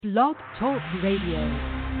Blog Talk Radio.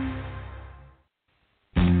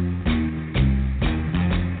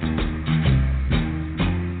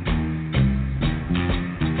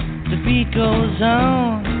 The beat goes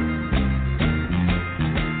on.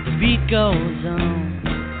 The beat goes on.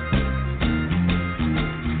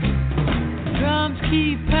 Drums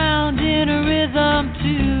keep pounding a rhythm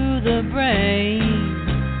to the brain.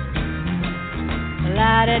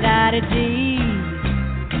 La-da-da-da-dee.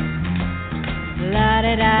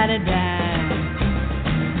 La-da-da-da-da.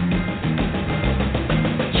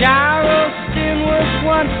 Charleston was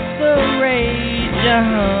once the rage,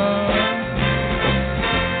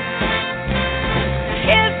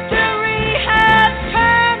 History has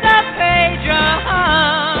turned the page,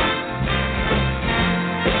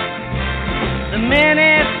 The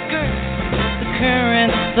miniskirt's the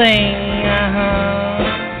current thing,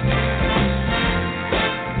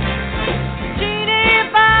 Teeny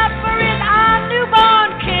Bopper is our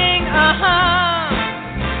newborn king,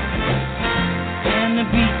 And the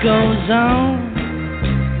beat goes on.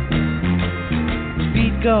 The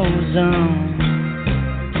beat goes on.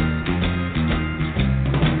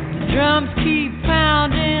 Drums keep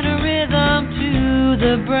pounding a rhythm to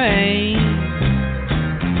the brain.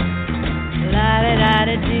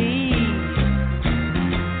 La-da-da-da-dee.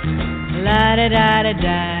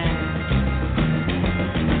 La-da-da-da-da.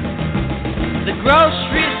 The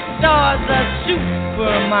grocery store's a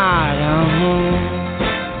supermarket.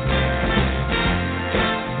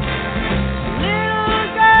 Little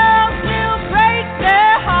girls will break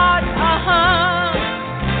their hearts,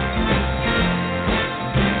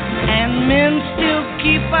 And men still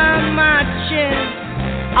keep on marching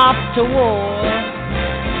off to war.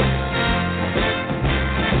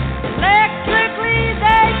 Electrically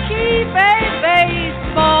they keep a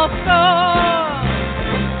baseball score.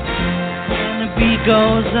 And the beat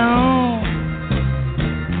goes on.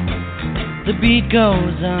 The beat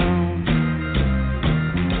goes on.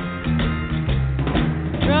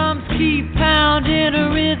 Drums keep pounding a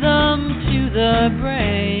rhythm to the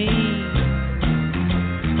brain.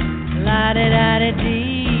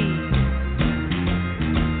 La-da-da-da-dee.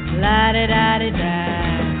 La-da-da-da-da.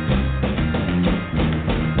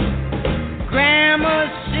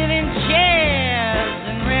 Grandmas sit in chairs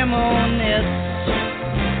and reminisce.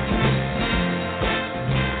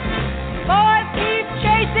 Boys keep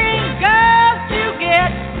chasing girls to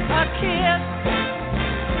get a kiss.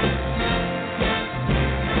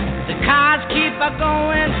 The cars keep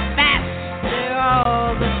going faster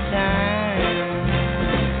all the time.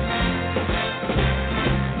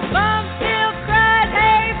 Mom still cries,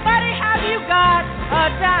 hey buddy, have you got a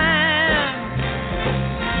dime?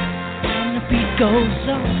 And the beat goes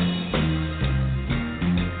on.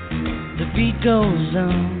 The beat goes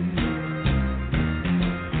on.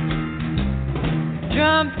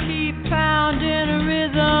 Drums keep pounding a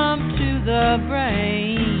rhythm to the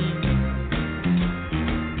brain.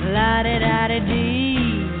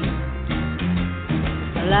 La-da-da-da-dee.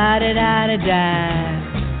 La-da-da-da-da.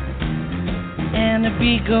 And the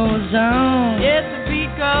beat goes on. Yes, the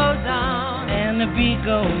beat goes on. And the beat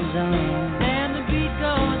goes on. And the beat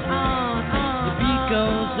goes on. The beat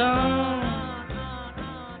goes on.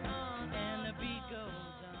 And the beat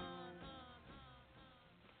goes on.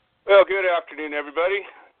 Well, good afternoon, everybody.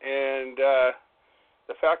 And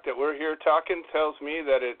the fact that we're here talking tells me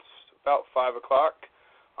that it's about 5 o'clock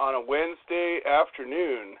on a Wednesday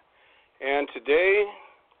afternoon. And today,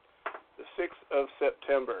 the 6th of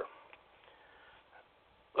September.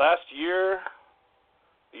 Last year,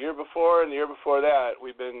 the year before, and the year before that,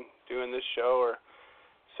 we've been doing this show or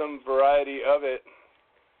some variety of it.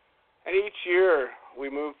 And each year, we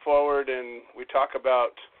move forward and we talk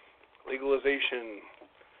about legalization.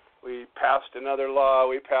 We passed another law,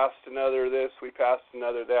 we passed another this, we passed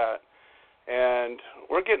another that. And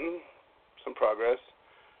we're getting some progress.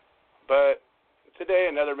 But today,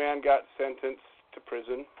 another man got sentenced to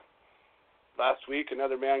prison. Last week,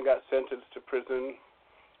 another man got sentenced to prison.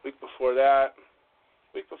 Week before that.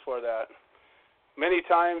 Many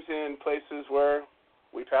times in places where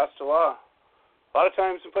we passed a law. A lot of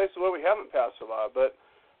times in places where we haven't passed a law. But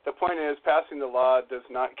the point is, passing the law does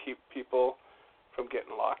not keep people from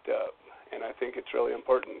getting locked up. And I think it's really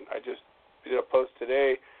important. I just did a post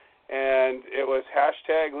today, and it was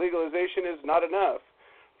hashtag legalization is not enough.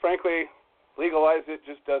 Frankly, legalize it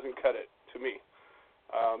just doesn't cut it to me.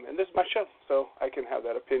 And this is my show, so I can have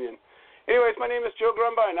that opinion. Anyways, my name is Joe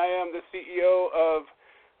Grumbine. I am the CEO of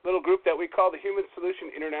a little group that we call the Human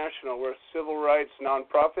Solution International. We're a civil rights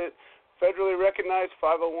nonprofit, federally recognized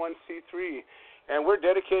 501c3. And we're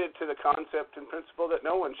dedicated to the concept and principle that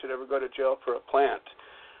no one should ever go to jail for a plant.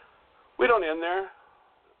 We don't end there.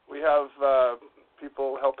 have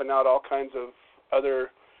people helping out all kinds of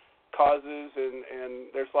other causes, and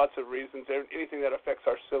there's lots of reasons. Anything that affects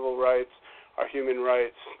our civil rights, our human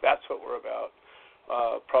rights, that's what we're about.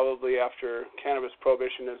 Probably after cannabis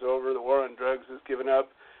prohibition is over, the war on drugs is given up,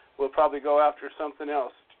 we'll probably go after something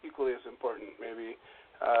else equally as important, maybe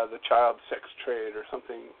the child sex trade or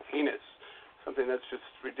something heinous, something that's just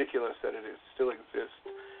ridiculous that it still exists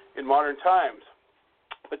in modern times.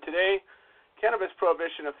 But today, cannabis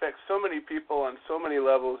prohibition affects so many people on so many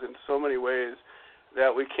levels in so many ways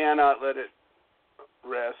that we cannot let it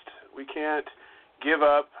rest. We can't give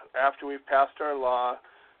up after we've passed our law.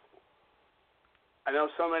 I know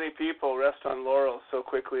so many people rest on laurels so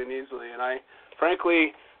quickly and easily, and I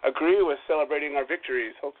frankly agree with celebrating our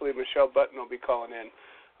victories. Hopefully Michelle Button will be calling in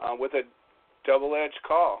with a double-edged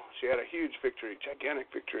call. She had a huge victory, gigantic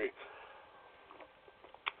victory.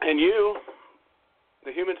 And you,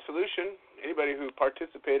 the human solution, anybody who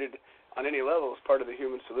participated on any level is part of the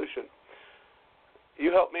human solution.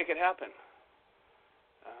 You help make it happen.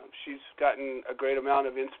 She's gotten a great amount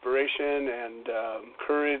of inspiration and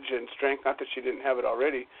courage and strength, not that she didn't have it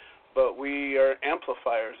already, but we are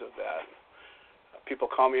amplifiers of that. People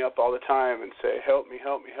call me up all the time and say, help me,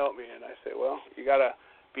 help me, help me. And I say, well, you got to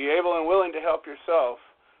be able and willing to help yourself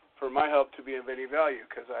for my help to be of any value,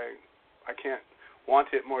 because I can't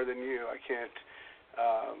want it more than you. I can't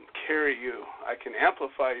carry you. I can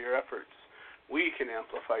amplify your efforts. We can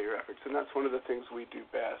amplify your efforts, and that's one of the things we do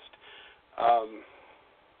best.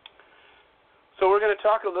 So we're going to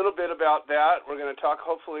talk a little bit about that. We're going to talk,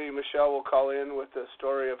 hopefully Michelle will call in with the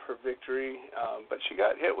story of her victory, but she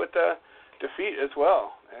got hit with a defeat as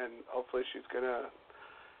well, and hopefully she's going to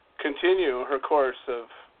continue her course of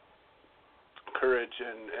courage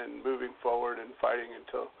and moving forward and fighting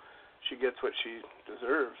until she gets what she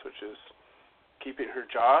deserves, which is keeping her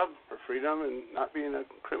job, her freedom, and not being a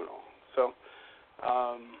criminal. So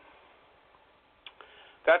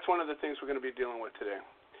that's one of the things we're going to be dealing with today.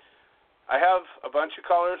 I have a bunch of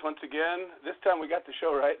callers once again. This time we got the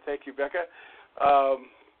show right. Thank you, Becca.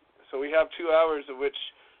 So we have 2 hours of which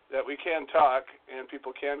that we can talk and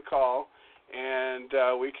people can call, and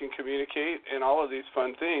we can communicate and all of these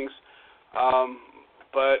fun things.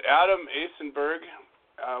 But Adam Assenberg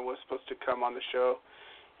was supposed to come on the show.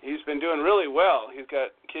 He's been doing really well. He's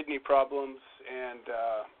got kidney problems, and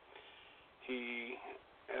he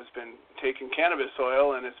has been taking cannabis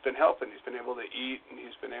oil, and it's been helping. He's been able to eat, and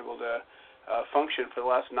he's been able to function for the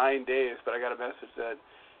last 9 days. But I got a message that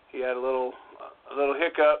he had a little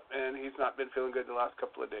hiccup, and he's not been feeling good the last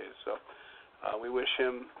couple of days. So we wish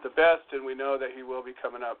him the best, and we know that he will be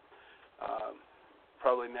coming up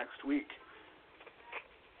probably next week.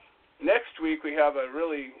 Next week we have a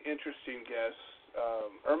really interesting guest.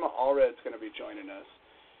 Irma Allred's going to be joining us,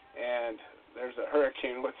 and there's a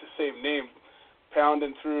hurricane with the same name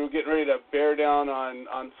pounding through, getting ready to bear down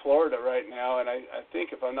on Florida right now, and I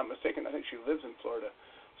think, if I'm not mistaken, I think she lives in Florida.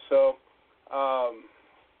 So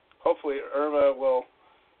hopefully Irma will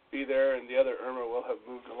be there, and the other Irma will have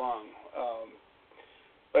moved along.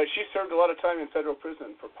 But she served a lot of time in federal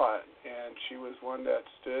prison for pot, and she was one that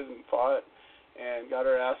stood and fought and got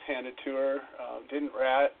her ass handed to her, didn't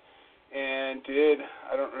rat, and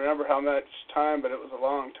I don't remember how much time, but it was a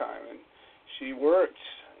long time, and she worked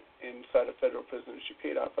inside a federal prison. She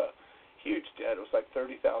paid off a huge debt. It was like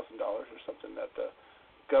 $30,000 or something that the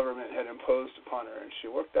government had imposed upon her, and she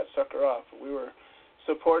worked that sucker off. We were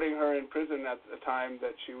supporting her in prison at the time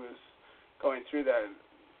that she was going through that.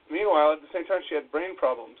 Meanwhile, at the same time, she had brain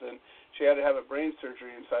problems, and she had to have a brain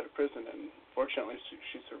surgery inside a prison, and fortunately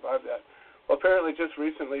she survived that. Well, apparently just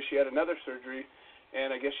recently she had another surgery,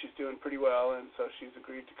 and I guess she's doing pretty well, and so she's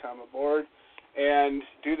agreed to come aboard and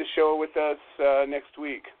do the show with us next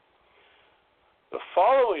week. The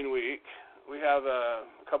following week, we have a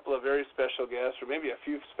couple of very special guests, or maybe a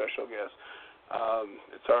few special guests.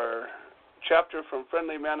 It's our chapter from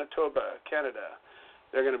friendly Manitoba, Canada.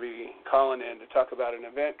 They're going to be calling in to talk about an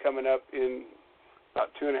event coming up in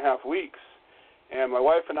about 2.5 weeks. And my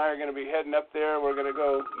wife and I are going to be heading up there. We're going to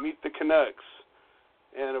go meet the Canucks.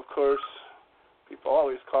 And, of course, people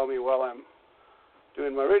always call me while I'm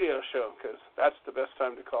doing my radio show, because that's the best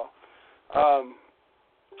time to call.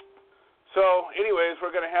 So, anyways,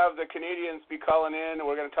 we're going to have the Canadians be calling in, and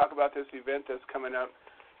we're going to talk about this event that's coming up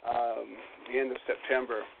the end of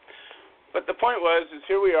September. But the point is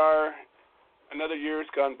here we are. Another year's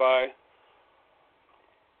gone by.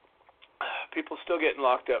 People still getting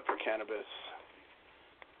locked up for cannabis.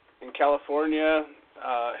 In California,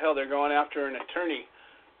 they're going after an attorney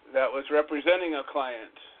that was representing a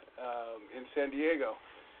client in San Diego.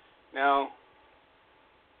 Now,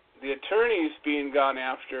 the attorneys being gone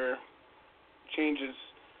after changes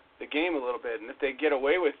the game a little bit. And if they get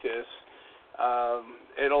away with this,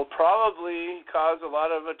 it'll probably cause a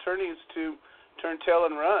lot of attorneys to turn tail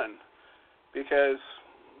and run, because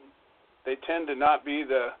they tend to not be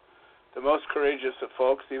the most courageous of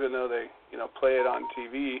folks, even though they play it on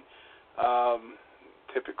TV.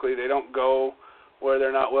 Typically, they don't go where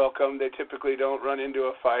they're not welcome. They typically don't run into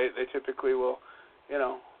a fight. They typically will,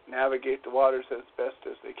 navigate the waters as best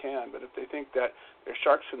as they can. But if they think that there's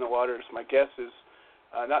sharks in the waters, my guess is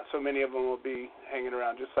not so many of them will be hanging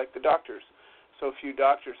around, just like the doctors. So few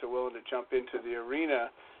doctors are willing to jump into the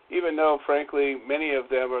arena, even though, frankly, many of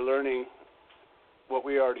them are learning what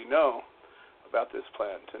we already know about this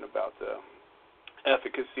plant and about the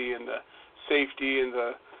efficacy and the safety and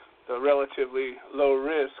the relatively low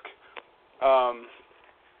risk,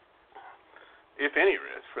 if any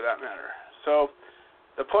risk for that matter. So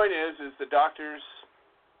the point is the doctors,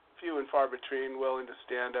 few and far between, willing to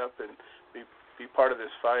stand up and be part of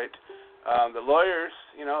this fight. The lawyers,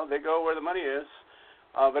 they go where the money is,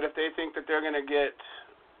 but if they think that they're going to get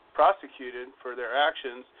prosecuted for their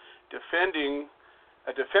actions defending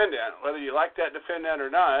a defendant, whether you like that defendant or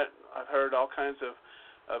not, I've heard all kinds of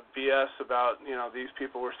BS about, these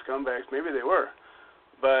people were scumbags. Maybe they were,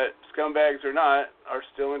 but scumbags or not, are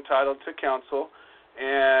still entitled to counsel,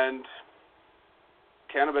 and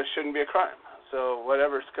cannabis shouldn't be a crime. So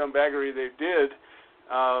whatever scumbaggery they did,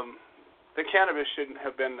 the cannabis shouldn't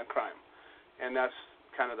have been a crime, and that's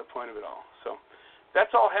kind of the point of it all. So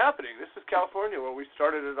that's all happening. This is California, where we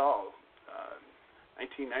started it all.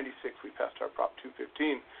 1996, we passed our Prop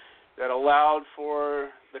 215 that allowed for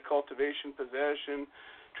the cultivation, possession,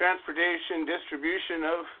 transportation, distribution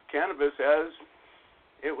of cannabis as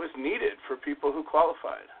it was needed for people who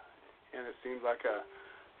qualified. And it seemed like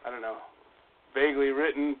vaguely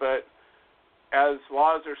written, but as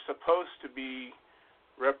laws are supposed to be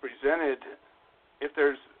represented, if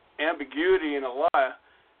there's ambiguity in a law,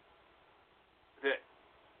 the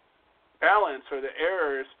balance or the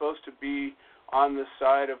error is supposed to be on the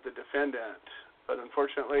side of the defendant. But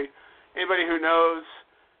unfortunately, anybody who knows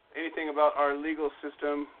anything about our legal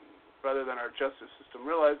system rather than our justice system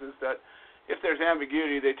realizes that if there's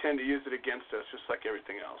ambiguity, they tend to use it against us, just like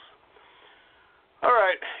everything else. All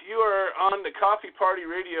right, you are on the Coffee Party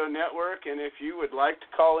Radio Network, and if you would like to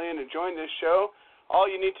call in and join this show, all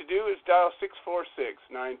you need to do is dial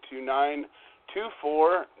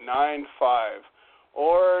 646-929-2495.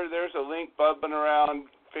 Or there's a link bubbling around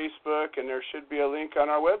Facebook, and there should be a link on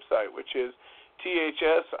our website, which is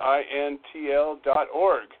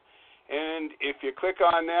thsintl.org. And if you click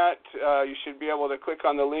on that, you should be able to click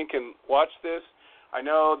on the link and watch this. I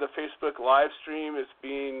know the Facebook live stream is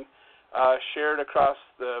being shared across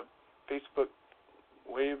the Facebook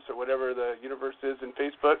waves or whatever the universe is in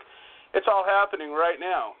Facebook. It's all happening right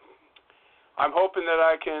now. I'm hoping that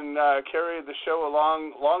I can carry the show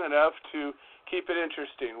along long enough to keep it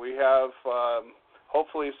interesting. We have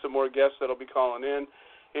hopefully some more guests that'll be calling in.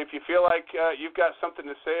 If you feel like you've got something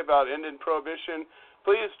to say about ending prohibition,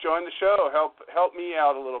 please join the show. Help me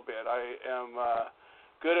out a little bit. I am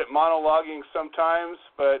good at monologuing sometimes,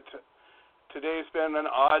 but today's been an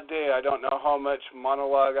odd day. I don't know how much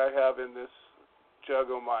monologue I have in this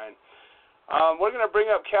jug of mine. We're going to bring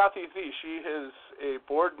up Kathy Z. She is a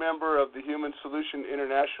board member of the Human Solution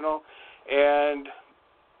International and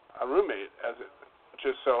a roommate, as it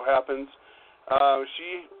just so happens.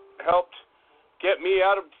 She helped get me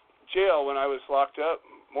out of jail when I was locked up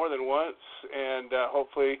more than once, and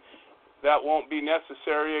hopefully that won't be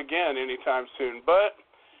necessary again anytime soon. But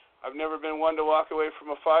I've never been one to walk away from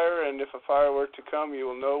a fire, and if a fire were to come, you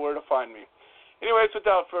will know where to find me. Anyways,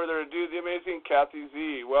 without further ado, the amazing Kathy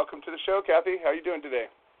Z. Welcome to the show, Kathy. How are you doing today?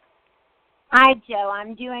 Hi, Joe.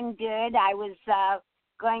 I'm doing good. I was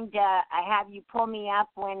going to have you pull me up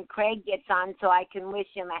when Craig gets on so I can wish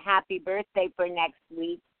him a happy birthday for next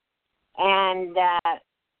week. And that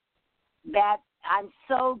I'm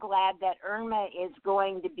so glad that Irma is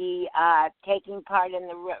going to be taking part in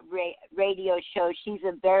the radio show. She's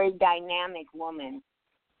a very dynamic woman.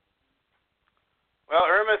 Well,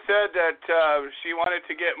 Irma said that she wanted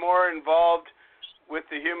to get more involved with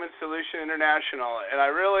the Human Solution International, and I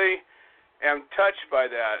really am touched by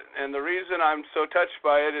that. And the reason I'm so touched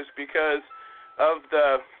by it is because of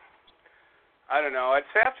the, I'd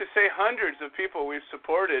have to say hundreds of people we've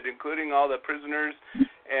supported, including all the prisoners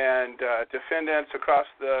and defendants across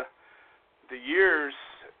the years.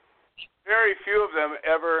 Very few of them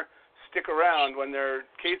ever stick around when their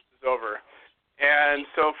case is over. And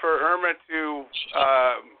so for Irma to,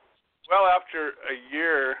 after a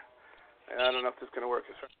year, and I don't know if this is going to work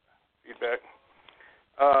as feedback,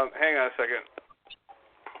 Hang on a second.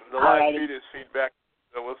 The live feed is feedback,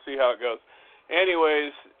 so we'll see how it goes.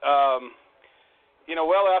 Anyways,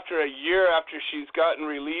 well after a year after she's gotten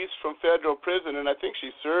released from federal prison, and I think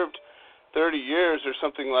she served 30 years or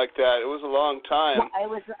something like that. It was a long time. It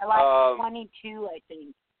was like 22, I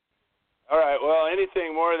think. All right. Well,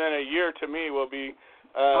 anything more than a year to me will be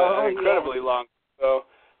incredibly long. So,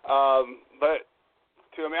 but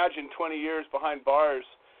to imagine 20 years behind bars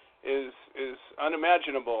is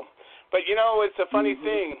unimaginable. But it's a funny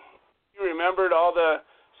thing. You remembered all the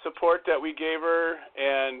support that we gave her,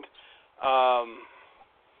 and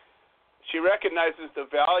she recognizes the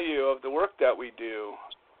value of the work that we do.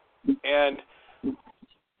 And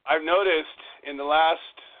I've noticed in the last,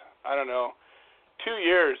 2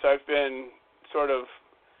 years, I've been sort of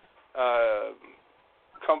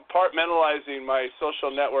compartmentalizing my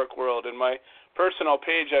social network world. In my personal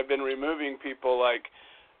page, I've been removing people like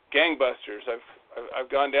gangbusters. I've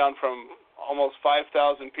gone down from almost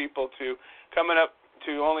 5,000 people to coming up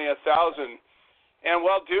to only 1,000. And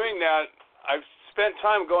while doing that, I've spent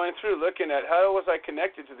time going through looking at how was I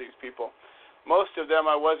connected to these people. Most of them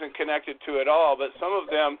I wasn't connected to at all, but some of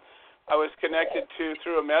them I was connected to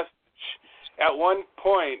through a message. At one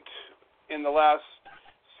point in the last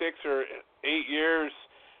 6 or 8 years,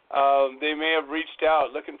 they may have reached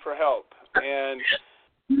out looking for help. And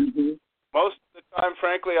most of the time,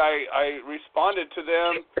 frankly, I responded to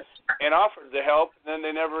them and offered the help, and then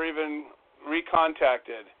they never even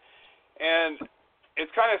recontacted. And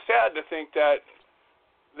it's kind of sad to think that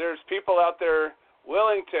there's people out there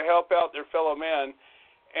willing to help out their fellow man,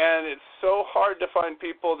 and it's so hard to find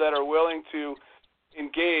people that are willing to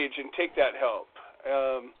engage and take that help.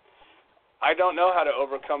 I don't know how to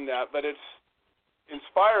overcome that, but it's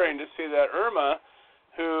inspiring to see that Irma,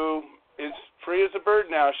 who is free as a bird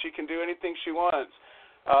now, she can do anything she wants,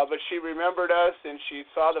 but she remembered us and she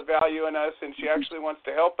saw the value in us, and she actually wants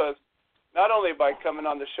to help us, not only by coming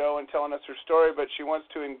on the show and telling us her story, but she wants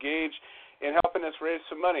to engage in helping us raise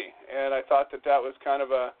some money. And I thought that was kind of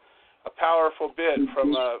a powerful bit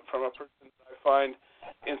from a person that I find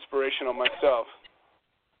inspirational myself.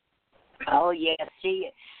 Oh yes,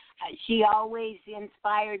 she always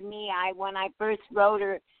inspired me. When I first wrote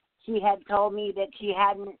her, she had told me that she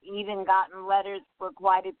hadn't even gotten letters for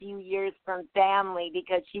quite a few years from family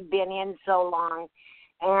because she'd been in so long.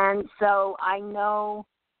 And so I know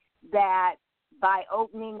that by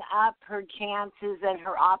opening up her chances and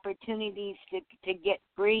her opportunities to get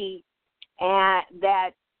free, and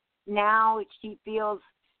that now she feels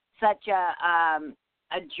such a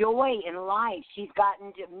joy in life. She's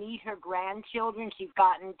gotten to meet her grandchildren. She's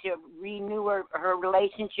gotten to renew her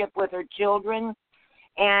relationship with her children.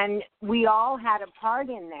 And we all had a part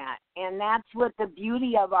in that. And that's what the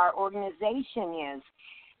beauty of our organization is.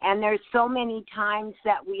 And there's so many times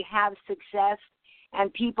that we have success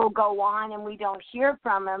and people go on and we don't hear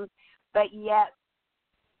from them, but yet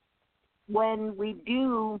when we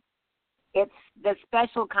do, it's the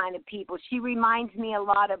special kind of people. She reminds me a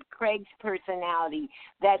lot of Craig's personality,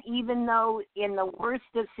 that even though in the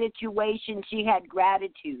worst of situations she had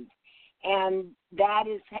gratitude, and that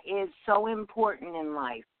is so important in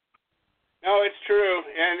life. No, it's true,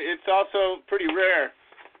 and it's also pretty rare.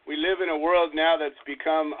 We live in a world now that's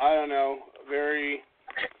become, very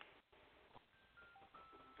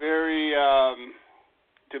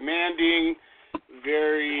demanding,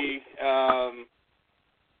 very,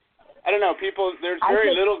 people, there's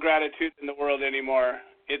very little gratitude in the world anymore,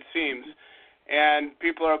 it seems. And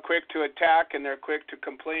people are quick to attack, and they're quick to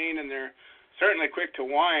complain, and they're certainly quick to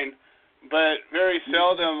whine, but very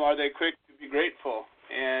seldom are they quick to be grateful.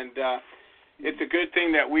 And it's a good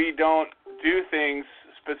thing that we don't do things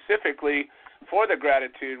specifically for the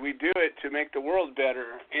gratitude. We do it to make the world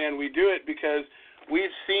better, and we do it because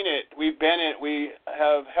we've seen it, we've been it, we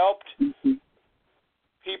have helped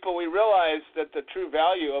people. We realize that the true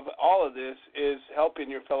value of all of this is helping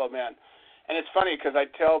your fellow man. And it's funny because I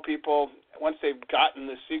tell people, once they've gotten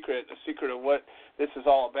the secret of what this is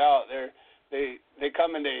all about, they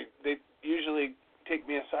come and they usually take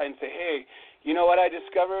me aside and say, hey, you know what I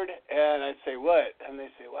discovered? And I say, what? And they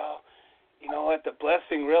say, well, you know what, the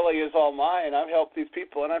blessing really is all mine. I've helped these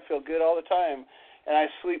people and I feel good all the time. And I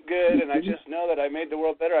sleep good, and I just know that I made the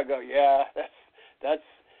world better. I go, yeah,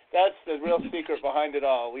 that's the real secret behind it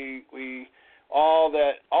all. All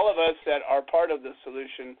of us that are part of the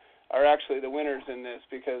solution are actually the winners in this,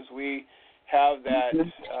 because we have that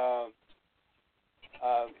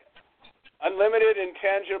unlimited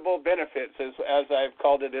intangible benefits, as I've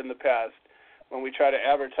called it in the past. When we try to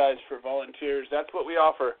advertise for volunteers, that's what we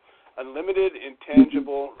offer: unlimited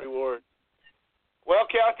intangible rewards. Well,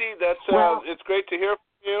 Kathy, it's great to hear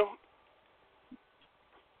from you?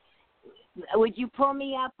 Would you pull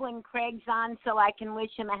me up when Craig's on so I can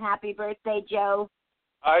wish him a happy birthday, Joe?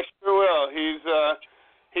 I sure will.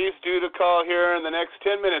 He's due to call here in the next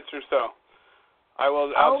 10 minutes or so. I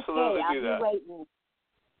will absolutely do that. Okay, I'll be waiting.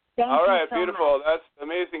 Thank All right, you so beautiful. much. That's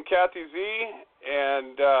amazing, Kathy Z.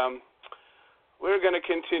 And we're going to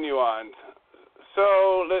continue on.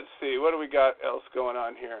 So let's see. What do we got else going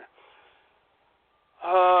on here?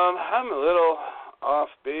 I'm a little off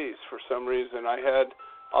base for some reason. I had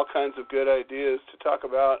all kinds of good ideas to talk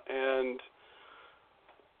about, and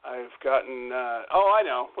I've gotten, I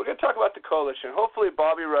know. We're going to talk about the coalition. Hopefully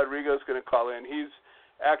Bobby Rodrigo is going to call in. He's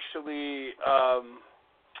actually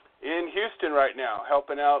in Houston right now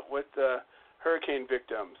helping out with the hurricane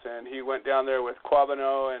victims, and he went down there with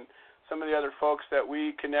Quabano and some of the other folks that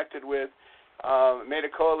we connected with, made a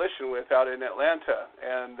coalition with out in Atlanta,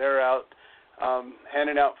 and they're out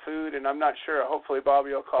handing out food, and I'm not sure. Hopefully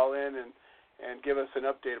Bobby will call in and give us an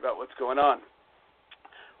update about what's going on.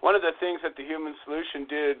 One of the things that the Human Solution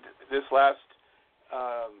did this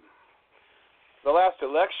the last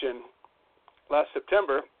election, last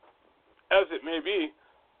September, as it may be,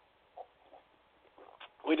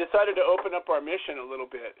 we decided to open up our mission a little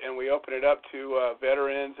bit, and we opened it up to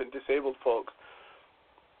veterans and disabled folks.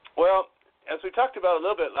 Well, as we talked about a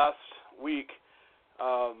little bit last week,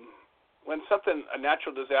 when a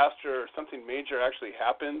natural disaster or something major actually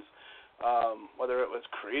happens, whether it was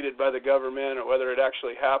created by the government or whether it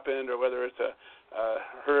actually happened or whether it's a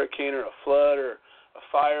hurricane or a flood or a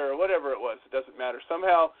fire or whatever it was, it doesn't matter.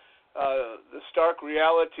 Somehow the stark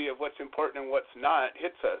reality of what's important and what's not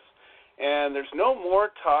hits us. And there's no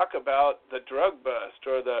more talk about the drug bust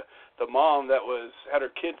or the mom that had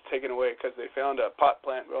her kids taken away because they found a pot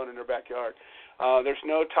plant growing in her backyard. There's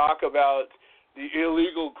no talk about the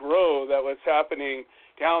illegal grow that was happening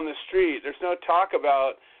down the street. There's no talk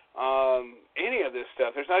about any of this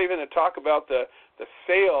stuff. There's not even a talk about the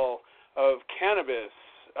sale of cannabis.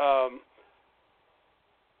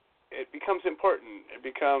 It becomes important. It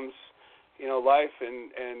becomes, life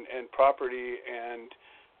and property and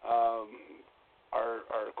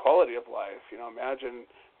our quality of life. Imagine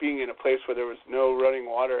being in a place where there was no running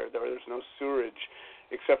water, there's no sewerage,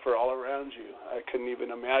 except for all around you. I couldn't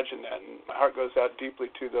even imagine that, and my heart goes out deeply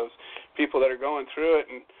to those people that are going through it,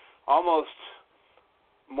 and almost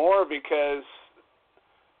more because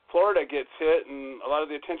Florida gets hit, and a lot of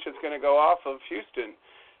the attention is going to go off of Houston.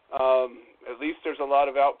 At least there's a lot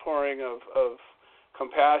of outpouring of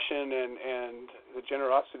compassion, and the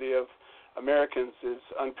generosity of Americans is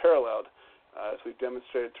unparalleled, as we've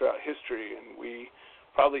demonstrated throughout history, and we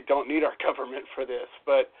probably don't need our government for this,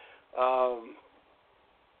 but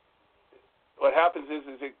what happens is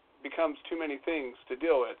it becomes too many things to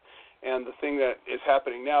deal with, and the thing that is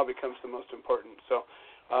happening now becomes the most important. So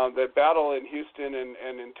the battle in Houston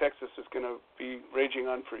and in Texas is going to be raging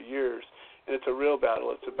on for years, and it's a real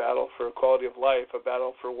battle. It's a battle for quality of life, a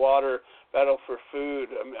battle for water, battle for food.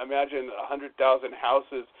 Imagine 100,000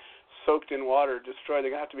 houses soaked in water, destroyed.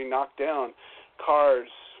 They're going to have to be knocked down. Cars,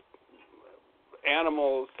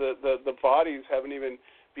 animals, the bodies haven't even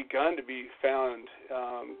begun to be found.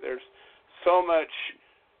 There's so much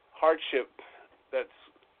hardship that's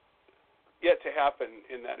yet to happen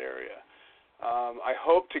in that area. I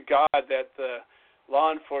hope to God that the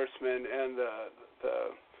law enforcement and the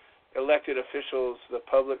elected officials, the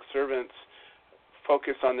public servants,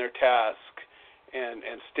 focus on their task and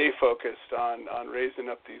stay focused on raising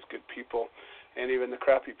up these good people and even the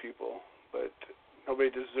crappy people. But nobody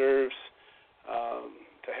deserves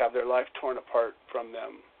to have their life torn apart from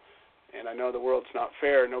them. And I know the world's not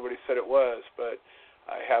fair. Nobody said it was, but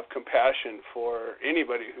I have compassion for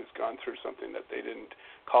anybody who's gone through something that they didn't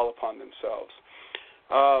call upon themselves.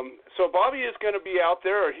 So Bobby is going to be out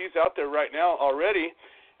there, or he's out there right now already,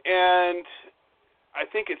 and I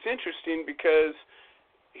think it's interesting because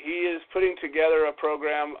he is putting together a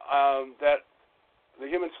program that the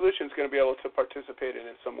Human Solution is going to be able to participate in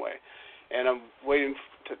some way, and I'm waiting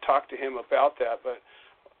to talk to him about that, but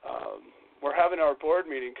we're having our board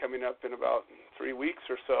meeting coming up in about 3 weeks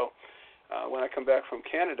or so when I come back from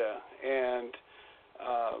Canada. And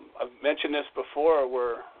I've mentioned this before.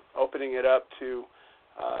 We're opening it up to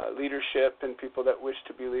leadership and people that wish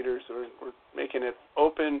to be leaders. We're making it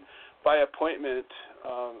open by appointment.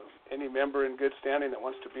 Any member in good standing that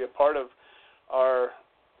wants to be a part of our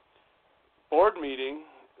board meeting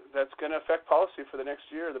that's going to affect policy for the next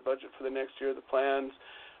year, the budget for the next year, the plans,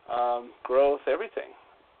 growth, everything.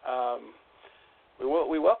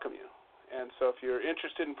 We welcome you. And so if you're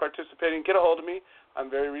interested in participating, get a hold of me. I'm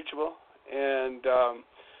very reachable, and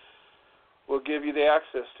we'll give you the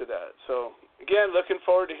access to that. So again, looking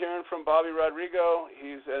forward to hearing from Bobby Rodrigo.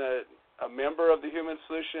 He's a member of the Human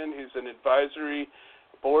Solution. He's an advisory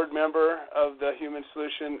board member of the Human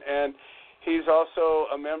Solution, and he's also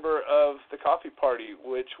a member of the Coffee Party,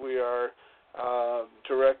 which we are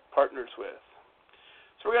direct partners with.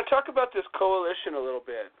 So we're going to talk about this coalition a little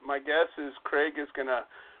bit. My guess is Craig is going to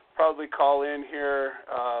probably call in here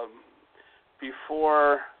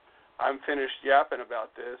before I'm finished yapping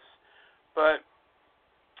about this. But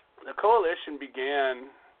the coalition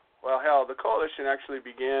began, the coalition actually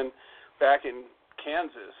began back in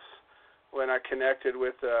Kansas when I connected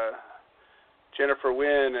with Jennifer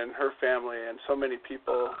Wynn and her family and so many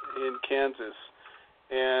people in Kansas.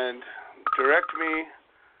 And direct me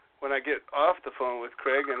when I get off the phone with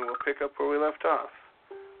Craig, and we'll pick up where we left off.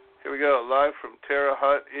 Here we go, live from Terre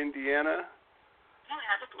Haute, Indiana.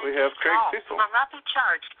 We have Craig Cecil. Will not be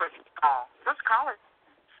charged for this call. This call is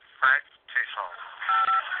Craig Cecil.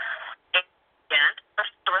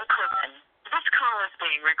 And this call is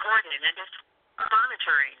being recorded and is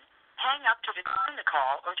monitoring. Hang up to decline the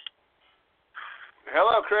call or.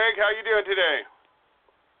 Hello, Craig. How you doing today?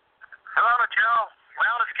 Hello, Joe.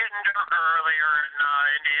 Well, it's getting darker earlier in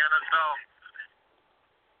Indiana, so.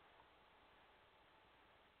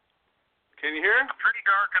 Can you hear? It's pretty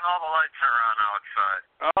dark and all the lights are on outside.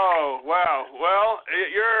 Oh, wow. Well,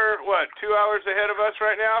 you're, 2 hours ahead of us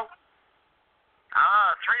right now? 3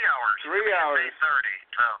 hours. 3 hours. 8:30.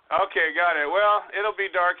 So. Okay, got it. Well, it'll be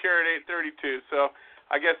dark here at 8:32, so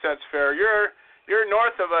I guess that's fair. You're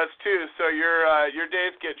north of us too, so your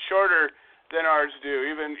days get shorter than ours do.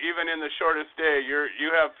 Even in the shortest day,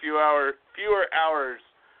 you have fewer hours.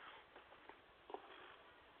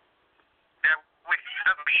 Yeah, we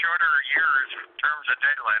have shorter years in terms of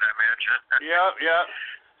daylight, I imagine. Yep.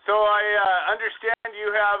 So I understand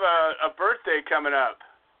you have a birthday coming up.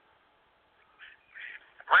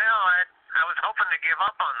 Well, I was hoping to give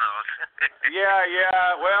up on those.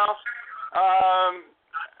 Yeah. Well,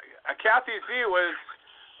 Kathy Z was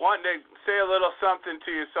wanting to say a little something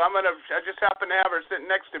to you, so I just happen to have her sitting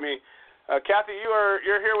next to me. Kathy,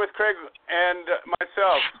 you're here with Craig and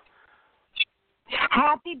myself.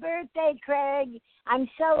 Happy birthday, Craig. I'm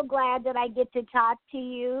so glad that I get to talk to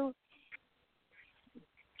you.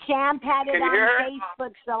 Champ had it on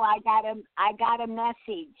Facebook, so I got a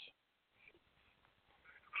message.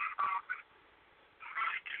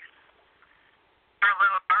 A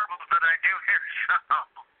little marbles that I do here, so.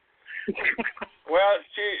 Well,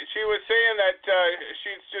 she was saying that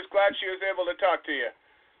she's just glad she was able to talk to you.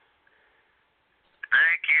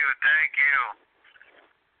 Thank you.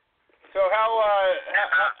 So how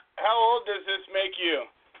old does this make you?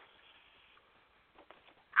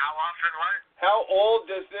 How often what? How old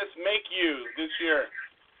does this make you this year?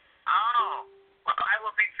 Oh, well, I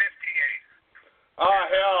will be 58. Oh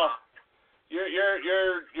hell, you're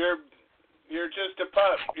just a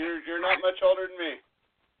pup. You're not much older than me.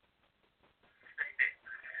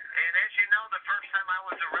 And as you know, the first time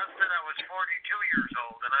I was arrested, I was 42 years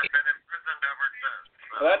old, and I've been imprisoned ever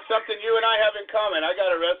since. So. Well, that's something you and I have in common. I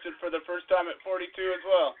got arrested for the first time at 42 as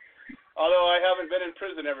well, although I haven't been in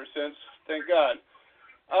prison ever since. Thank God.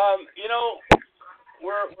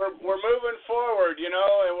 We're moving forward, and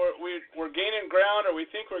we're gaining ground, or we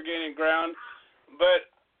think we're gaining ground.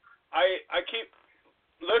 But I keep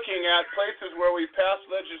looking at places where we passed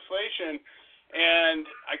legislation, and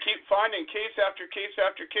I keep finding case after case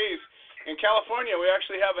after case. In California, we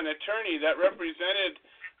actually have an attorney that represented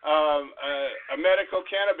a medical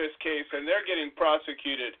cannabis case, and they're getting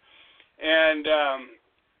prosecuted. And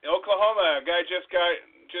Oklahoma, a guy just got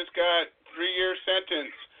 3-year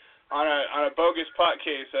sentence on a bogus pot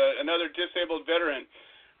case. Another disabled veteran.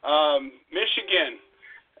 Michigan,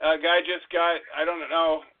 a guy just got, I don't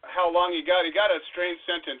know how long he got. He got a strange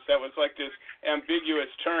sentence that was like this ambiguous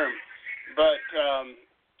term. But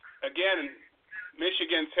again,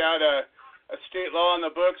 Michigan's had a state law on the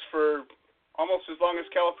books for almost as long as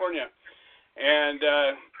California, and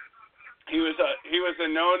he was a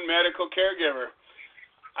known medical caregiver.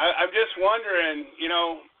 I'm just wondering,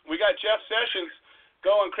 we got Jeff Sessions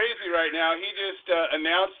going crazy right now. He just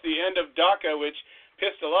announced the end of DACA, which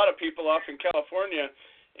pissed a lot of people off in California,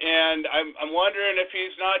 and I'm wondering if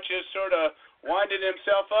he's not just sort of winding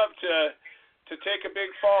himself up to take a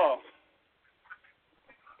big fall.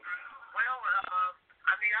 Well,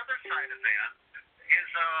 on the other side of that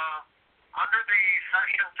is under the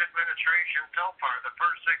Sessions administration so far, the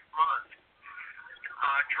first 6 months,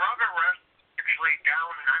 drug arrests actually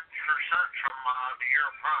down 9% from the year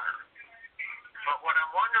prior. But what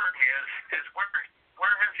I'm wondering is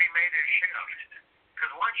where has he made his shift?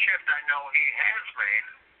 Because one shift I know he has made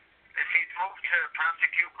If he's moved to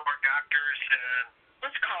prosecute more doctors and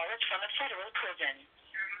This call is from a federal prison.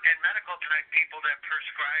 and medical type people that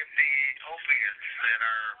prescribe the opiates that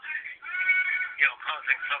are,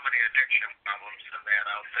 causing so many addiction problems and that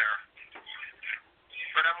out there.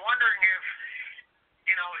 But I'm wondering if,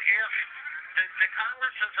 if the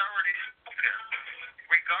Congress has already spoken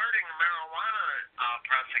regarding marijuana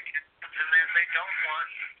prosecutions and that they don't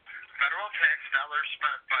want federal tax dollars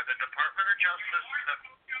spent by the Department of Justice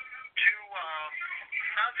to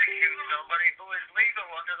prosecute somebody who is legal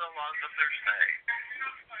under the laws of their state.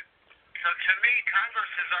 So to me,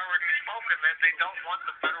 Congress has already spoken that they don't want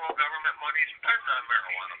the federal government money spent on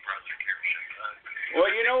marijuana prosecution.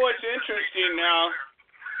 Well, you know what's interesting now?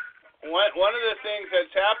 One of the things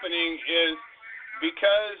that's happening is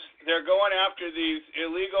because they're going after these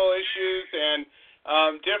illegal issues and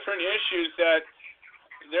different issues that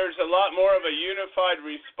there's a lot more of a unified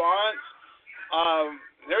response.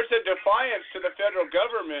 There's a defiance to the federal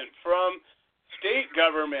government from state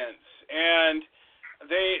governments, and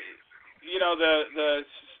they, the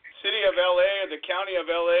city of LA, the county of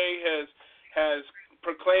LA has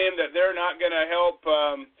proclaimed that they're not going to help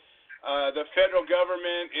the federal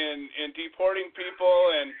government in deporting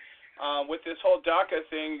people, and with this whole DACA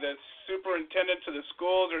thing, the superintendents of the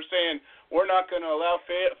schools are saying we're not going to allow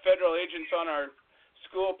federal agents on our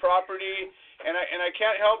school property, and I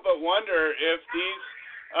can't help but wonder if these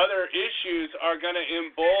other issues are going to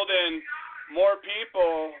embolden more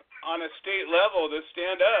people on a state level to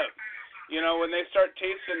stand up. When they start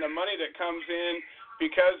tasting the money that comes in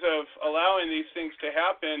because of allowing these things to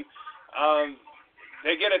happen,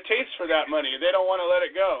 they get a taste for that money. They don't want to let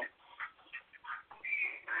it go.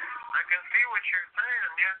 I can see what you're saying.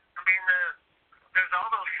 I mean, there's all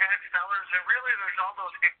those tax dollars, and really there's all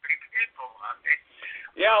those happy people.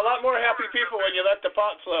 Yeah, a lot more happy people when you let the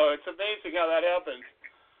pot flow. It's amazing how that happens.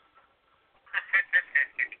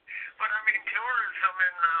 But I mean, tourism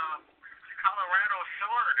in Colorado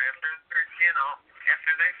soared after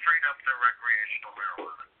they freed up their recreational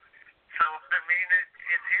marijuana. So I mean,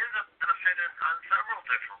 it is a benefit on several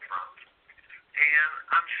different fronts. And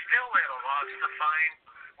I'm still at a loss to find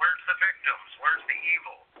where's the victims, where's the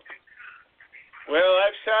evil. Well,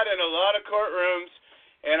 I've sat in a lot of courtrooms,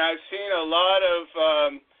 and I've seen a lot of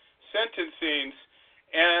sentencings,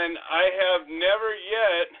 and I have never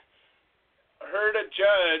yet heard a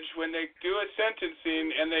judge, when they do a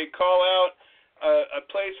sentencing and they call out a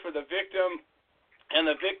place for the victim and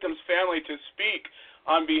the victim's family to speak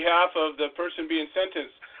on behalf of the person being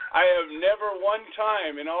sentenced. I have never one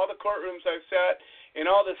time in all the courtrooms I've sat, in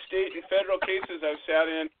all the state and federal cases I've sat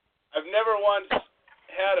in, I've never once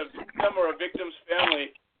had a victim or a victim's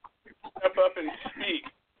family step up and speak.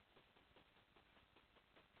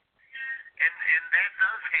 And that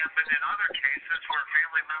does happen in other cases where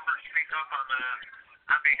family members speak up on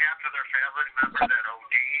behalf of their family member that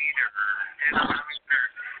OD'd or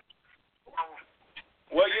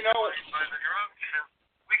Well, by the drugs.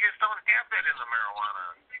 We just don't have that in the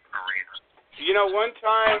marijuana arena. One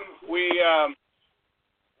time we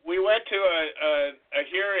went to a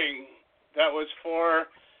hearing that was for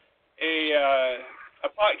a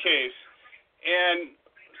pot case, and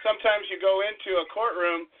sometimes you go into a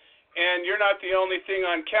courtroom and you're not the only thing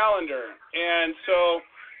on calendar, and so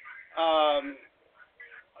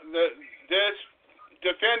this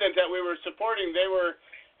defendant that we were supporting, they were,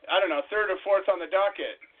 third or fourth on the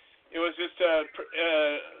docket. It was just a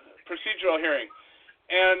procedural hearing.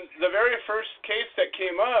 And the very first case that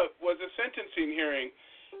came up was a sentencing hearing,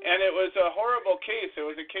 and it was a horrible case. It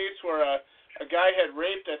was a case where a guy had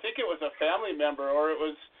raped, I think it was a family member, or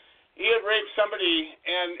he had raped somebody,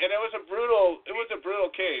 and it was a brutal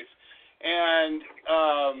case. And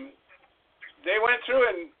they went through,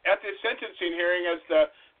 and at this sentencing hearing, as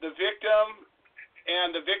the victim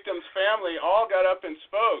and the victim's family all got up and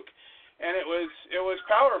spoke, and it was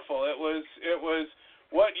powerful. It was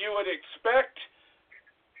what you would expect,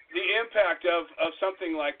 the impact of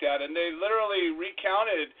something like that, and they literally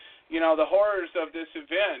recounted, the horrors of this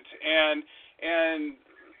event, and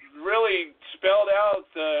really spelled out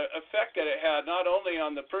the effect that it had, not only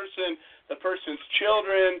on the person's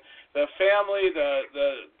children, the family,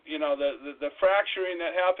 the fracturing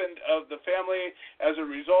that happened of the family as a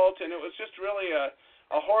result, and it was just really a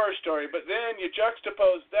horror story. But then you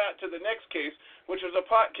juxtapose that to the next case, which was a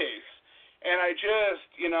pot case, and I just,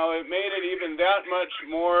 it made it even that much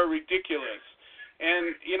more ridiculous.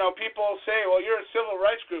 And, people say, well, you're a civil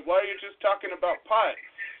rights group, why are you just talking about pot?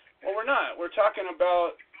 Well, we're not. We're talking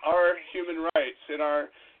about our human rights and our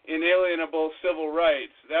inalienable civil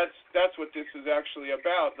rights. That's what this is actually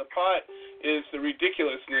about. The pot is the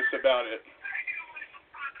ridiculousness about it.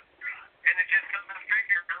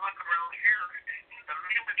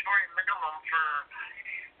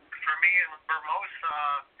 for me and for most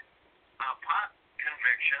pot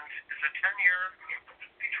convictions is a 10-year,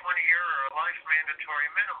 20-year, or a life mandatory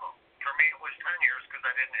minimum. For me, it was 10 years because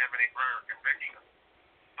I didn't have any prior convictions.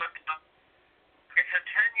 But it's a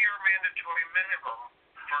 10-year mandatory minimum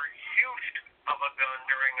for use of a gun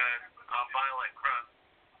during a violent crime.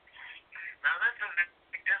 Now, this is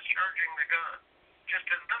discharging the gun. Just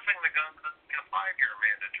possessing the gun is a 5-year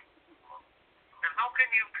mandatory. And how can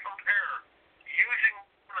you compare using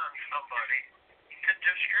on somebody to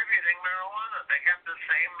distributing marijuana? They have the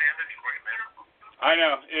same mandatory minimum. I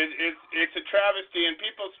know. It's a travesty, and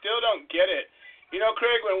people still don't get it. You know,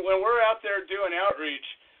 Craig, when we're out there doing outreach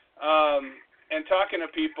and talking to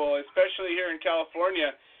people, especially here in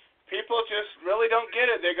California, people just really don't get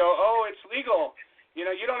it. They go, oh, it's legal. You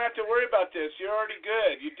know, you don't have to worry about this. You're already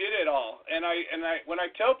good. You did it all. And I when I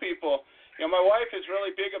tell people, you know, my wife is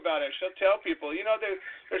really big about it. She'll tell people, you know,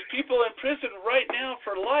 there's people in prison right now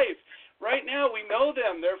for life. Right now, we know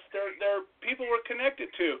them. They're people we're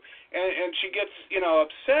connected to, and she gets, you know,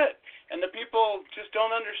 upset, and the people just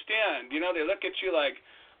don't understand. You know, they look at you like,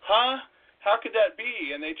 huh? How could that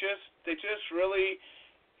be? And they just really,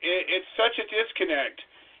 it's such a disconnect.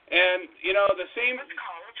 And you know, the same.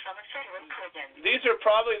 These are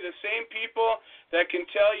probably the same people that can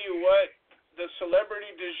tell you what the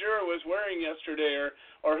celebrity du jour was wearing yesterday,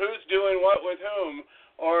 or who's doing what with whom,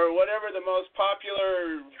 or whatever the most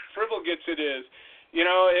popular frivolgets it is. You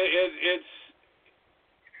know, it's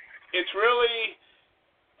really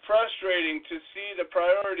frustrating to see the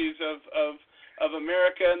priorities of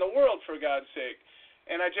America and the world, for God's sake.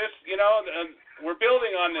 And I just, you know, we're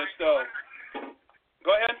building on this, though.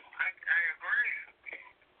 Go ahead. I agree.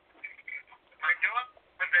 My daughter,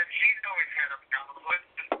 that she's always had a problem with,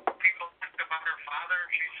 people talked about her father, and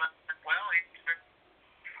she said, well, he's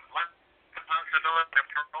left the possibility of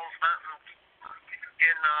parole sentence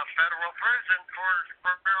in federal prison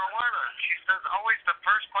for marijuana. She says always the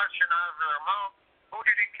first question out of their mouth, who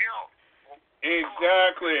did he kill?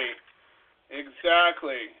 Exactly.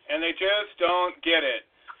 And they just don't get it.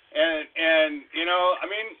 And you know,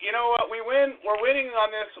 I mean, you know what, we're winning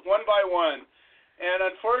on this one by one.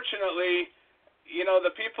 And unfortunately, you know,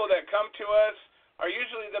 the people that come to us are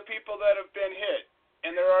usually the people that have been hit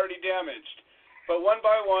and they're already damaged. But one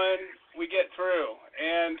by one, we get through.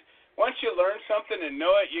 And once you learn something and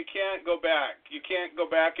know it, you can't go back. You can't go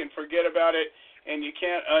back and forget about it, and you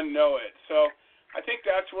can't unknow it. So I think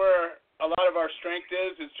that's where a lot of our strength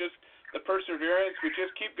is just the perseverance. We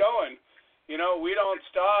just keep going. You know, we don't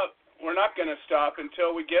stop. We're not going to stop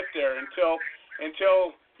until we get there, until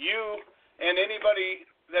you and anybody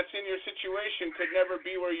that's in your situation could never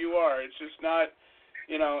be where you are. It's just not,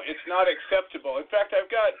 you know, it's not acceptable. In fact, I've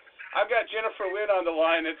got Jennifer Witt on the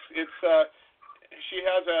line. She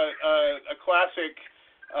has a classic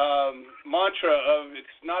mantra of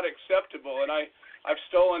it's not acceptable, and I've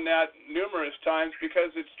stolen that numerous times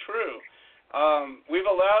because it's true. We've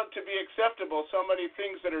allowed to be acceptable so many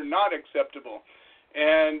things that are not acceptable,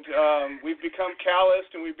 and we've become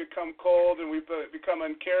calloused, and we've become cold, and we've become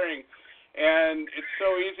uncaring, and it's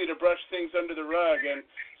so easy to brush things under the rug, and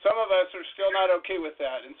some of us are still not okay with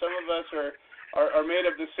that, and some of us are made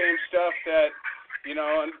of the same stuff that, you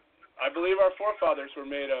know, and I believe our forefathers were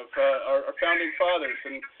made of, our founding fathers,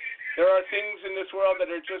 and there are things in this world that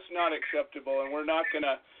are just not acceptable, and we're not going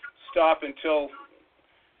to stop until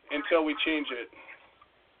we change it.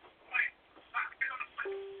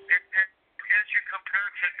 As you compare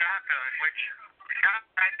to DACA, which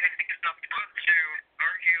I think is up to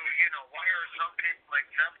argue, you know, why are some people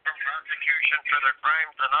exempt from prosecution for their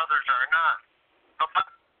crimes and others are not? But by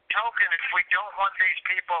token, if we don't want these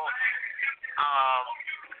people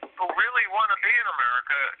who really want to be in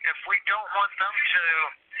America, if we don't want them to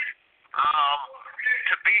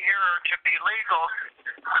be here or to be legal,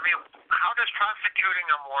 I mean, how does prosecuting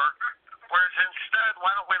them work? Whereas instead,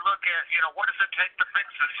 why don't we look at, you know, what does it take to fix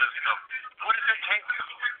the system? What does it take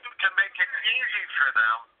to make it easy for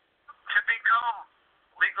them to become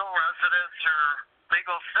legal residents or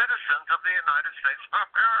legal citizens of the United States of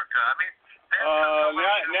America? I mean,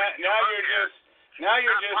 now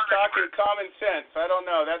you're just talking common sense. I don't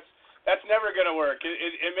know. That's never going to work.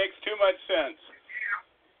 It makes too much sense.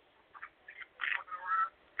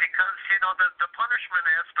 Because, you know, the punishment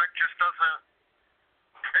aspect just doesn't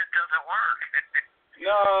work.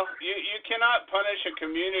 No, you cannot punish a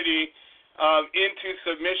community into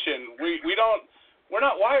submission. We're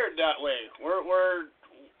not wired that way. We're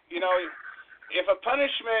you know, if a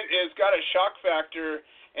punishment has got a shock factor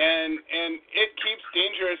and it keeps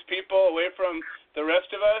dangerous people away from the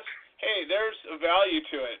rest of us, hey, there's a value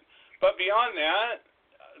to it. But beyond that,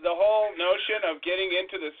 the whole notion of getting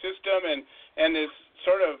into the system and this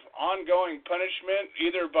sort of ongoing punishment,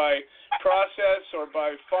 either by process or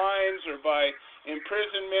by fines or by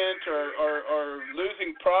imprisonment or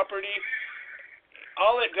losing property,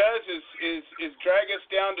 all it does is drag us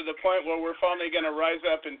down to the point where we're finally going to rise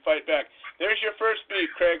up and fight back. There's your first beat,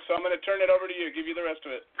 Craig, so I'm going to turn it over to you, give you the rest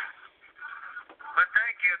of it. But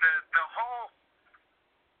thank you. The whole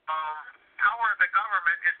power of the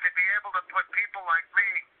government is to be able to put people like me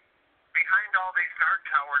behind all these guard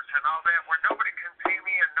towers and all that, where nobody can see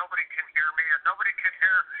me and nobody can hear me and nobody can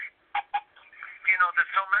hear,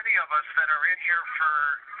 there's so many of us that are in here for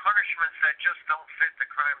punishments that just don't fit the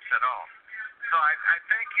crimes at all. So I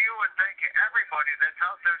thank you and thank everybody that's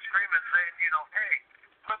out there screaming, saying, hey,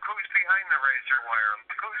 look who's behind the razor wire,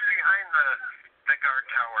 look who's behind the guard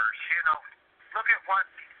towers, look at what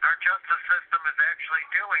our justice system is actually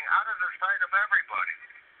doing out of the sight of everybody.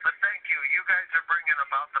 But thank you. You guys are bringing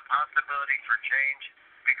about the possibility for change,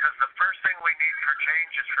 because the first thing we need for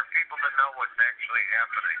change is for people to know what's actually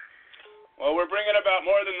happening. Well, we're bringing about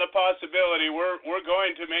more than the possibility. We're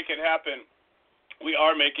going to make it happen. We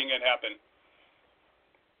are making it happen.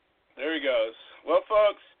 There he goes. Well,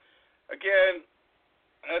 folks, again,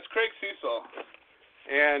 that's Craig Cecil.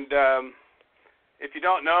 And if you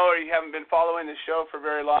don't know or you haven't been following the show for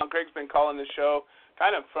very long, Craig's been calling the show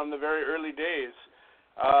kind of from the very early days.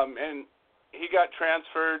 And he got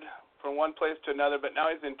transferred from one place to another, but now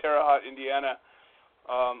he's in Terre Haute, Indiana,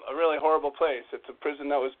 a really horrible place. It's a prison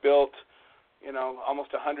that was built,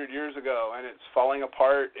 almost 100 years ago, and it's falling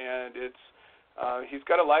apart, and he's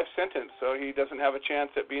got a life sentence, so he doesn't have a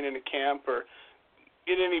chance at being in a camp or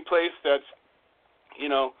in any place that's,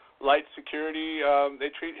 light security. They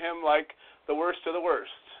treat him like the worst of the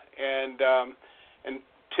worst. And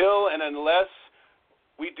until and unless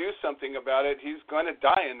we do something about it, he's going to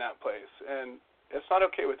die in that place. And it's not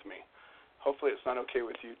okay with me. Hopefully it's not okay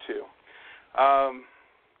with you too.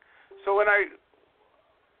 So when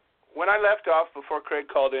I left off before Craig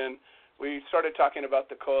called in, we started talking about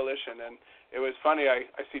the coalition. And it was funny. I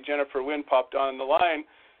see Jennifer Wynn popped on the line,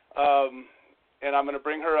 and I'm going to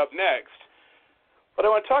bring her up next. But I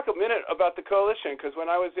want to talk a minute about the coalition, because when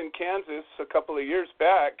I was in Kansas a couple of years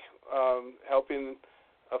back, helping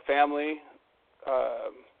a family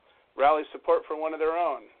rally support for one of their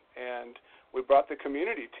own, and we brought the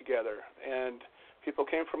community together, and people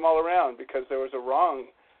came from all around because there was a wrong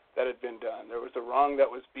that had been done. There was a wrong that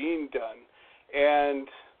was being done. And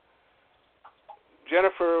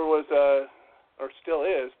Jennifer was, or still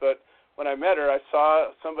is, but when I met her, I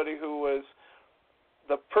saw somebody who was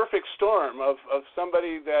the perfect storm of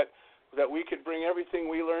somebody that we could bring everything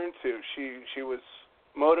we learned to. She was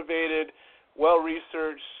motivated,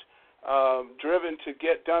 well-researched, driven to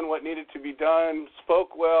get done what needed to be done,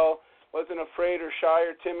 spoke well, wasn't afraid or shy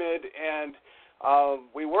or timid, and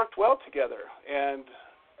we worked well together. And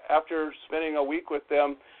after spending a week with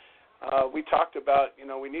them, we talked about,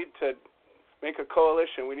 we need to make a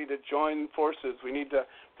coalition. We need to join forces. We need to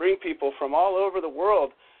bring people from all over the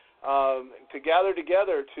world to gather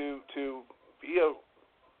together to be a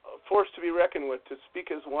force to be reckoned with, to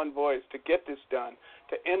speak as one voice, to get this done,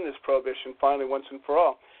 to end this prohibition finally once and for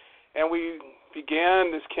all. And we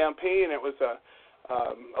began this campaign. It was a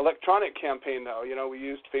electronic campaign, though. We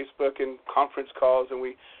used Facebook and conference calls, and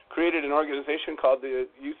we created an organization called the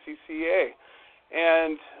UCCA.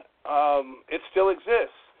 And it still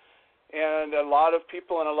exists. And a lot of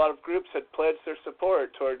people and a lot of groups had pledged their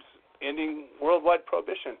support towards ending worldwide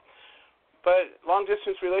prohibition. But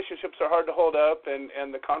long-distance relationships are hard to hold up,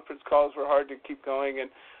 and the conference calls were hard to keep going. And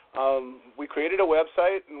we created a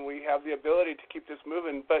website, and we have the ability to keep this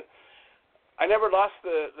moving. But I never lost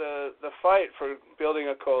the fight for building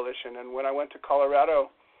a coalition. And when I went to Colorado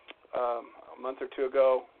a month or two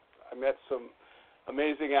ago, I met some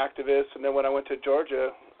amazing activists. And then when I went to Georgia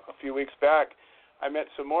a few weeks back, I met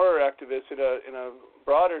some more activists in a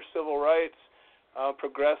broader civil rights,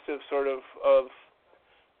 progressive sort of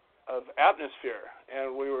atmosphere.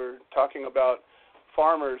 And we were talking about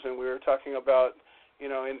farmers, and we were talking about,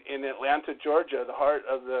 in Atlanta, Georgia, the heart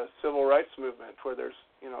of the civil rights movement, where there's,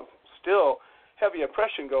 still heavy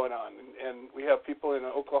oppression going on. And we have people in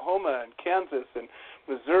Oklahoma and Kansas and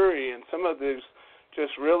Missouri and some of these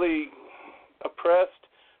just really oppressed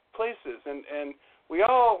places. And we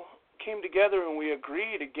all came together and we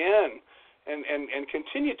agreed again and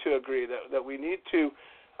continue to agree that we need to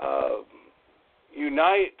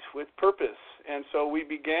unite with purpose. And so we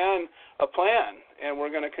began a plan, and we're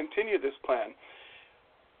going to continue this plan.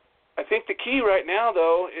 I think the key right now,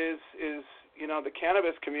 though, is the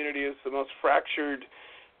cannabis community is the most fractured,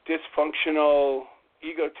 dysfunctional,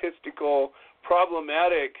 egotistical,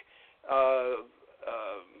 problematic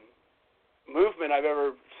movement I've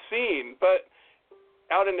ever seen. But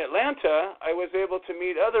out in Atlanta, I was able to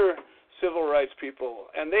meet other civil rights people,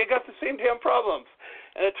 and they got the same damn problems.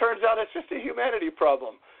 And it turns out it's just a humanity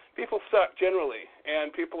problem. People suck generally,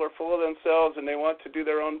 and people are full of themselves, and they want to do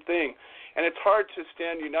their own thing. And it's hard to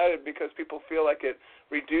stand united because people feel like it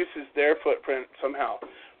reduces their footprint somehow.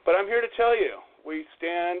 But I'm here to tell you, we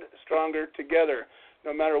stand stronger together,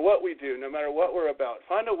 no matter what we do, no matter what we're about.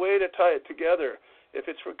 Find a way to tie it together. If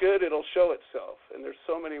it's for good, it'll show itself, and there's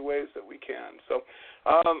so many ways that we can. So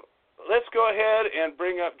let's go ahead and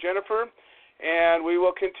bring up Jennifer, and we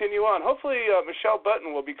will continue on. Hopefully Michelle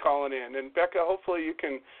Button will be calling in, and Becca, hopefully you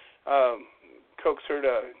can coax her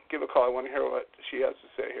to give a call. I want to hear what she has to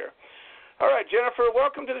say here. All right, Jennifer,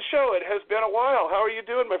 welcome to the show. It has been a while. How are you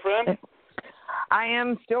doing, my friend? I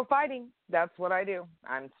am still fighting. That's what I do.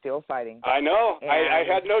 I'm still fighting. I know. I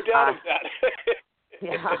had no doubt of that.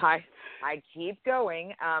 Yeah, I keep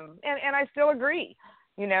going, and I still agree.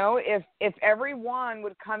 You know, if everyone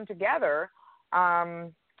would come together,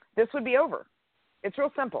 this would be over. It's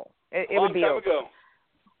real simple. It would be over. Long time ago.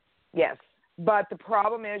 Yes, but the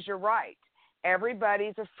problem is, you're right.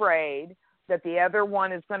 Everybody's afraid that the other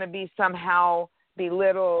one is going to be somehow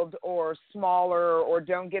belittled or smaller or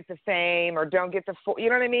don't get the fame or don't get the full, you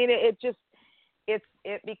know what I mean?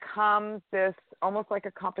 It becomes this almost like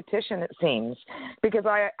a competition, it seems, because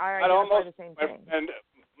I identify the same thing. And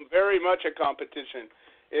very much a competition.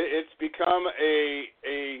 It's become a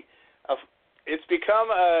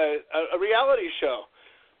reality show.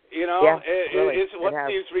 You know, yeah, it's what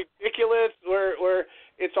these ridiculous where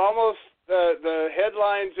it's almost the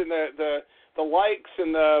headlines and the likes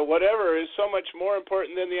and the whatever is so much more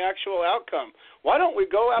important than the actual outcome. Why don't we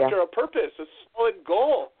go after a purpose, a solid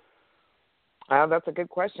goal? That's a good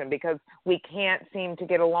question, because we can't seem to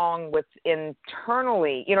get along with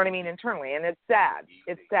internally, you know what I mean, internally, and it's sad.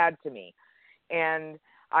 It's sad to me. And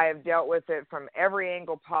I have dealt with it from every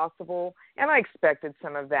angle possible, and I expected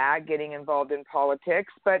some of that, getting involved in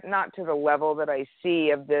politics, but not to the level that I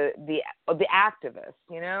see of the activists,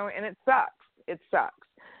 you know, and it sucks. It sucks.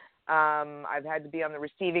 I've had to be on the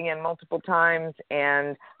receiving end multiple times,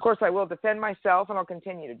 and, of course, I will defend myself, and I'll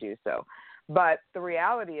continue to do so. But the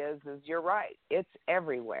reality is you're right. It's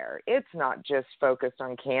everywhere. It's not just focused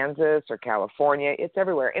on Kansas or California. It's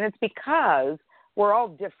everywhere, and it's because we're all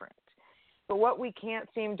different. But what we can't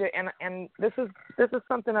seem to, and this is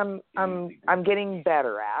something I'm getting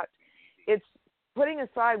better at. It's putting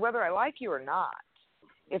aside whether I like you or not.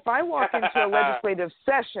 If I walk into a legislative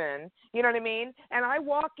session, you know what I mean, and I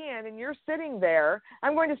walk in and you're sitting there,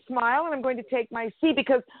 I'm going to smile and I'm going to take my seat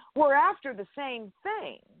because we're after the same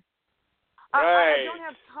thing. Right. I don't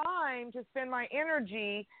have time to spend my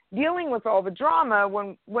energy dealing with all the drama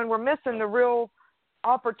when we're missing the real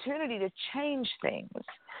opportunity to change things.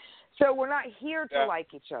 So we're not here to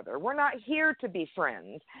like each other. We're not here to be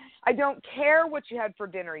friends. I don't care what you had for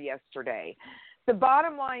dinner yesterday. The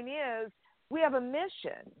bottom line is we have a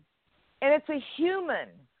mission, and it's a human.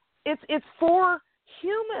 It's for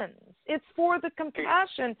humans. It's for the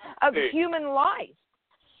compassion of human life.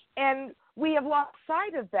 And we have lost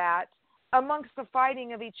sight of that amongst the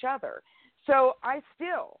fighting of each other. So I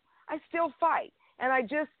still fight, and I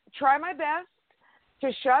just try my best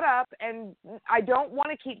to shut up, and I don't want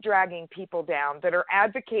to keep dragging people down that are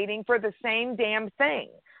advocating for the same damn thing.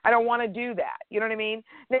 I don't want to do that. You know what I mean?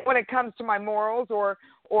 When it comes to my morals or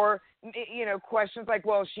you know, questions like,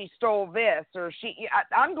 well, she stole this or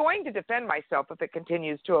I'm going to defend myself if it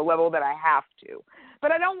continues to a level that I have to,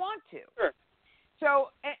 but I don't want to. Sure. So,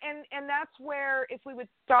 and that's where if we would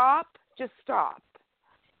stop, just stop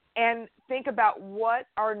and think about what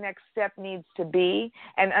our next step needs to be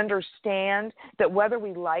and understand that whether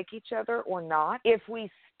we like each other or not, if we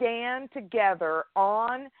stand together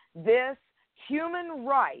on this human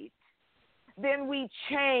right, then we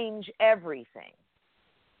change everything.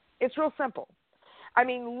 It's real simple. I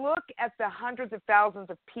mean, look at the hundreds of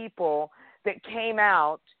thousands of people that came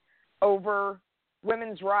out over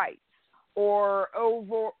women's rights or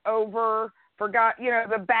over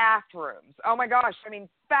the bathrooms. Oh my gosh, I mean,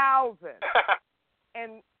 thousands.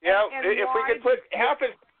 And if we could put half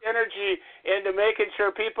as energy into making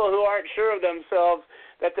sure people who aren't sure of themselves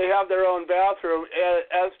that they have their own bathroom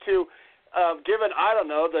as to given, I don't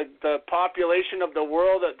know, the population of the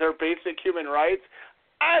world, their basic human rights,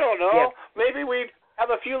 I don't know. Yes. Maybe we'd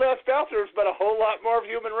have a few less bathrooms, but a whole lot more of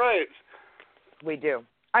human rights. We do.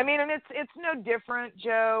 I mean, and it's no different,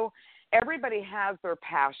 Joe. Everybody has their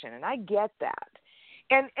passion, and I get that.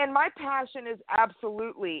 And my passion is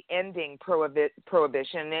absolutely ending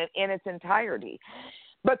prohibition in its entirety.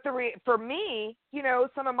 But for me,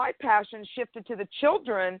 some of my passion shifted to the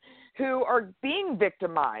children who are being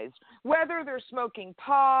victimized, whether they're smoking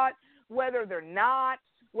pot, whether they're not,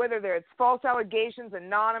 whether it's false allegations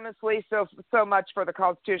anonymously, so much for the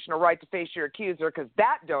constitutional right to face your accuser, because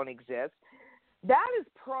that don't exist. That is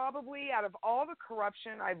probably, out of all the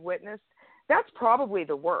corruption I've witnessed, that's probably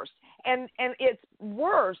the worst. And it's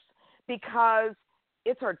worse because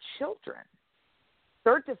it's our children.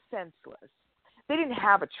 They're defenseless. They didn't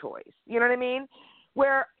have a choice. You know what I mean?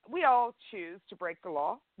 Where we all choose to break the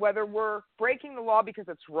law, whether we're breaking the law because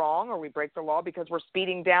it's wrong or we break the law because we're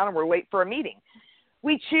speeding down and we're late for a meeting.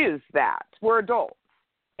 We choose that. We're adults.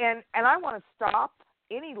 And I want to stop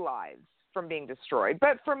any lives from being destroyed.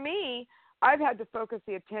 But for me, I've had to focus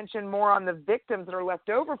the attention more on the victims that are left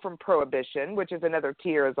over from prohibition, which is another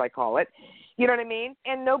tier, as I call it. You know what I mean?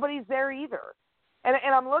 And nobody's there either. And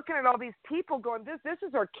I'm looking at all these people going, this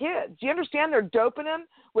is our kids. Do you understand they're doping them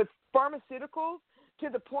with pharmaceuticals to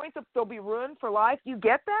the point that they'll be ruined for life? Do you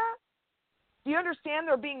get that? Do you understand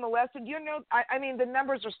they're being molested? You know, I mean, the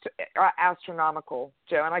numbers are astronomical,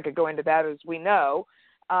 Joe, and I could go into that, as we know,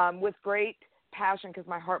 with great passion, because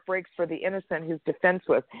my heart breaks for the innocent who's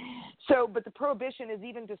defenseless. So, but the prohibition is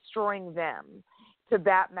even destroying them to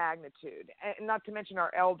that magnitude, and not to mention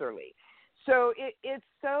our elderly. So it's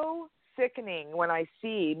so sickening when I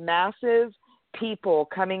see massive people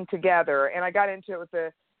coming together, and I got into it with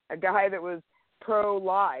a guy that was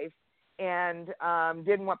pro-life and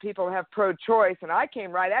didn't want people to have pro-choice, and I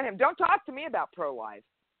came right at him. Don't talk to me about pro-life.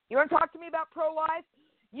 You want to talk to me about pro-life?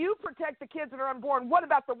 You protect the kids that are unborn. What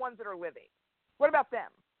about the ones that are living? What about them?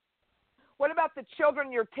 What about the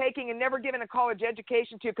children you're taking and never giving a college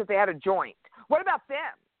education to because they had a joint? What about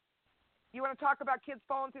them? You want to talk about kids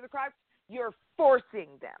falling through the cracks? You're forcing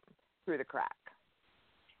them through the crack.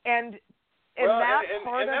 And that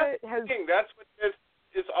part of it has... That's what this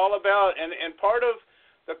is all about. And part of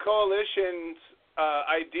the coalition's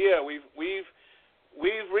idea, we've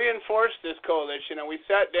reinforced this coalition, and we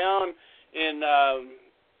sat down in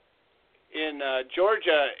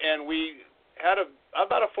Georgia, and we had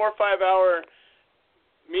about a 4 or 5 hour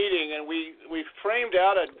meeting, and we framed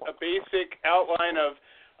out a basic outline of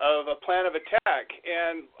a plan of attack.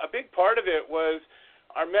 And a big part of it was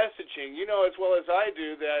our messaging. You know as well as I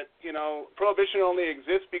do that, prohibition only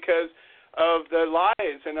exists because of the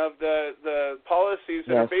lies and of the policies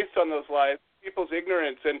that are based on those lies, people's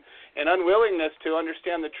ignorance and unwillingness to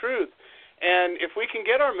understand the truth. And if we can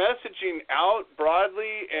get our messaging out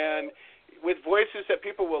broadly and with voices that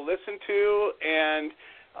people will listen to, and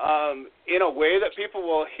in a way that people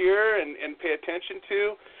will hear and pay attention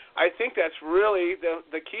to, I think that's really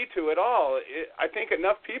the key to it all. I think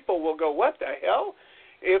enough people will go, what the hell?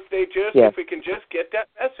 If we can just get that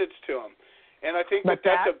message to them. And I think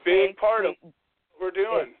that's a big part of what we're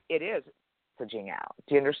doing. It is messaging out.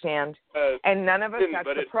 Do you understand? And none of us, that's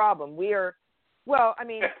the problem. We are,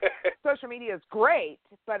 social media is great,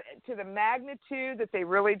 but to the magnitude that they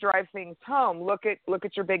really drive things home, look at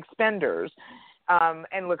your big spenders,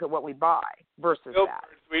 and look at what we buy versus that.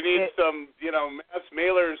 We need some, mass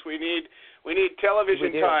mailers. We need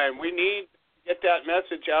television time. We need to get that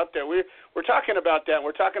message out there. We're talking about that.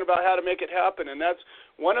 We're talking about how to make it happen, and that's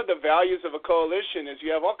one of the values of a coalition. Is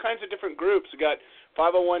you have all kinds of different groups. You got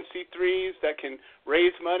 501c3s that can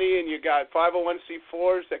raise money, and you got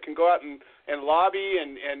 501c4s that can go out and lobby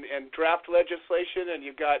and draft legislation, and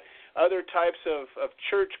you've got other types of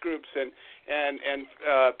church groups and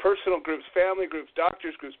personal groups, family groups,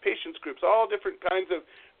 doctors groups, patients groups, all different kinds of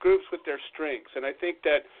groups with their strengths. And I think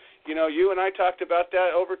that, you and I talked about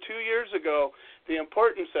that over 2 years ago, the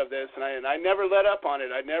importance of this, and I never let up on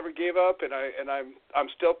it. I never gave up, and I'm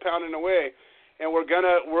still pounding away. And we're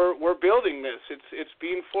building this. It's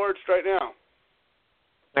being forged right now.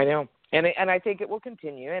 I know, and I think it will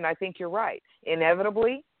continue. And I think you're right.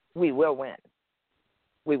 Inevitably, we will win.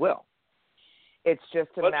 We will. It's just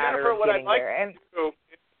a matter Jennifer, of getting there. And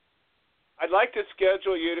I'd like to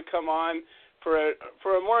schedule you to come on for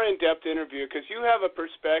a more in-depth interview, because you have a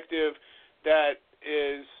perspective that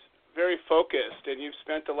is very focused, and you've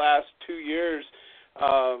spent the last 2 years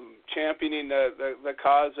championing the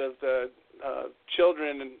cause of the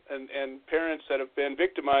children and parents that have been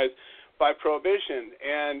victimized by prohibition.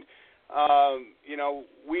 And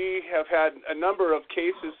we have had a number of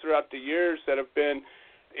cases throughout the years that have been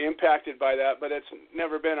impacted by that, but it's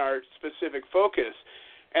never been our specific focus.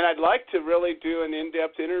 And I'd like to really do an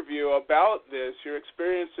in-depth interview about this, your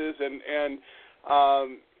experiences, and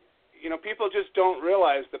people just don't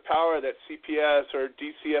realize the power that CPS or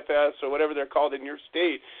DCFS or whatever they're called in your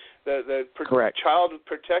state, the Child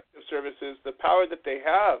Protective Services, the power that they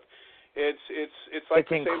have It's like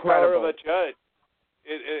the incredible. same power of a judge.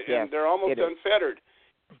 Yes, and they're almost unfettered.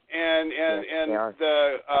 And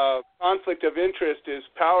the conflict of interest is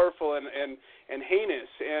powerful and heinous.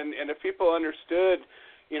 And if people understood,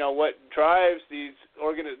 what drives these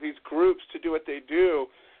groups to do what they do,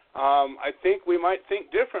 I think we might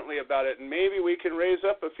think differently about it, and maybe we can raise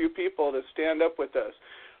up a few people to stand up with us.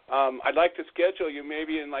 I'd like to schedule you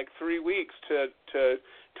maybe in like 3 weeks to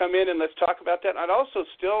come in and let's talk about that. I'd also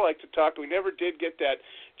still like to talk. We never did get that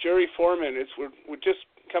jury foreman. We're just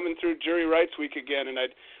coming through Jury Rights Week again, and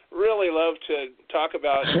I'd really love to talk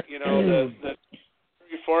about the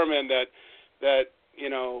jury foreman that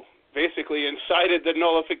basically incited the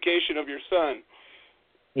nullification of your son.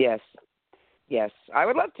 Yes, I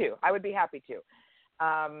would love to. I would be happy to.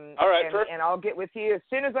 All right, perfect. And I'll get with you as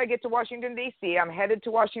soon as I get to Washington, D.C. I'm headed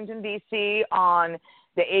to Washington, D.C. on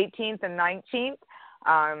the 18th and 19th.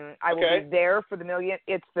 I will be there for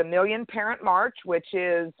it's the Million Parent March, which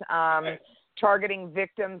is targeting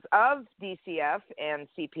victims of DCF and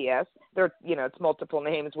CPS. It's multiple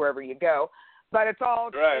names wherever you go. But it's all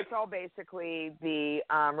basically the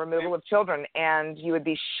removal of children, and you would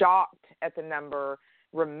be shocked at the number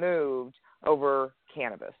removed over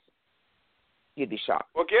cannabis. You'd be shocked.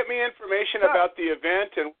 Well, get me information about the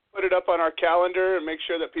event and put it up on our calendar and make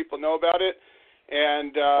sure that people know about it.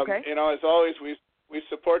 And as always, we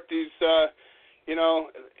support these.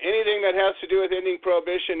 Anything that has to do with ending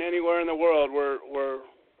prohibition anywhere in the world, we're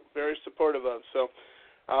very supportive of. So,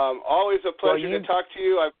 always a pleasure to talk to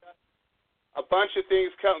you. I've got a bunch of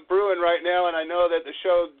things brewing right now, and I know that the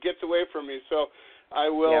show gets away from me. So I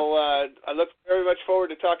will. I look very much forward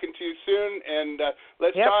to talking to you soon, and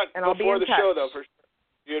let's talk before the show, though. For sure.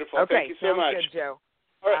 Beautiful. Okay, thank you so much. Good, Joe.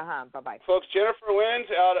 All right, bye-bye, folks. Jennifer Wynn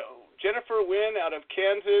out of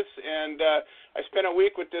Kansas, and I spent a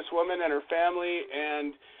week with this woman and her family,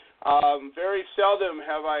 and very seldom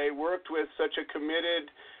have I worked with such a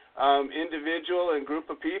committed individual and group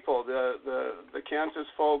of people. The Kansas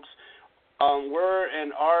folks were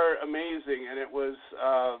and are amazing, and it was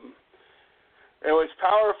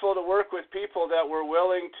powerful to work with people that were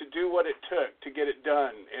willing to do what it took to get it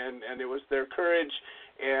done, and it was their courage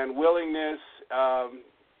and willingness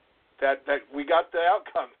that we got the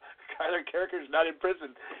outcome. Kyler Kerker's not in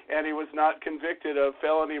prison, and he was not convicted of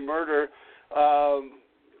felony murder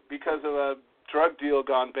because of a drug deal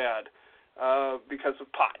gone bad, because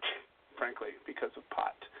of pot, frankly, because of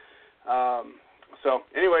pot. So,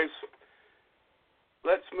 anyways,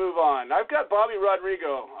 let's move on. I've got Bobby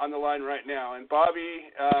Rodrigo on the line right now, and Bobby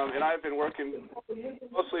and I have been working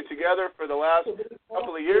closely together for the last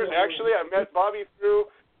couple of years. Actually, I met Bobby through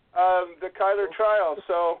the Kyler trial.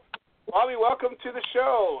 So, Bobby, welcome to the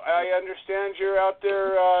show. I understand you're out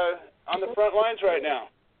there on the front lines right now.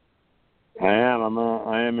 I am.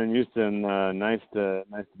 I am in Houston. Nice to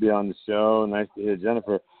be on the show. Nice to hear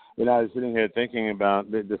Jennifer. I was sitting here thinking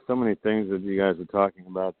about there's so many things that you guys are talking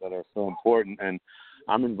about that are so important, and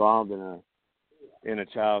I'm involved in a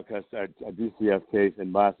child custody, a DCF case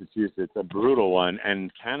in Massachusetts, a brutal one,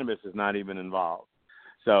 and cannabis is not even involved.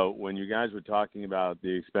 So when you guys were talking about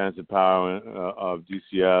the expansive power of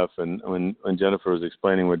DCF, and when Jennifer was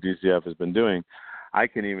explaining what DCF has been doing, I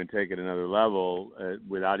can even take it another level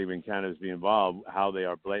without even cannabis being involved, how they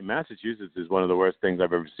are blatant. Massachusetts is one of the worst things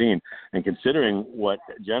I've ever seen. And considering what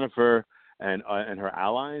Jennifer and her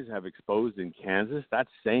allies have exposed in Kansas,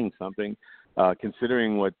 that's saying something.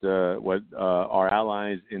 Considering what our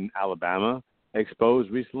allies in Alabama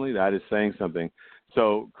exposed recently, that is saying something.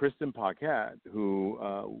 So Kristen Paquette, who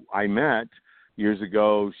I met years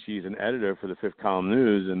ago, she's an editor for the Fifth Column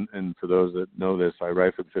News, and for those that know this, I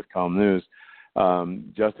write for the Fifth Column News.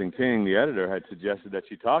 Justin King, the editor, had suggested that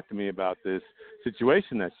she talk to me about this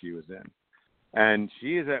situation that she was in. And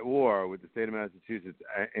she is at war with the state of Massachusetts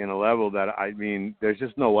in a level that, there's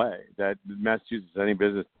just no way that Massachusetts has any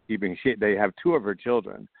business keeping shit. They have two of her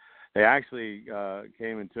children. They actually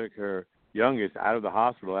came and took her youngest out of the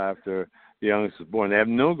hospital after the youngest was born. They have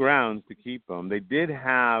no grounds to keep them. They did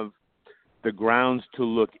have the grounds to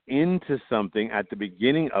look into something at the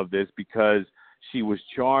beginning of this because she was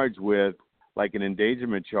charged with like an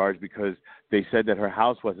endangerment charge because they said that her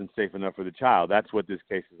house wasn't safe enough for the child. That's what this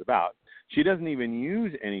case is about. She doesn't even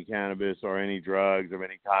use any cannabis or any drugs of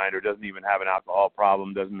any kind, or doesn't even have an alcohol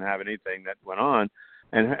problem, doesn't have anything that went on.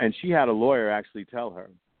 And she had a lawyer actually tell her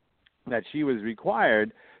that she was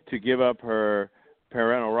required to give up her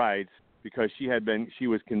parental rights because she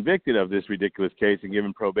was convicted of this ridiculous case and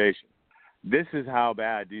given probation. This is how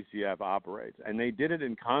bad DCF operates. And they did it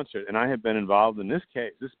in concert. And I have been involved in this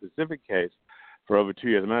case, this specific case, for over 2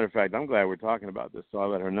 years. As a matter of fact, I'm glad we're talking about this, so I'll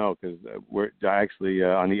let her know, because we're actually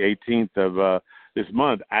on the 18th of this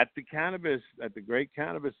month at the Great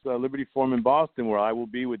Cannabis Liberty Forum in Boston, where I will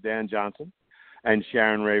be with Dan Johnson and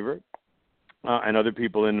Sharon Ravert and other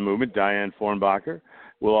people in the movement, Diane Fornbacher.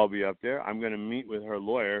 We'll all be up there. I'm going to meet with her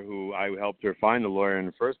lawyer, who I helped her find the lawyer in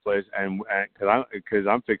the first place, and because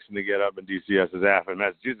I'm fixing to get up in DCS's app in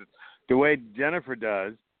Massachusetts, the way Jennifer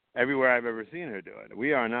does everywhere I've ever seen her do it.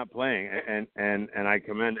 We are not playing, and I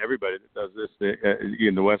commend everybody that does this.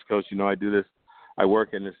 In the West Coast, I do this. I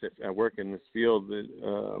work in this field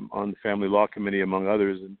on the Family Law Committee, among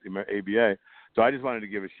others, in the ABA. So I just wanted to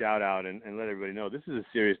give a shout out and let everybody know this is a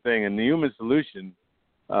serious thing. And the Human Solution,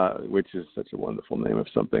 which is such a wonderful name of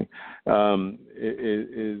something,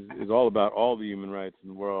 is all about all the human rights in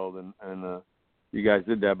the world. And you guys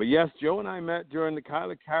did that. But yes, Joe and I met during the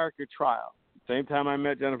Kyla Carricker trial. Same time I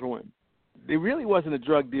met Jennifer Wynn. It really wasn't a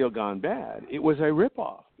drug deal gone bad. It was a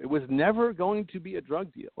ripoff. It was never going to be a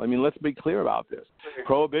drug deal. I mean, let's be clear about this.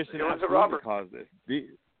 Prohibition absolutely caused this.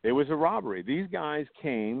 It was a robbery. These guys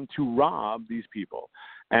came to rob these people,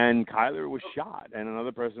 and Kyler was shot, and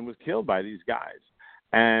another person was killed by these guys,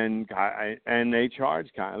 and they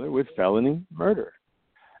charged Kyler with felony murder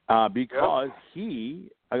because he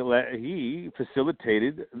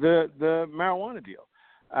facilitated the marijuana deal,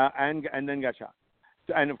 and then got shot.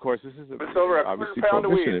 And of course, this is obviously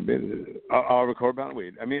prohibition. Over a quarter pound of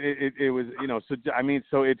weed. I mean, it was, So I mean,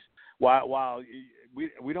 so it's while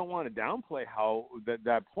we don't want to downplay how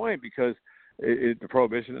that point, because the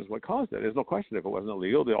prohibition is what caused it. There's no question. If it wasn't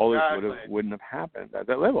illegal, all this wouldn't have happened at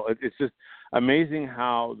that level. It's just amazing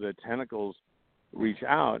how the tentacles reach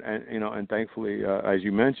out, and thankfully, as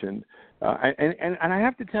you mentioned, and I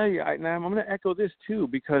have to tell you, I'm going to echo this too,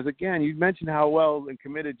 because again, you mentioned how well and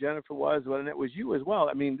committed Jennifer was, and it was you as well.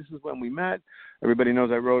 I mean, this is when we met. Everybody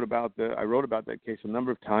knows I wrote about that case a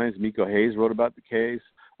number of times. Miko Hayes wrote about the case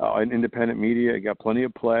in independent media. It got plenty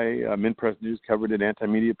of play. Mint Press News covered it.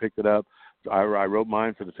 Anti-Media picked it up. I wrote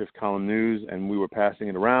mine for the Fifth Column News, and we were passing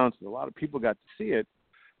it around, so a lot of people got to see it.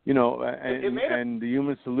 And the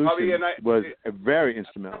Human Solution was very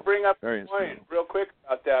instrumental. I'll bring up a point real quick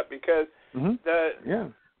about that, because the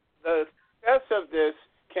success of this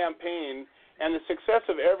campaign and the success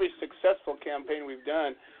of every successful campaign we've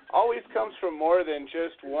done always comes from more than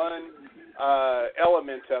just one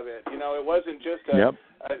element of it. It wasn't just a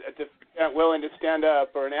defendant willing to stand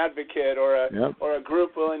up, or an advocate, or a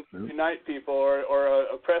group willing to unite people, or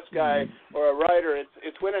a press guy, or a writer.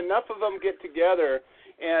 It's when enough of them get together.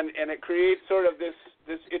 And it creates sort of this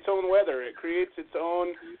its own weather. It creates its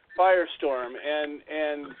own firestorm, and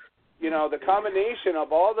the combination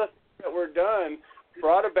of all the things that were done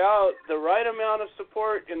brought about the right amount of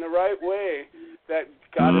support in the right way that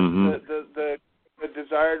got us the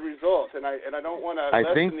desired result. And I don't want to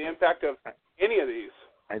lessen the impact of any of these.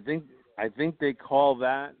 I think they call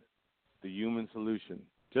that the Human Solution.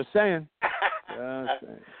 Just saying.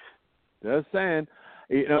 Just saying.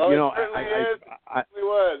 It was.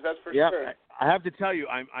 That's for sure. I have to tell you,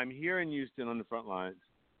 I'm here in Houston on the front lines.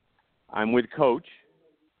 I'm with Coach,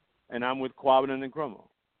 and I'm with Quabbin and Cromo.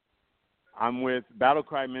 I'm with Battle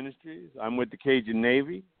Cry Ministries. I'm with the Cajun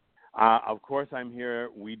Navy. Of course, I'm here.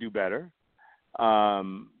 We Do Better.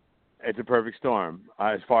 It's a perfect storm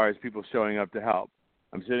as far as people showing up to help.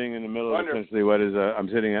 I'm sitting in the middle of essentially what is I'm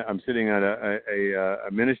sitting at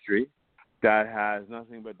a ministry that has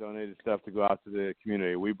nothing but donated stuff to go out to the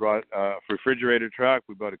community. We brought a refrigerator truck.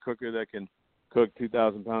 We bought a cooker that can cook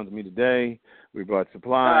 2,000 pounds of meat a day. We brought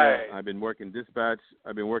supply. Nice. I've been working dispatch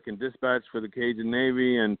for the Cajun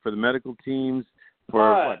Navy and for the medical teams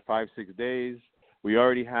for 5-6 days. We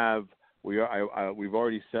already have. We've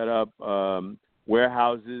already set up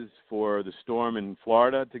warehouses for the storm in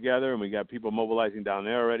Florida together, and we got people mobilizing down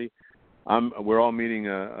there already. We're all meeting.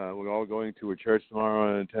 We're all going to a church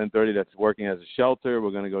tomorrow at 10:30 that's working as a shelter.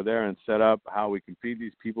 We're going to go there and set up how we can feed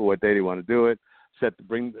these people, what day they want to do it.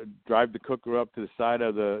 Drive the cooker up to the side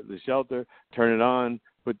of the shelter, turn it on,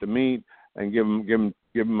 put the meat, and give them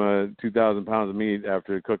 2,000 pounds of meat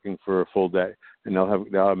after cooking for a full day, and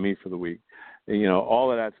they'll have meat for the week. And,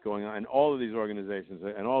 all of that's going on, and all of these organizations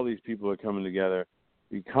and all these people are coming together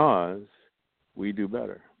because we do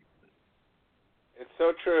better. It's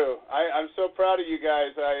so true. I'm so proud of you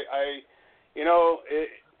guys.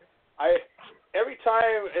 Every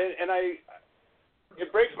time,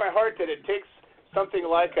 it breaks my heart that it takes something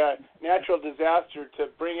like a natural disaster to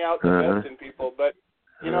bring out the best in people. But,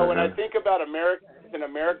 when I think about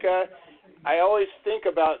America, I always think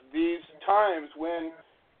about these times when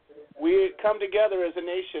we come together as a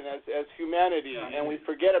nation, as humanity, and we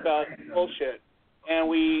forget about bullshit. And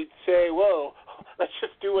we say, whoa, let's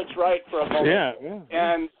just do what's right for a moment.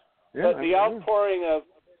 And the outpouring of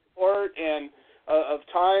support and of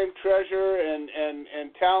time, treasure,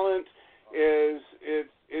 and talent it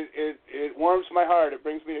warms my heart. It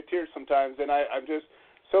brings me to tears sometimes, and I'm just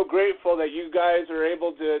so grateful that you guys are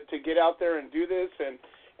able to get out there and do this. And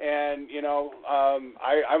you know,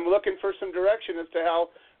 I'm looking for some direction as to how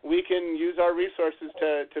we can use our resources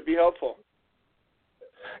to be helpful.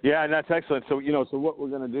 Yeah, and that's excellent. So, you know, so what we're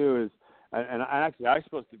going to do is, and actually I'm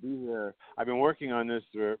supposed to be here. I've been working on this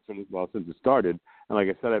since it started. And like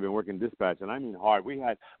I said, I've been working dispatch, and I mean hard.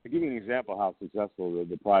 I'll give you an example of how successful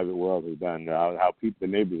the private world has been, how the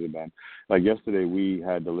neighbors have been. Like yesterday, we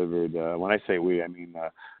had delivered, when I say we, I mean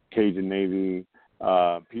Cajun Navy,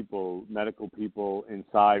 medical people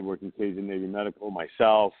inside working Cajun Navy Medical,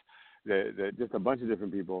 myself, just a bunch of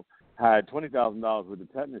different people had $20,000 worth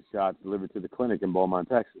of tetanus shots delivered to the clinic in Beaumont,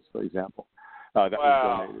 Texas, for example. That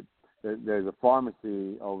was donated. There's a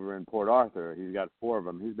pharmacy over in Port Arthur. He's got 4 of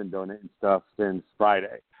them. He's been donating stuff since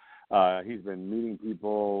Friday. He's been meeting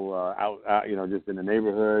people out, you know, just in the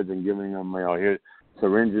neighborhoods and giving them, you know, here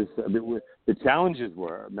syringes. The challenges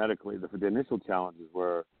were medically. The initial challenges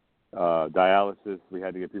were dialysis. We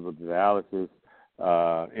had to get people to dialysis,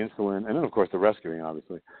 insulin, and then of course the rescuing.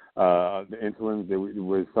 Obviously, the insulin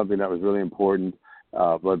was something that was really important.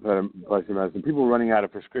 Blood pressure medicine. People were running out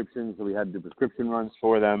of prescriptions, so we had to do prescription runs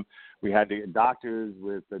for them. We had to get doctors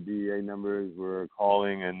with the DEA numbers were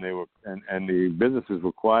calling, and they were and the businesses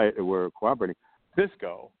were cooperating.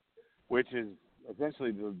 Cisco, which is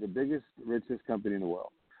essentially the biggest, richest company in the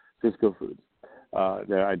world, Cisco Foods.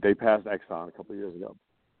 They passed Exxon a couple of years ago.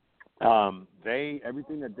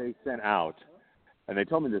 Everything that they sent out, and they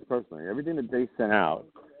told me this personally, everything that they sent out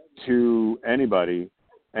to anybody,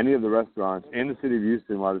 any of the restaurants in the city of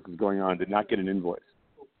Houston while this is going on, did not get an invoice.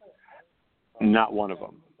 Not one of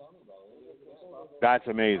them. That's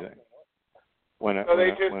amazing. So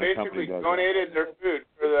they just basically donated their food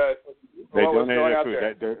for they what was going out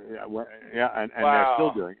there. And wow. They're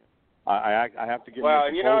still doing it. I have to give them a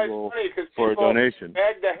and you know, it's funny because for a donation.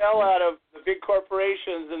 Beg the hell out of the big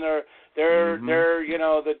corporations, and they're you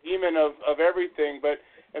know, the demon of everything. But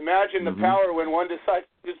imagine the power when one decides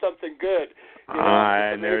to do something good. You know,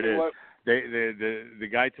 and there it is. The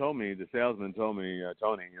guy told me, the salesman told me,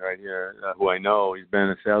 Tony, right here, who I know, he's been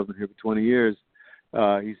a salesman here for 20 years.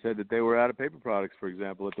 He said that they were out of paper products, for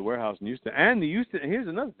example, at the warehouse in Houston. And here's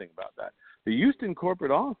another thing about that. The Houston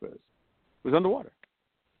corporate office was underwater.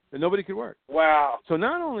 And nobody could work. Wow. So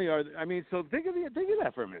not only so think of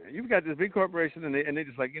that for a minute. You've got this big corporation, and they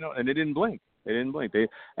just like, you know, and they didn't blink. They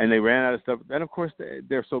ran out of stuff. And of course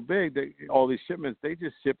they're so big that all these shipments, they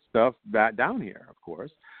just ship stuff back down here, of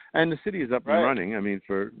course. And the city is up and running. I mean,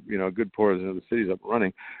 for, you know, a good portion of the city is up and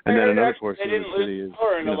running. And then another portion of the city is.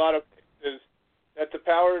 In a lot of places, that the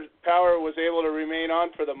power was able to remain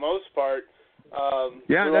on for the most part.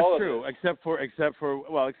 Yeah, that's true. Except for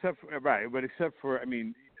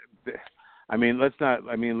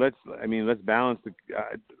let's balance the.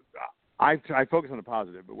 I focus on the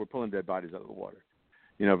positive, but we're pulling dead bodies out of the water.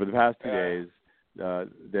 You know, for the past 2 days,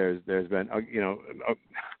 there's been,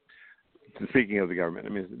 speaking of the government, I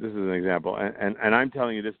mean, this is an example, and I'm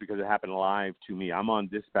telling you this because it happened live to me. I'm on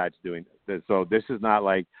dispatch doing this, so this is not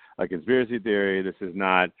like a conspiracy theory. This is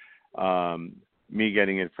not me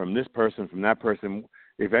getting it from this person, from that person.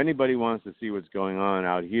 If anybody wants to see what's going on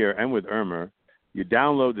out here and with Irma, you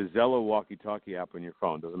download the Zello walkie-talkie app on your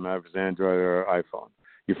phone. Doesn't matter if it's Android or iPhone.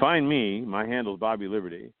 You find me. My handle is Bobby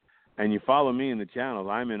Liberty, and you follow me in the channels.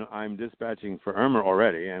 I'm dispatching for Irma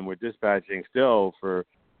already, and we're dispatching still for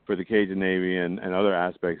the Cajun Navy and other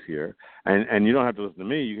aspects here. And you don't have to listen to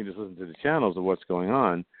me. You can just listen to the channels of what's going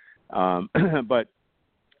on. But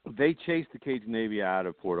they chased the Cajun Navy out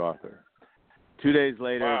of Port Arthur. 2 days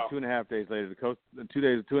later, 2.5 days later,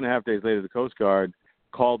 two and a half days later, the Coast Guard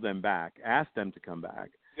called them back, asked them to come back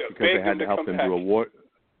because they had to help them do a war.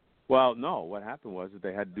 Well, no. What happened was that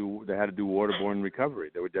they had to do waterborne recovery.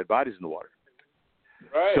 There were dead bodies in the water.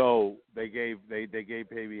 Right. So they gave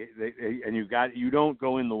baby, and you don't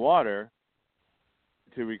go in the water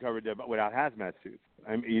to recover dead bodies without hazmat suits.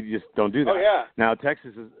 I mean, you just don't do that. Oh yeah. Now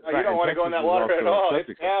Texas is. You don't want to go in that water at all.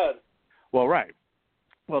 It's bad. Well, right.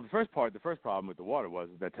 Well, the first problem with the water was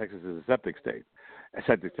that Texas is a septic state,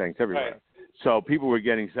 septic tanks everywhere. Right. So people were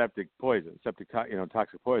getting toxic poison, on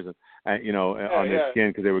their skin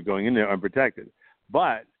because they were going in there unprotected.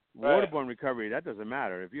 But waterborne recovery, that doesn't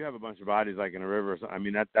matter. If you have a bunch of bodies like in a river or something, I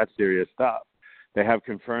mean, that's serious stuff. They have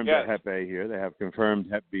confirmed Hep A here. They have confirmed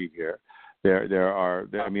Hep B here. There's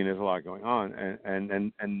a lot going on.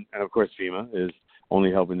 And of course, FEMA is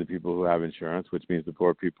only helping the people who have insurance, which means the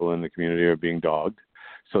poor people in the community are being dogged.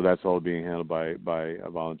 So that's all being handled by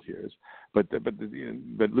volunteers. But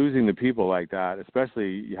losing the people like that,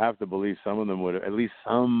 especially, you have to believe some of them at least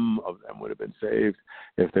some of them would have been saved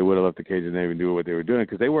if they would have let the Cajun Navy do what they were doing,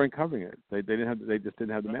 because they weren't covering it. They just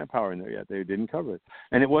didn't have the manpower in there yet. They didn't cover it,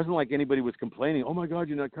 and it wasn't like anybody was complaining. Oh my God,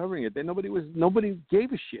 you're not covering it. Nobody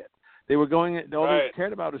gave a shit. They were going. All they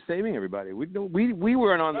cared about was saving everybody. We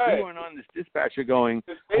weren't on this dispatcher going,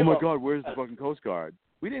 oh my God, where's the fucking Coast Guard?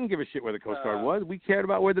 We didn't give a shit where the Coast Guard was. We cared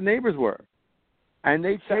about where the neighbors were. And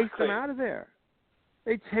they chased them out of there.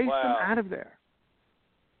 They chased them out of there.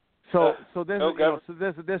 So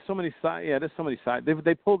there's so many sides. Yeah, there's so many sides.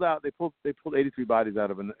 They pulled 83 bodies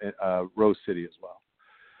out of Rose City as well.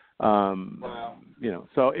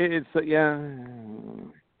 So it's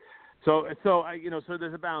So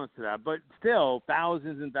there's a balance to that, but still,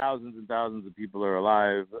 thousands and thousands and thousands of people are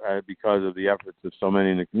alive because of the efforts of so many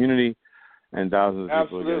in the community, and thousands of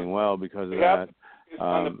people are getting well because of that.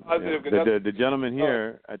 The gentleman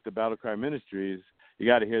here at the Battle Cry Ministries, you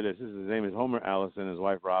got to hear this. His name is Homer Allison, his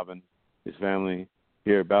wife Robin, his family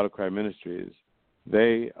here at Battle Cry Ministries.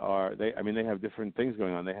 They have different things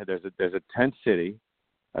going on. There's a tent city,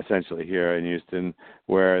 essentially, here in Houston,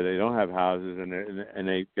 where they don't have houses, and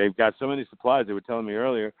they've got so many supplies. They were telling me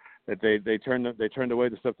earlier that they turned away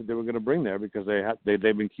the stuff that they were going to bring there because they've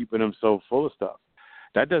been keeping them so full of stuff.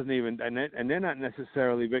 That doesn't even, and they're not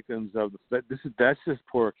necessarily victims of that's just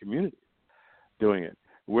poor community doing it.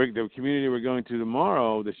 The community we're going to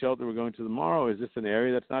tomorrow, the shelter we're going to tomorrow, is just an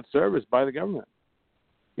area that's not serviced by the government.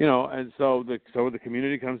 And so the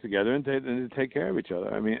community comes together and take care of each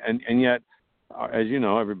other. I mean, and yet, as you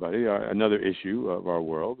know, everybody, another issue of our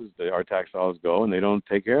world is that our tax dollars go and they don't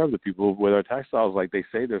take care of the people with our tax dollars like they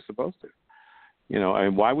say they're supposed to.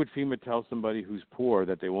 And why would FEMA tell somebody who's poor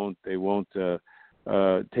that they won't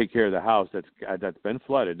take care of the house that's been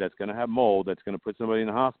flooded, that's going to have mold, that's going to put somebody in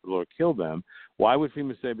the hospital or kill them? Why would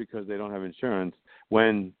FEMA say because they don't have insurance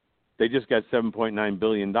when they just got $7.9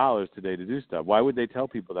 billion today to do stuff? Why would they tell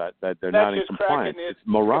people that they're not in compliance? It's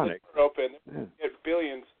moronic. It's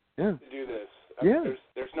billions to do this. There's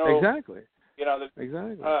no exactly.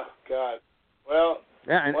 Exactly. Oh God. Well.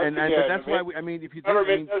 Yeah, and that's why if you think of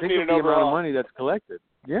the amount of money that's collected.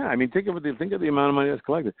 Yeah, think of the amount of money that's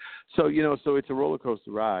collected. So so it's a roller coaster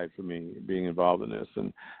ride for me being involved in this,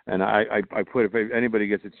 and I put, if anybody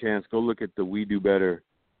gets a chance, go look at the We Do Better.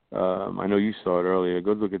 I know you saw it earlier.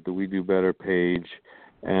 Go look at the We Do Better page,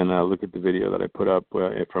 and look at the video that I put up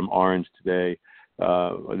from Orange today.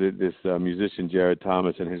 This musician Jared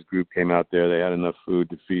Thomas and his group came out there. They had enough food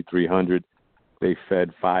to feed 300. They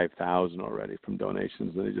fed 5,000 already from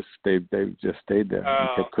donations, and they just stayed there and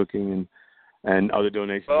kept cooking, and other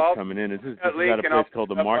donations are coming in. This is at a place called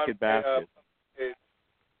the Market Basket.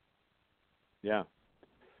 Yeah.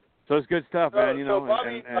 So it's good stuff, man. So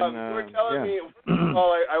Bobby, you were telling me.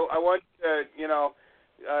 Well, I want to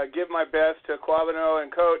give my best to Quavino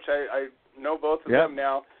and Coach. I know both of them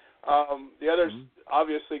now. The others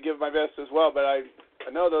obviously give my best as well, but I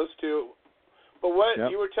know those two. But what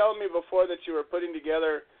you were telling me before, that you were putting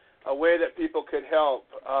together a way that people could help.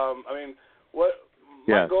 My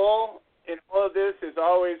goal in all of this is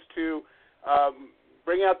always to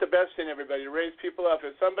bring out the best in everybody, to raise people up.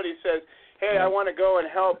 If somebody says, "Hey, I want to go and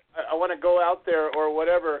help. I want to go out there," or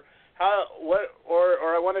whatever, or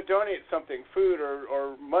I want to donate something, food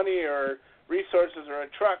or money or resources or a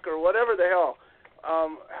truck or whatever the hell.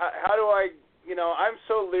 How do I? I'm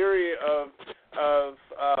so leery of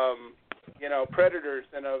predators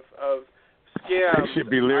and of scams. You should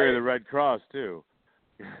be leery of the Red Cross too.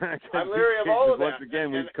 I'm leery of all of that. Once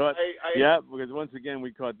again, because once again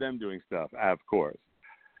we caught them doing stuff. Of course,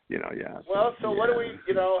 Well, so what do we?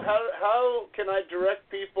 How can I direct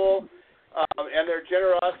people and their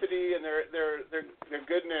generosity and their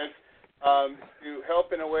goodness to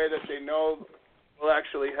help in a way that they know will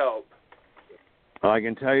actually help? Well, I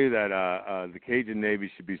can tell you that the Cajun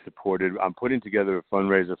Navy should be supported. I'm putting together a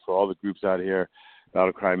fundraiser for all the groups out here: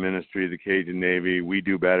 Battle Cry Ministry, the Cajun Navy, We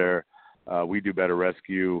Do Better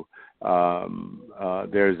Rescue.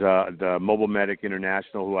 There's the Mobile Medic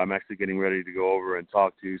International, who I'm actually getting ready to go over and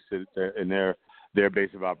talk to in their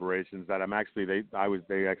base of operations. That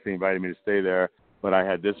they actually invited me to stay there, but I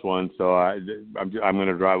had this one, so I'm going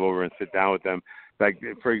to drive over and sit down with them. Like,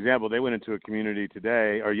 for example, they went into a community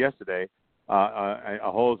yesterday.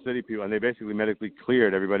 A whole city of people, and they basically medically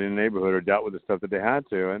cleared everybody in the neighborhood or dealt with the stuff that they had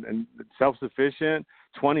to. And self-sufficient,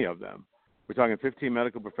 20 of them. We're talking 15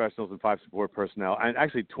 medical professionals and 5 support personnel, and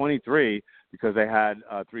actually 23 because they had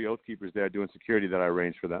 3 oath keepers there doing security that I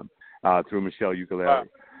arranged for them through Michelle Ukulele.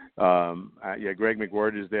 Greg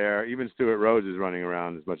McWhorter is there. Even Stuart Rhodes is running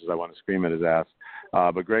around as much as I want to scream at his ass.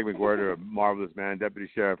 But Greg McWhorter, a marvelous man, deputy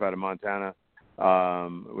sheriff out of Montana,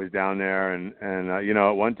 was down there. And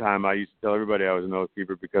at one time I used to tell everybody I was an oath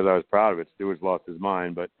keeper because I was proud of it. Stuart's lost his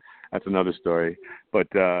mind, but that's another story. But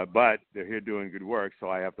they're here doing good work, so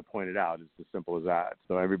I have to point it out. It's as simple as that.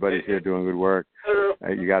 So everybody's here doing good work. You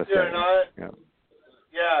got to say it.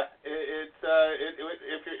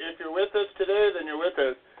 If you're with us today, then you're with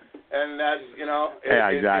us, and that's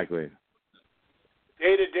exactly.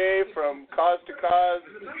 Day to day, from cause to cause,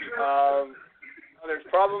 there's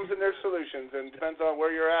problems and there's solutions, and it depends on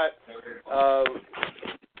where you're at,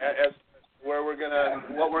 as what we're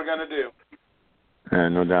gonna do. Yeah,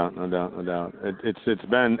 no doubt. It's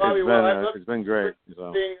been great.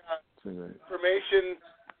 So. Information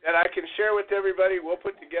that I can share with everybody. We'll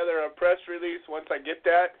put together a press release once I get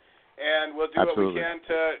that, and we'll do Absolutely. what we can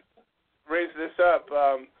to raise this up.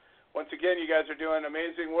 Once again, you guys are doing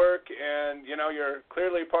amazing work, and you're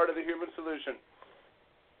clearly part of the human solution.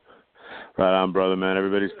 Right on, brother, man.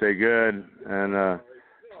 Everybody stay good and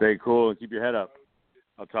stay cool and keep your head up.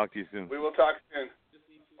 I'll talk to you soon. We will talk soon.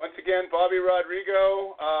 Once again, Bobby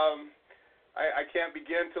Rodrigo, I can't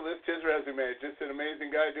begin to list his resume. Just an amazing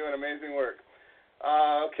guy doing amazing work.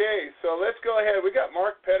 Okay, so let's go ahead. We got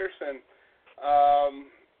Mark Pedersen. And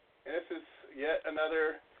this is yet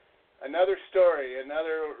another story,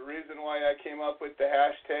 another reason why I came up with the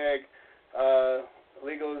hashtag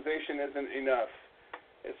legalization isn't enough.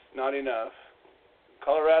 It's not enough.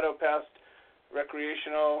 Colorado passed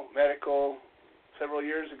recreational medical several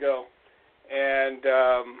years ago, and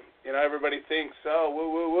everybody thinks, oh,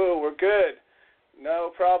 woo, we're good.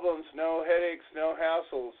 No problems, no headaches, no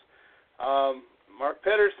hassles. Mark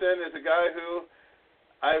Pedersen is a guy who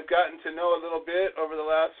I've gotten to know a little bit over the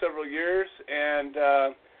last several years,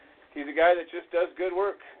 and he's a guy that just does good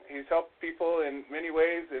work. He's helped people in many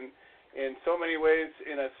ways, and in so many ways,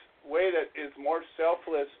 in a way that is more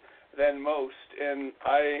selfless than most. And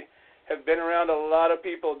I have been around a lot of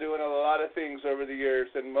people doing a lot of things over the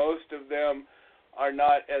years, and most of them are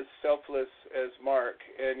not as selfless as Mark.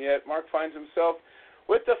 And yet Mark finds himself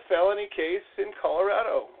with a felony case in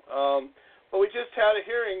Colorado. But we just had a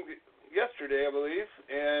hearing yesterday, I believe,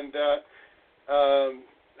 and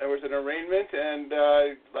there was an arraignment, and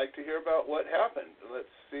I'd like to hear about what happened.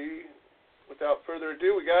 Let's see. Without further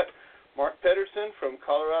ado, we got Mark Pedersen from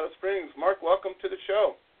Colorado Springs. Mark, welcome to the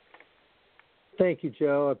show. Thank you,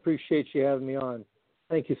 Joe. I appreciate you having me on.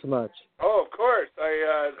 Thank you so much. Oh, of course.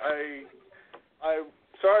 I'm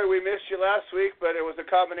sorry we missed you last week, but it was a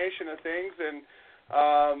combination of things, and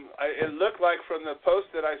it looked like from the post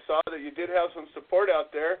that I saw that you did have some support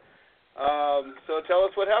out there. So tell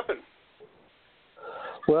us what happened.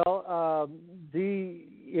 Well,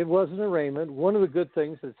 it was an arraignment. One of the good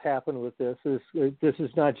things that's happened with this is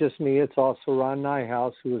not just me. It's also Ron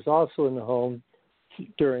Nyhouse, who was also in the home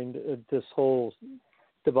during this whole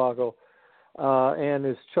debacle, and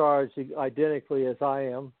is charged identically as I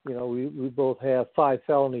am. We both have 5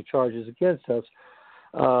 felony charges against us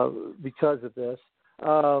because of this.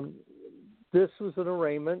 This was an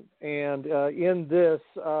arraignment, and in this,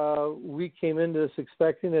 we came into this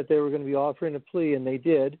expecting that they were going to be offering a plea, and they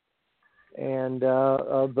did. And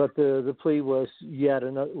but the plea was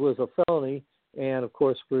was a felony, and of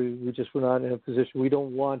course we just were not in a position. We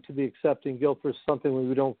don't want to be accepting guilt for something when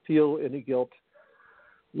we don't feel any guilt.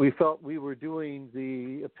 We felt we were doing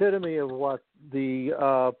the epitome of what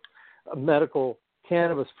the medical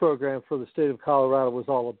cannabis program for the state of Colorado was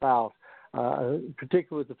all about.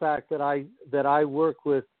 Particularly with the fact that I work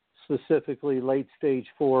with specifically late stage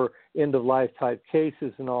 4 end of life type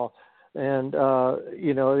cases and all, and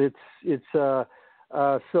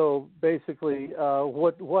so basically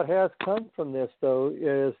what has come from this though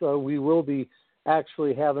is we will be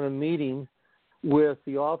actually having a meeting with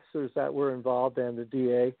the officers that were involved and the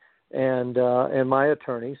DA and my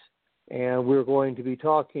attorneys, and we're going to be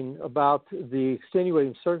talking about the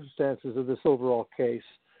extenuating circumstances of this overall case.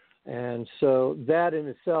 And so that in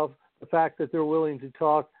itself, the fact that they're willing to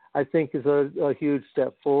talk, I think is a huge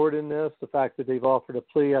step forward in this. The fact that they've offered a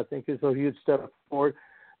plea, I think, is a huge step forward.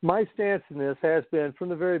 My stance in this has been, from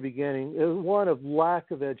the very beginning, is one of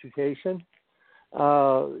lack of education.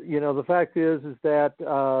 The fact is that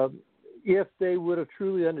if they would have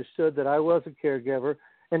truly understood that I was a caregiver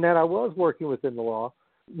and that I was working within the law,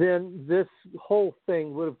 then this whole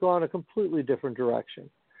thing would have gone a completely different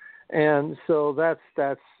direction. And so that's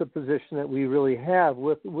the position that we really have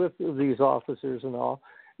with these officers and all,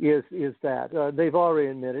 is that they've already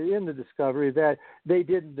admitted in the discovery that they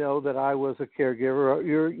didn't know that I was a caregiver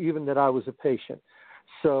or even that I was a patient.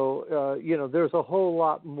 So, there's a whole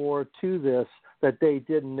lot more to this that they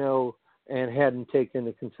didn't know and hadn't taken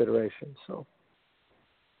into consideration. So,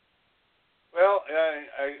 well,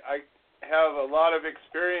 I have a lot of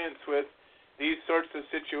experience with these sorts of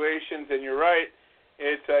situations, and you're right.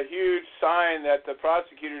 It's a huge sign that the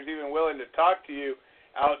prosecutor's even willing to talk to you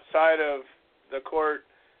outside of the court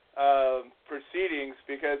proceedings,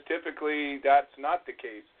 because typically that's not the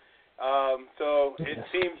case. So it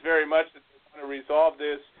seems very much that they want to resolve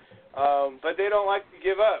this, but they don't like to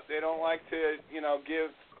give up. They don't like to,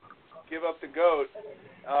 give up the goat.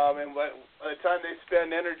 And by the time they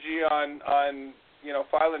spend energy on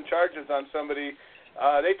filing charges on somebody,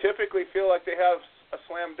 they typically feel like they have a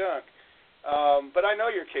slam dunk. But I know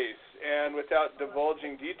your case, and without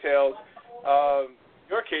divulging details,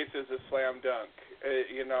 your case is a slam dunk.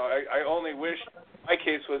 I only wish my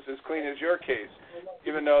case was as clean as your case,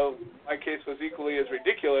 even though my case was equally as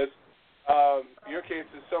ridiculous. Your case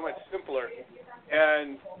is so much simpler,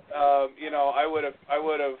 and I would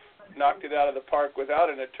have knocked it out of the park without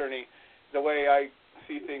an attorney, the way I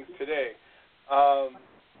see things today.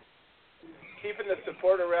 Keeping the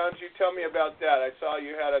support around you, tell me about that. I saw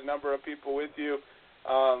you had a number of people with you.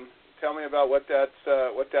 Tell me about what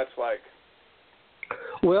that's like.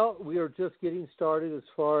 Well, we are just getting started as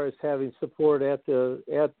far as having support at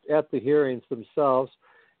the hearings themselves,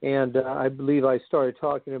 and I believe I started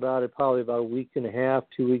talking about it probably about a week and a half,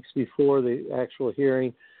 2 weeks before the actual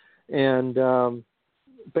hearing, and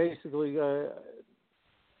basically,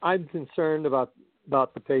 I'm concerned about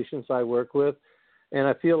the patients I work with, and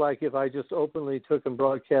I feel like if I just openly took and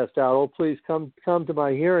broadcast out, "Oh, please come to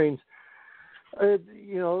my hearings,"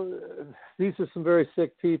 these are some very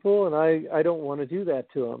sick people, and I don't want to do that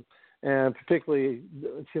to them. And particularly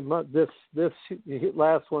this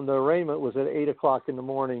last one, the arraignment was at 8:00 in the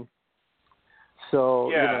morning.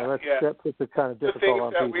 So that puts it kind of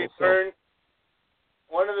difficult on people.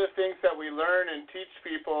 One of the things that we learn and teach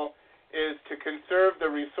people is to conserve the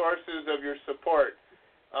resources of your support.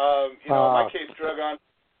 My case drug on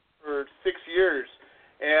for 6 years,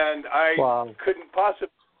 and I couldn't possibly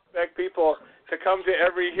expect people to come to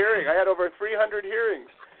every hearing. I had over 300 hearings,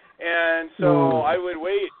 and so I would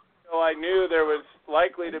wait until I knew there was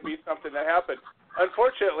likely to be something that happened.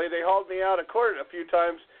 Unfortunately, they hauled me out of court a few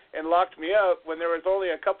times and locked me up when there was only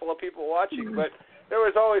a couple of people watching, but there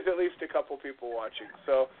was always at least a couple people watching,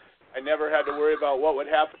 so I never had to worry about what would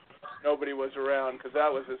happen if nobody was around, because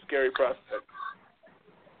that was a scary prospect.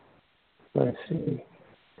 I see.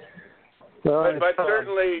 Well, but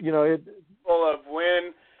certainly, full of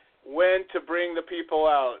when to bring the people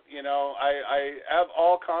out. I have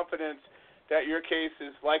all confidence that your case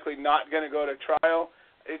is likely not going to go to trial.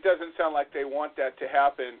 It doesn't sound like they want that to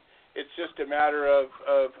happen. It's just a matter of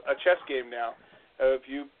a chess game now, of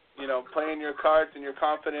you playing your cards and your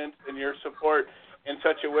confidence and your support in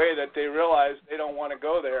such a way that they realize they don't want to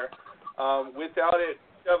go there without it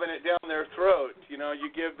shoving it down their throat. You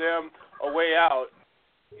give them a way out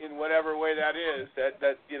in whatever way that is. That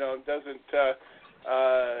doesn't.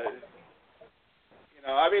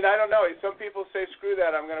 I don't know. Some people say, "Screw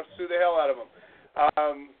that! I'm going to sue the hell out of them."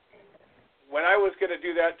 When I was going to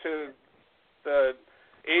do that to the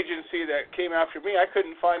agency that came after me, I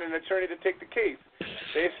couldn't find an attorney to take the case.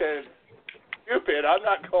 They said, "Stupid! I'm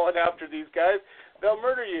not going after these guys. They'll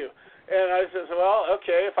murder you." And I said, "Well,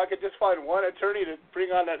 okay. If I could just find one attorney to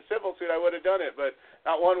bring on that civil suit, I would have done it. But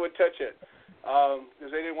not one would touch it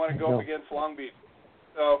because they didn't want to go up against Long Beach."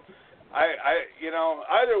 So,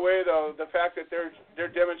 either way, though, the fact that they're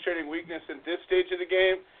demonstrating weakness at this stage of the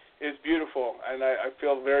game is beautiful, and I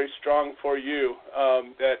feel very strong for you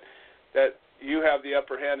that you have the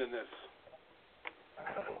upper hand in this.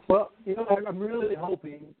 Well, I'm really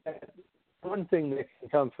hoping that one thing that can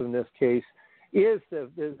come from this case is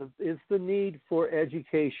the need for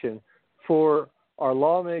education for our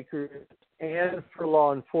lawmakers and for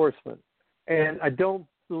law enforcement. And I don't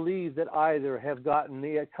believe that either have gotten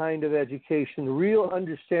the kind of education, real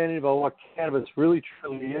understanding about what cannabis really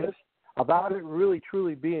truly is, about it really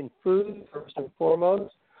truly being food first and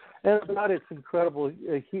foremost, and about its incredible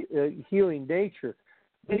healing nature.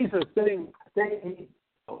 These are things they need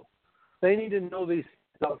to know. They need to know these.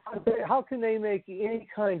 How can they make any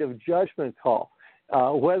kind of judgment call,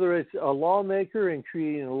 whether it's a lawmaker in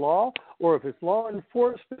creating a law, or if it's law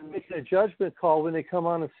enforcement making a judgment call when they come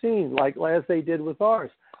on a scene, like as they did with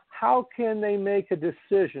ours? How can they make a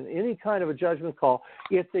decision, any kind of a judgment call,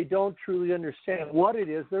 if they don't truly understand what it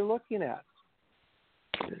is they're looking at?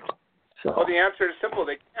 Well, the answer is simple.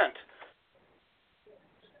 They can't.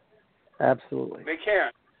 Absolutely. They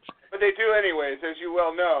can't. But they do anyways, as you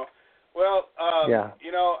well know. Well, yeah.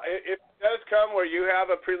 you know, if it does come where you have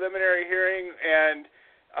a preliminary hearing and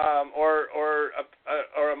or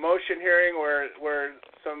a motion hearing where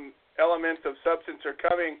some elements of substance are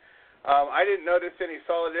coming, I didn't notice any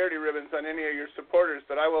solidarity ribbons on any of your supporters,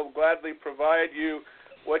 but I will gladly provide you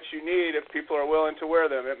what you need if people are willing to wear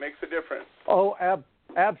them. It makes a difference. Oh,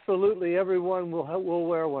 absolutely. Everyone will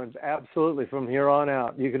wear ones. Absolutely, from here on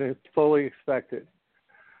out. You can fully expect it.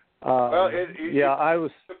 I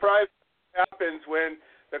was surprised what happens when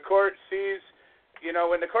the court sees,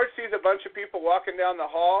 when the court sees a bunch of people walking down the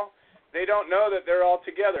hall, they don't know that they're all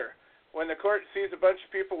together. When the court sees a bunch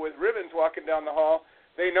of people with ribbons walking down the hall,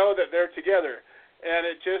 they know that they're together. And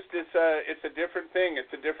it's a different thing.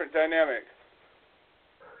 It's a different dynamic.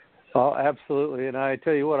 Oh, absolutely. And I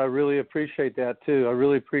tell you what, I really appreciate that, too. I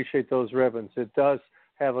really appreciate those ribbons. It does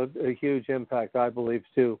have a huge impact, I believe,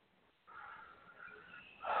 too.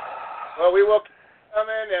 Well, we will come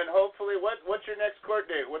in, and hopefully, what's your next court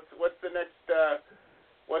date? What's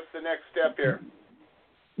the next step here?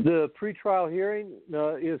 The pretrial hearing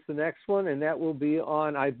is the next one, and that will be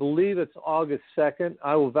on, I believe it's August 2nd.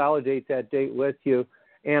 I will validate that date with you.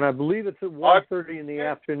 And I believe it's at 1:30 in the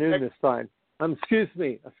afternoon this time. Excuse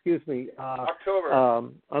me. October.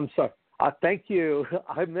 I'm sorry. Thank you.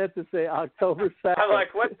 I meant to say October 2nd. I'm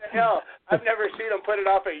like, what the hell? I've never seen them put it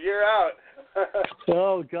off a year out.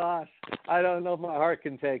 Oh, gosh. I don't know if my heart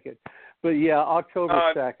can take it. But, yeah, October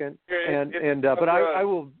 2nd. But I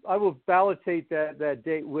will validate that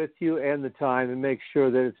date with you and the time and make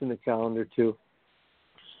sure that it's in the calendar, too.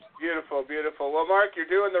 Beautiful, beautiful. Well, Mark, you're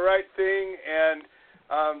doing the right thing, and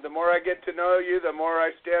the more I get to know you, the more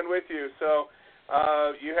I stand with you. So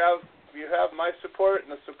you have my support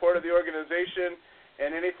and the support of the organization,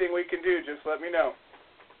 and anything we can do, just let me know.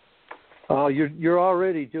 Oh, you're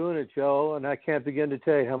already doing it, Joe, and I can't begin to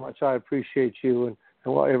tell you how much I appreciate you and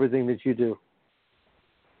everything that you do.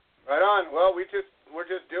 Right on. Well, we're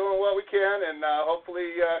just doing what we can, and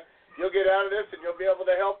hopefully you'll get out of this and you'll be able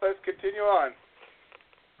to help us continue on.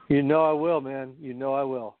 You know I will, man. You know I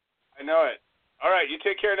will. I know it. All right, you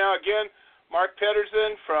take care now. Again, Mark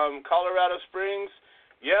Pedersen from Colorado Springs.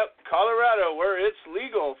 Yep, Colorado, where it's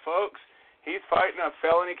legal, folks. He's fighting a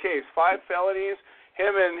felony case, 5 felonies.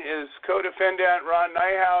 Him and his co-defendant, Ron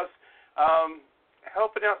Nyhouse,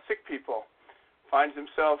 helping out sick people. Finds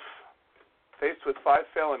himself faced with 5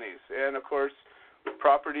 felonies. And, of course,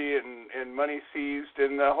 property and money seized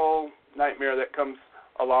and the whole nightmare that comes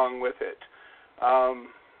along with it.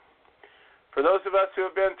 For those of us who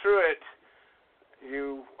have been through it,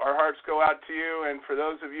 our hearts go out to you, and for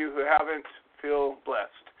those of you who haven't, feel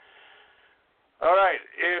blessed. All right,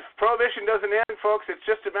 if prohibition doesn't end, folks, it's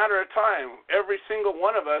just a matter of time. Every single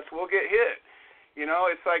one of us will get hit.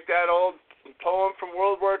 It's like that old poem from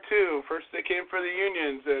World War II. First they came for the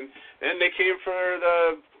Unions, and then they came for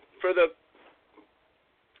the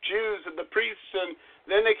Jews and the priests, and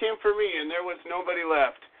then they came for me, and there was nobody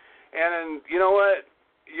left. And you know what?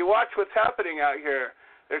 You watch what's happening out here.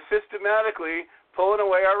 They're systematically pulling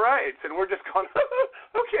away our rights, and we're just going,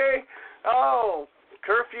 okay,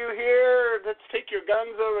 curfew here, let's take your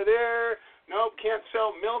guns over there, nope, can't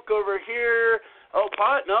sell milk over here,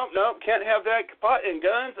 pot, nope, can't have that, pot and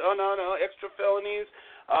guns, no, extra felonies,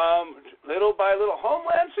 little by little,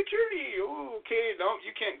 Homeland Security, okay, no,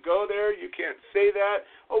 you can't go there, you can't say that,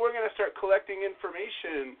 we're going to start collecting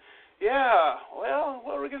information, yeah, well,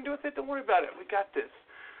 what are we going to do with it? Don't worry about it, we got this.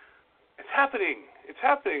 It's happening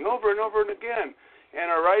over and over and again.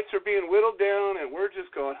 And our rights are being whittled down, and we're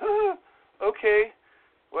just going, okay,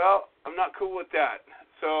 well, I'm not cool with that.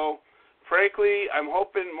 So, frankly, I'm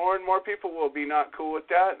hoping more and more people will be not cool with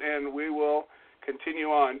that, and we will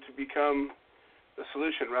continue on to become the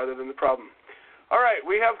solution rather than the problem. All right,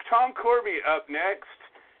 we have Tom Corby up next.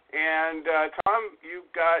 And, Tom,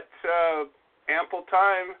 you've got ample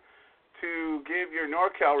time to give your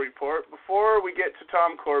NorCal report. Before we get to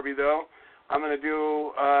Tom Corby, though, I'm going to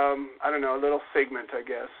do, a little segment, I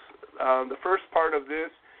guess. The first part of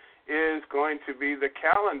this is going to be the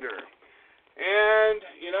calendar. And,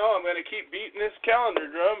 I'm going to keep beating this calendar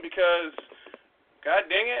drum because, God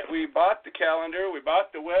dang it, we bought the calendar, we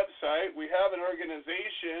bought the website, we have an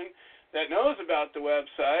organization that knows about the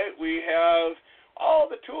website, we have all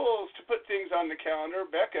the tools to put things on the calendar.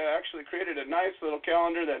 Becca actually created a nice little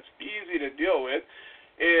calendar that's easy to deal with.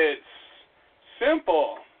 It's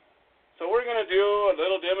simple. So we're going to do a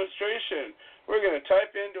little demonstration. We're going to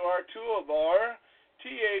type into our toolbar,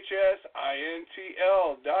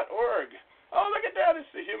 thsintl.org. Oh, look at that.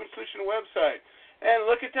 It's the Human Solution website. And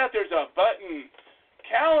look at that. There's a button.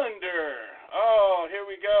 Calendar. Oh, here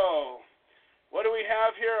we go. What do we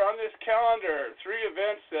have here on this calendar? 3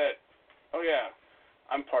 events that Oh, yeah,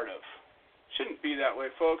 I'm part of. Shouldn't be that way,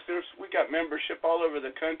 folks. We got membership all over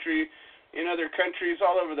the country, in other countries,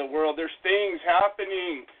 all over the world. There's things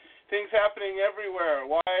happening everywhere.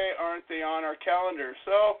 Why aren't they on our calendar?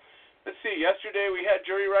 So, let's see. Yesterday we had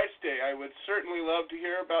Jury Rights Day. I would certainly love to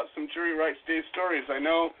hear about some Jury Rights Day stories. I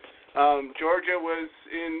know Georgia was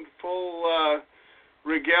in full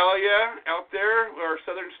regalia out there, our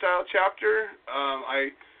Southern Style chapter.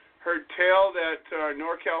 I heard tell that our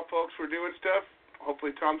NorCal folks were doing stuff.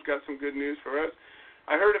 Hopefully Tom's got some good news for us.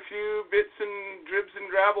 I heard a few bits and dribs and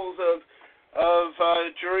drabbles of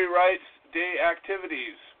Jury Rights Day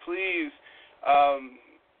activities. Please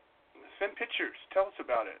send pictures. Tell us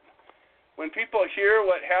about it. When people hear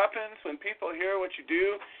what happens, when people hear what you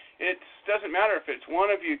do, it doesn't matter if it's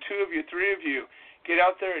one of you, two of you, three of you. Get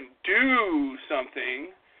out there and do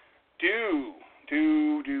something. Do.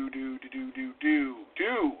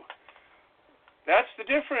 That's the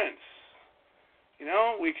difference. You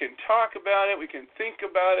know, we can talk about it, we can think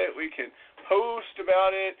about it, we can post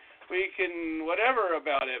about it, we can whatever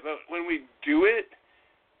about it, but when we do it,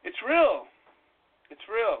 it's real. It's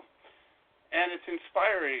real. And it's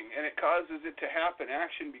inspiring, and it causes it to happen.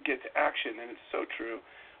 Action begets action, and it's so true.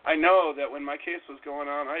 I know that when my case was going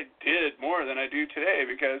on, I did more than I do today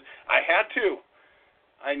because I had to.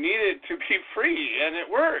 I needed to be free, and it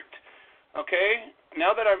worked. Okay?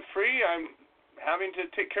 Now that I'm free, I'm having to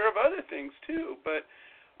take care of other things too, but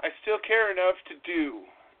I still care enough to do.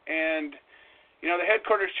 And, you know, the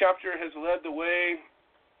headquarters chapter has led the way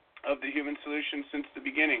of the Human Solution since the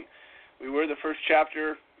beginning. We were the first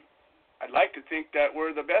chapter. I'd like to think that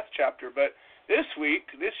we're the best chapter, but this week,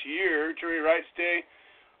 this year, Jury Rights Day,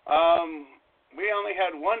 we only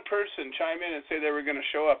had one person chime in and say they were going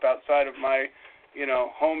to show up outside of my, you know,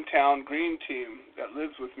 hometown green team that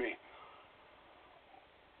lives with me.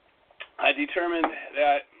 I determined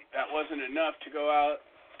that that wasn't enough to go out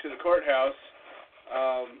to the courthouse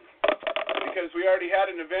because we already had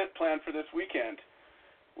an event planned for this weekend.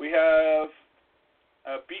 We have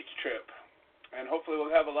a beach trip, and hopefully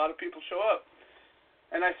we'll have a lot of people show up.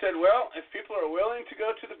 And I said, well, if people are willing to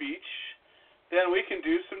go to the beach, then we can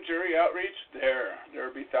do some jury outreach there. There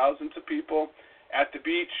will be thousands of people at the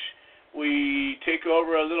beach. We take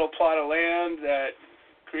over a little plot of land that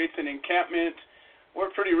creates an encampment.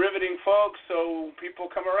 We're pretty riveting folks, so people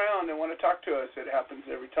come around and want to talk to us. It happens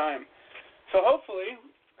every time. So hopefully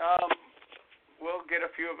we'll get a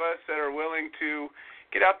few of us that are willing to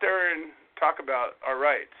get out there and talk about our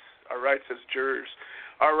rights as jurors,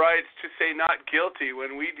 our rights to say not guilty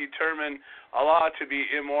when we determine a law to be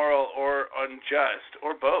immoral or unjust,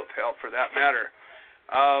 or both, hell, for that matter.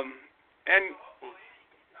 And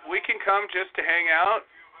we can come just to hang out,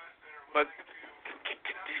 but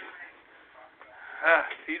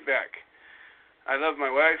feedback. I love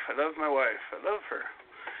my wife. I love her.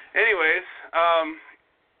 Anyways,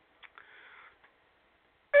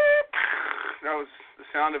 that was the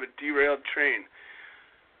sound of a derailed train.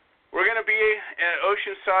 We're going to be at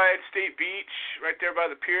Oceanside State Beach, right there by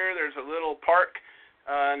the pier. There's a little park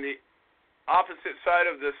on the opposite side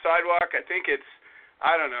of the sidewalk. I think it's,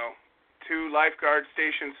 2 lifeguard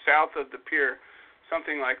stations south of the pier,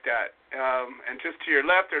 something like that. And just to your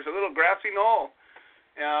left, there's a little grassy knoll.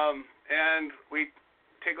 And we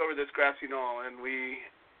take over this grassy knoll, and we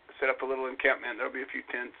set up a little encampment. There'll be a few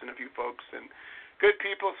tents and a few folks, and good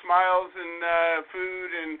people, smiles, and food,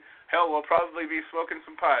 and hell, we'll probably be smoking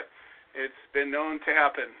some pot. It's been known to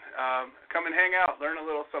happen. Come and hang out, learn a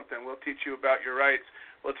little something. We'll teach you about your rights.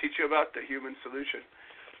 We'll teach you about the human solution.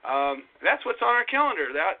 That's what's on our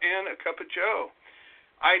calendar, that and a cup of joe.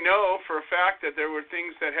 I know for a fact that there were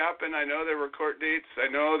things that happened. I know there were court dates.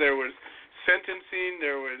 I know there was sentencing.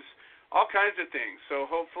 There was all kinds of things. So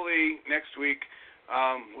hopefully next week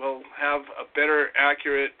we'll have a better,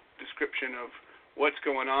 accurate description of what's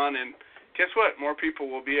going on. And guess what? More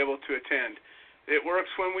people will be able to attend. It works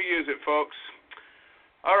when we use it, folks.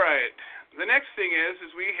 All right. The next thing is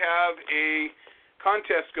we have a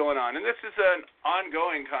contest going on, and this is an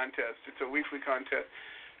ongoing contest. It's a weekly contest.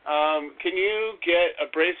 Can you get a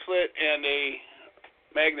bracelet and a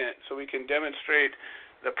magnet so we can demonstrate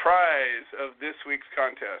the prize of this week's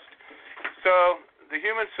contest? So the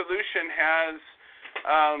Human Solution has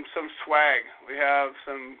some swag. We have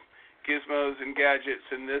some gizmos and gadgets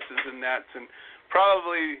and thises and that's, and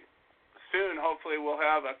probably soon, hopefully, we'll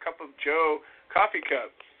have a Cup of Joe coffee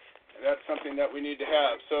cup. That's something that we need to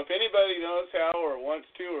have. So if anybody knows how or wants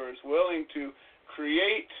to or is willing to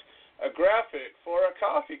create a graphic for a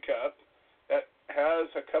coffee cup that has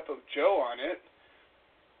a Cup of Joe on it,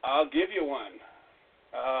 I'll give you one.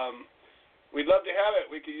 We'd love to have it.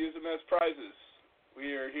 We could use them as prizes.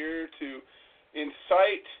 We are here to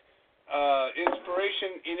incite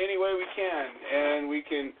inspiration in any way we can, and we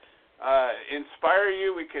can inspire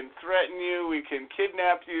you, we can threaten you, we can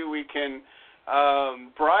kidnap you, we can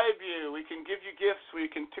bribe you, we can give you gifts, we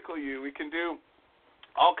can tickle you, we can do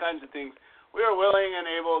all kinds of things. We are willing and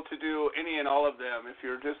able to do any and all of them if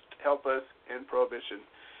you'll just help us in prohibition.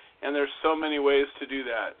 And there's so many ways to do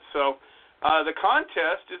that. So the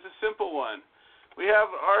contest is a simple one. We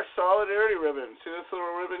have our solidarity ribbon. See this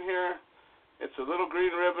little ribbon here? It's a little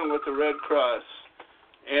green ribbon with a red cross.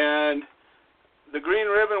 And the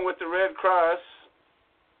green ribbon with the red cross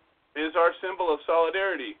is our symbol of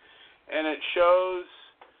solidarity. And it shows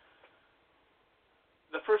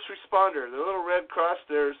the first responder. The little red cross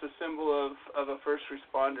there is the symbol of a first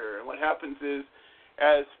responder. And what happens is,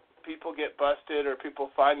 as people get busted or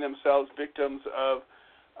people find themselves victims of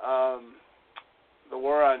the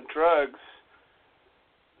war on drugs,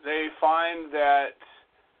 they find that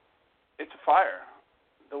it's a fire.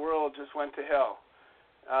 The world just went to hell.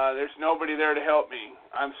 There's nobody there to help me.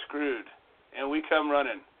 I'm screwed. And we come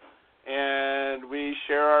running. And we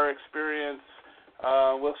share our experience.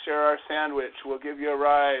 We'll share our sandwich. We'll give you a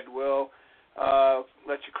ride. We'll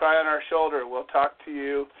let you cry on our shoulder. We'll talk to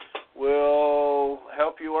you. We'll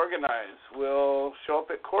help you organize. We'll show up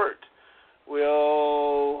at court.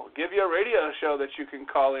 We'll give you a radio show that you can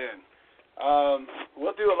call in.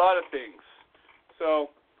 We'll do a lot of things. So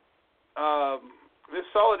this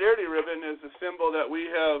solidarity ribbon is a symbol that we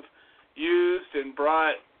have used and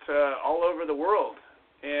brought all over the world.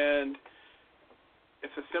 And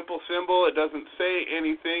it's a simple symbol. It doesn't say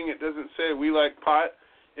anything. It doesn't say we like pot.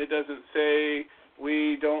 It doesn't say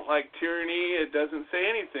we don't like tyranny. It doesn't say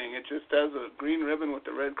anything. It just has a green ribbon with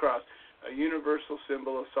the red cross, a universal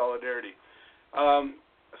symbol of solidarity.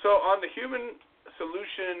 So on the Human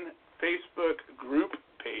Solution Facebook group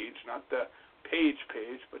page, not the page,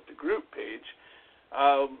 but the group page,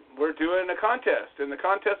 we're doing a contest. And the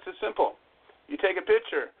contest is simple. You take a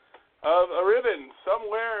picture of a ribbon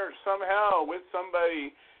somewhere, somehow, with somebody,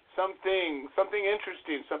 something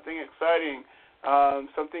interesting, something exciting,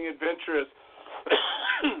 something adventurous.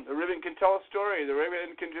 The ribbon can tell a story. The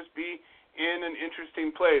ribbon can just be in an interesting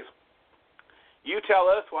place. You tell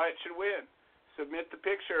us why it should win. Submit the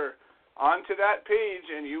picture onto that page,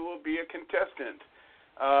 and you will be a contestant.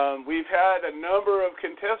 We've had a number of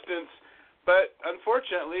contestants, but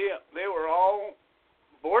unfortunately, they were all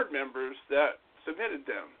board members that submitted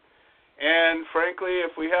them. And frankly,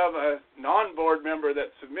 if we have a non-board member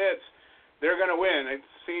that submits, they're going to win. It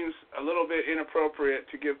seems a little bit inappropriate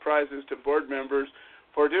to give prizes to board members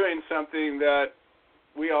for doing something that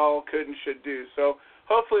we all could and should do. So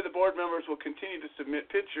hopefully the board members will continue to submit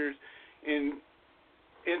pictures in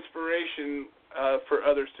inspiration for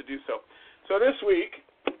others to do so. So this week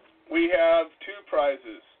we have two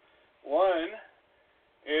prizes. One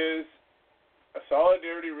is a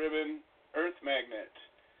Solidarity Ribbon Earth Magnet.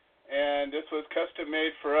 And this was custom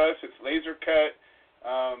made for us. It's laser cut,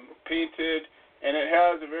 painted, and it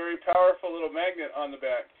has a very powerful little magnet on the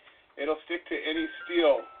back. It'll stick to any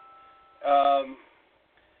steel.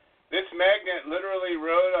 This magnet literally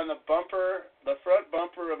rode on the front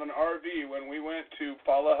bumper of an RV when we went to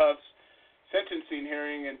Paula Huff's sentencing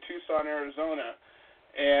hearing in Tucson, Arizona.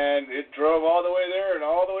 And it drove all the way there and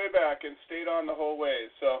all the way back and stayed on the whole way.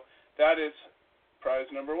 So that is prize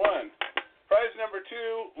number one. Prize number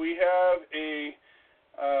two, we have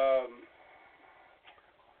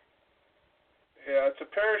it's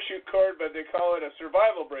a parachute cord, but they call it a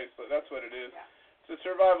survival bracelet. That's what it is. It's a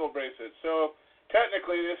survival bracelet. So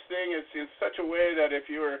technically this thing is in such a way that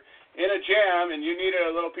if you were in a jam and you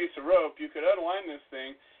needed a little piece of rope, you could unwind this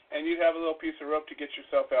thing and you'd have a little piece of rope to get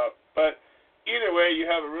yourself out. But either way, you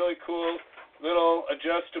have a really cool little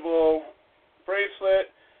adjustable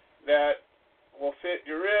bracelet that will fit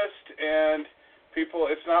your wrist, and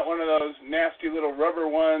it's not one of those nasty little rubber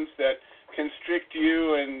ones that constrict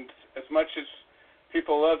you, and as much as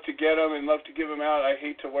people love to get them and love to give them out, I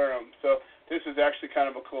hate to wear them. So this is actually kind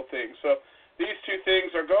of a cool thing. So these two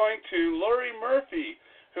things are going to Lori Murphy,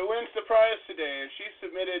 who wins the prize today. She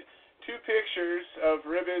submitted two pictures of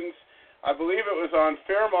ribbons. I believe it was on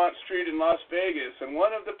Fairmont Street in Las Vegas, and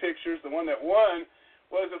one of the pictures, the one that won,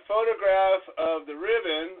 was a photograph of the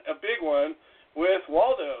ribbon, a big one, with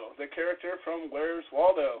Waldo, the character from Where's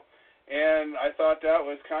Waldo. And I thought that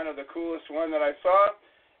was kind of the coolest one that I saw.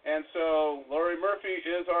 And so Lori Murphy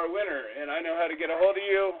is our winner, and I know how to get a hold of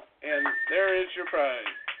you, and there is your prize.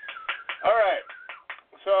 All right,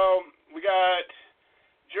 so we got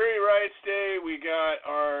Jury Rights Day, we got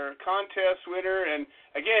our contest winner, and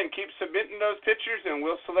again, keep submitting those pictures, and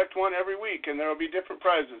we'll select one every week, and there will be different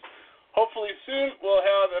prizes. hopefully soon we'll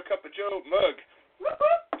have a Cup of Joe mug.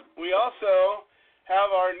 We also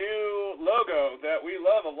have our new logo that we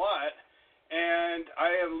love a lot, and I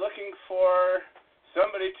am looking for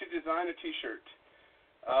somebody to design a T-shirt.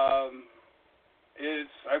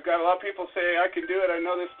 I've got a lot of people say I can do it. I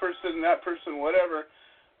know this person, that person, whatever.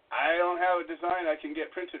 I don't have a design I can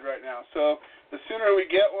get printed right now. So the sooner we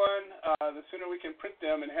get one, the sooner we can print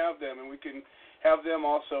them and have them, and we can have them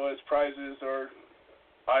also as prizes or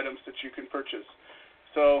items that you can purchase.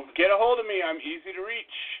 So get a hold of me. I'm easy to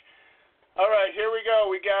reach. All right, here we go.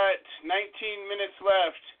 We got 19 minutes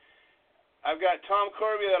left. I've got Tom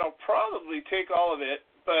Corby that'll probably take all of it,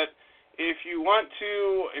 but if you want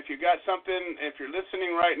to, if you got something, if you're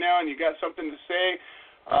listening right now and you got something to say,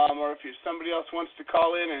 or if somebody else wants to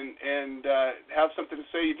call in and have something to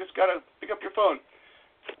say, you just got to pick up your phone,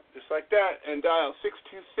 just like that, and dial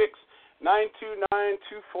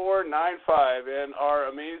 626-929-2495, and our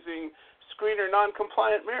amazing screener,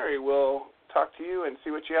 non-compliant Mary, will talk to you and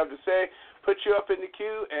see what you have to say, put you up in the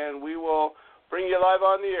queue, and we will bring you live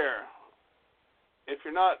on the air. If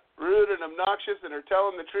you're not rude and obnoxious and are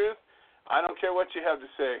telling the truth, I don't care what you have to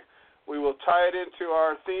say. We will tie it into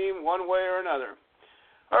our theme one way or another.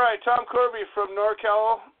 All right, Tom Corby from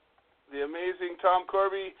NorCal, the amazing Tom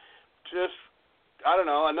Corby, just, I don't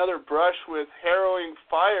know, another brush with harrowing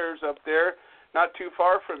fires up there, not too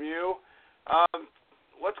far from you.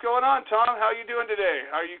 What's going on, Tom? How are you doing today?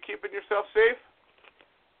 Are you keeping yourself safe?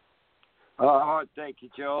 Thank you,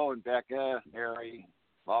 Joe and Becca, Mary,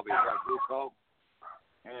 Bobby, Rodrigo,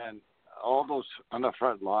 and all those on the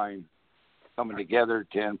front line coming together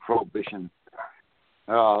to end prohibition.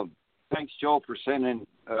 Thanks, Joe, for sending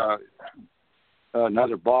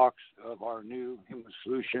another box of our new Human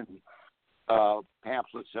Solution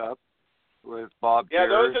pamphlets up with Bob. Yeah,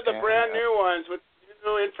 those are the brand new ones with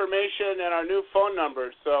new information and our new phone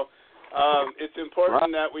numbers. So it's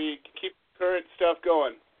important that we keep current stuff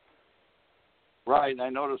going. Right, and I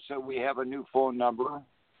noticed that we have a new phone number.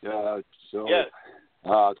 So yes.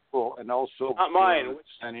 Cool, and also not mine.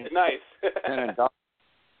 Nice.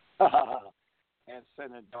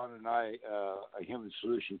 Sending Dawn and I a Human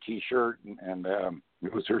Solution T-shirt, and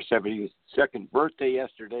it was her 72nd birthday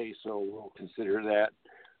yesterday, so we'll consider that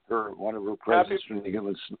one of her presents from the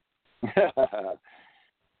Human Solution.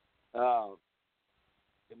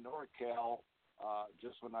 In NorCal,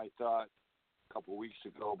 just when I thought a couple of weeks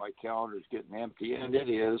ago my calendar is getting empty, and it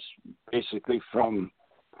is, basically from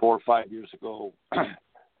 4 or 5 years ago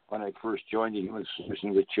when I first joined the Human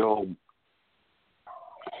Solution with Joe.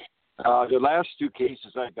 The last two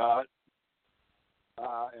cases I got,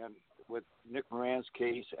 and with Nick Moran's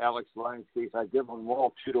case, Alex Lyon's case, I give them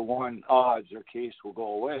all 2-to-1 odds their case will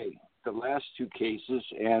go away. The last two cases,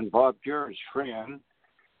 and Bob Jarrett's friend,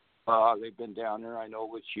 they've been down there, I know,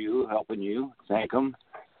 with you, helping you, thank them.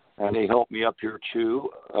 And they helped me up here too,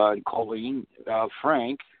 and Colleen,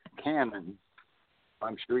 Frank Cannon.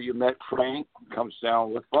 I'm sure you met Frank, comes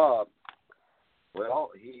down with Bob. Well,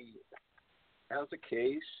 he has a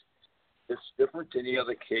case. It's different than the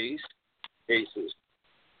other cases.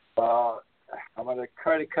 I'm going to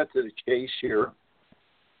try to cut to the chase here.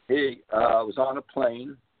 He was on a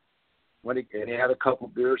plane, and he had a couple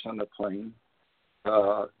beers on the plane.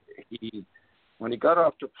 When he got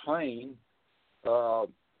off the plane, cut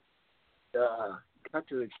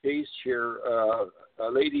to the chase here, a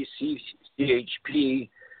lady CHP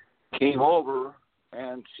came over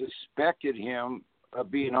and suspected him of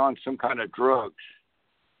being on some kind of drugs.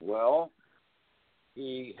 Well,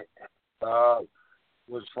 he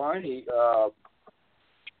was finally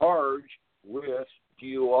charged with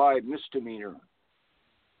DUI misdemeanor.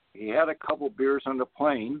 He had a couple beers on the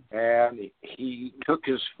plane, and he took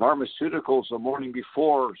his pharmaceuticals the morning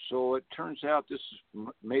before, so it turns out this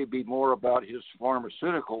may be more about his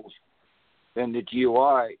pharmaceuticals than the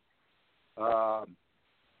DUI.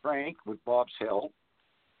 Frank, with Bob's help,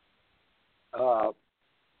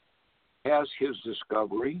 has his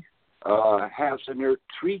discovery, has in there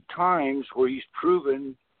 3 times where he's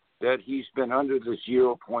proven that he's been under the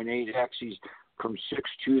 0.8 axis from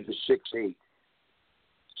 6.2 to 6.8.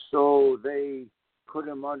 So they put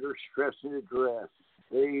him under stress and duress.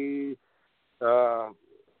 They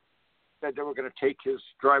said they were going to take his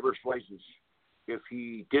driver's license if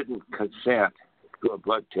he didn't consent to a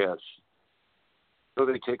blood test. So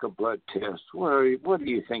they take a blood test. What do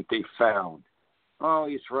you think they found? Oh,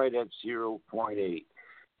 he's right at 0.8.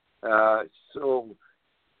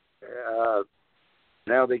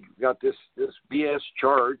 Now they got this BS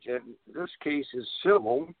charge, and this case is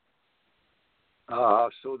civil.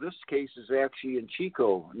 So this case is actually in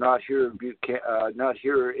Chico, not here in not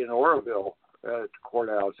here in Oroville.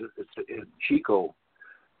 courthouse. It's in Chico.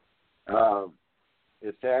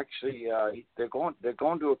 It's actually they're going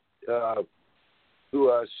to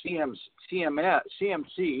a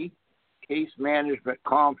CMC case management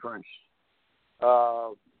conference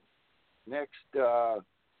next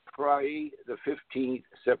Friday, the 15th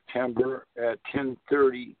September at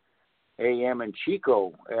 10:30 a.m. in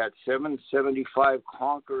Chico at 775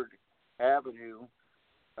 Concord Avenue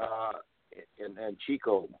in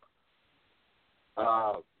Chico.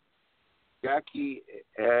 Jackie,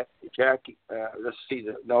 let's see.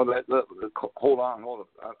 Hold on.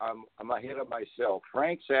 I'm ahead of myself.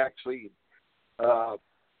 Frank's actually.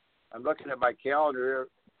 I'm looking at my calendar here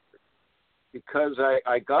because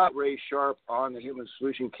I got Ray Sharp on the Human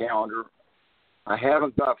Solution calendar. I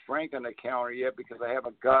haven't got Frank on the calendar yet because I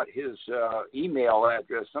haven't got his email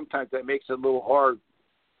address. Sometimes that makes it a little hard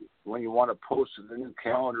when you want to post to the new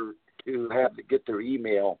calendar to have to get their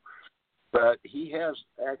email. But he has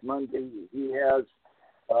at Monday. He has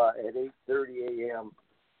at 8:30 a.m.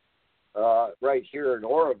 Right here in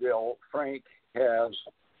Oroville. Frank has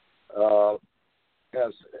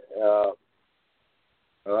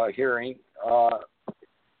hearing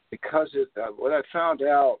because what I found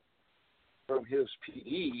out from his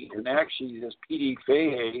PD, and actually his PD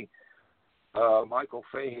Fahey, Michael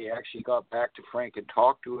Fahey, actually got back to Frank and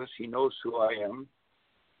talked to us. He knows who I am.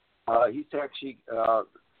 He's actually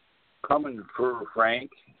coming for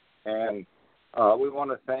Frank, and we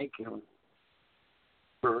want to thank him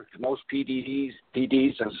for most PDs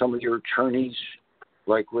and some of your attorneys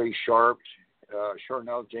like Ray Sharp.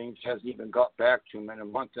 Charnel James hasn't even got back to him in a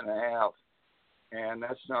month and a half, and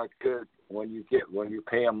that's not good when you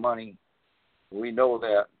pay him money. We know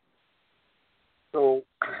that. So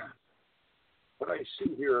what I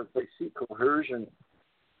see here, if I see coercion,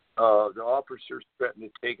 the officers threatened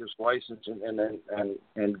to take his license, and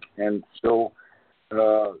so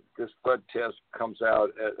this blood test comes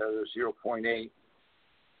out at a 0.8.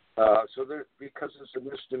 So because it's a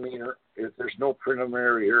misdemeanor, if there's no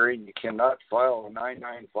preliminary hearing, you cannot file a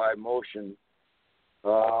 995 motion.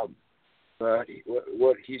 But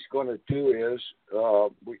what he's going to do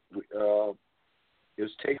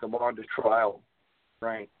is take him on to trial,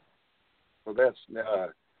 Frank. So that's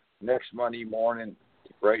next Monday morning,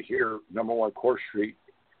 right here, number 1 Court Street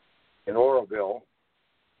in Oroville.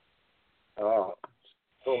 So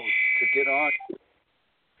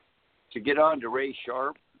to get on to Ray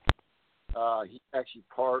Sharp, he's actually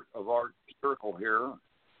part of our circle here,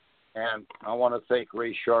 and I want to thank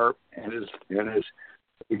Ray Sharp and his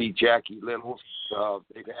lady Jackie Littles.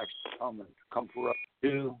 They've actually come for us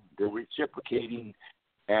too. They're reciprocating,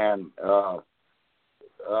 and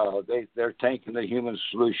they're thanking the Human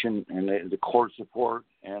Solution and the court support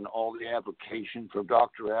and all the application from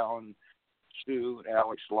Dr. Allen, Sue, and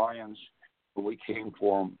Alex Lyons when we came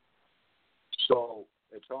for them. So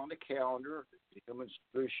it's on the calendar, Human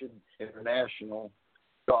Solution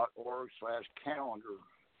International.org/calendar.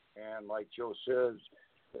 And like Joe says,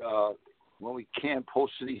 when we can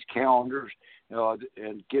post to these calendars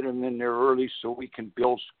and get them in there early so we can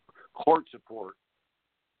build court support.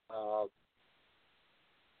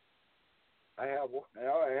 I have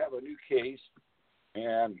a new case,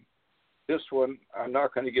 and this one I'm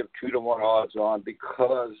not going to give 2-to-1 odds on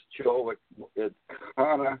because, Joe, it's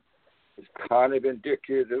kind of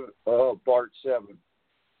indicative of Bart 7.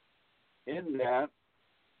 In that,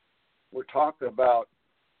 we're talking about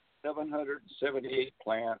 778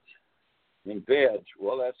 plants in veg.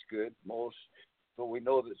 Well, that's good. But we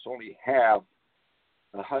know that it's only half.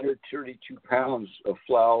 132 pounds of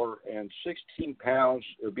flour and 16 pounds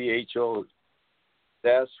of BHOs.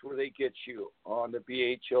 That's where they get you on the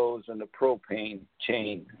BHOs and the propane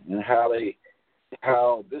chain, and how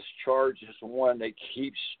this charge is the one that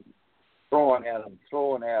keeps throwing at them.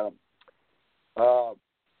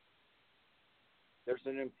 There's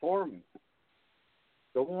an informant.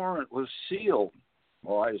 The warrant was sealed.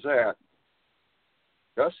 Why is that?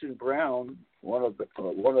 Justin Brown, one of the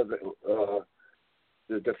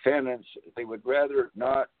defendants, they would rather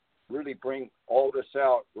not really bring all this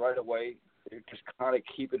out right away. They're just kind of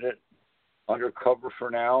keeping it undercover for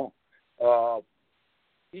now.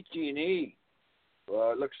 PG&E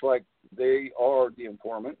looks like they are the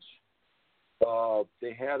informants.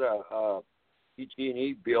 They had a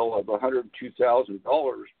PG&E bill of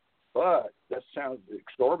 $102,000, but that sounds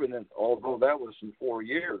exorbitant, although that was in 4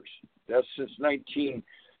 years. That's since 2014.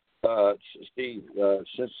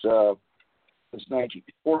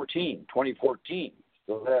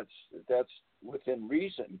 So that's within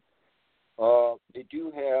reason. They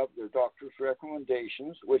do have their doctor's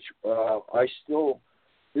recommendations, which I still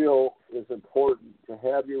feel is important to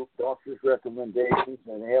have your doctor's recommendations,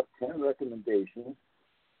 and they have 10 recommendations.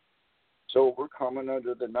 So we're coming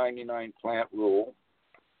under the 99 plant rule.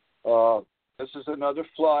 This is another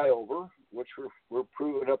flyover, which we're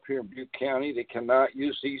proving up here in Butte County. They cannot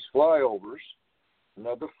use these flyovers.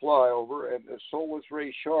 Another flyover, and so was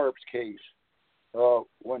Ray Sharp's case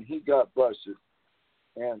when he got busted.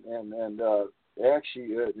 And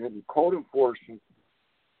actually, in code enforcement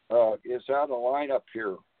is out of line up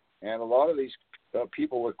here. And a lot of these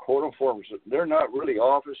people with code enforcement, they're not really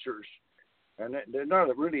officers. And they're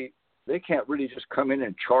not really, they can't really just come in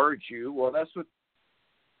and charge you. Well, that's what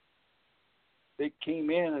they came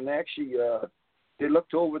in and actually they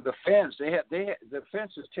looked over the fence. The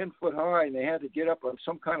fence is 10 foot high, and they had to get up on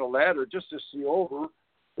some kind of ladder just to see over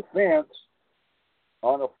the fence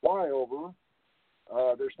on a flyover.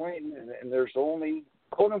 There's only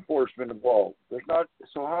code enforcement involved. There's not.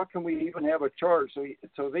 So how can we even have a charge?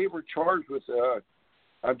 So they were charged with.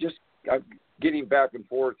 I'm getting back and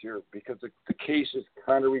forth here because the cases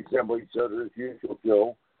kind of resemble each other as usual,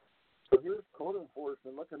 Joe. So here's code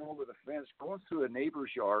enforcement looking over the fence, going through a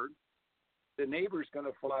neighbor's yard. The neighbor's going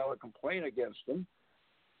to file a complaint against them,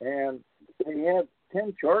 and they have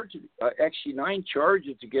 10 charges, actually 9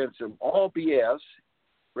 charges against them, all BS.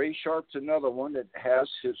 Ray Sharp's another one that has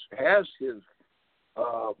his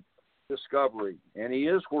discovery, and he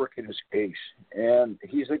is working his case, and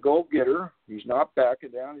he's a go-getter. He's not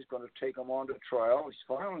backing down. He's going to take them on to trial. He's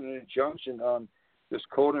filing an injunction on this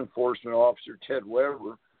code enforcement officer, Ted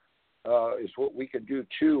Weber, is what we can do,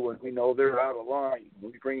 too, when we know they're out of line.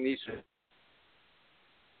 When we bring these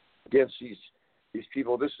against these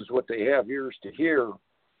people, this is what they have ears to hear.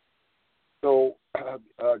 So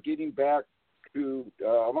getting back to,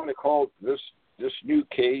 I'm going to call this new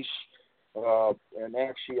case, and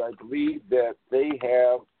actually I believe that they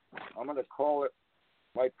have, I'm going to call it,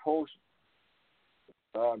 my post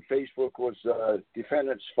on Facebook was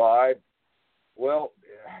Defendants 5. Well,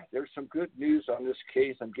 there's some good news on this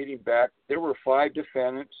case. I'm getting back. There were 5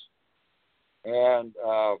 defendants, and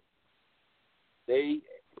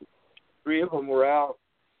 3 of them were out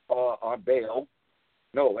on bail.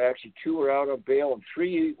 No, actually 2 were out on bail, and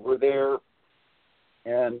 3 were there,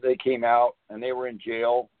 and they came out, and they were in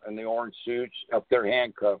jail, in the orange suits, up there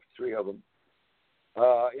handcuffed, 3 of them.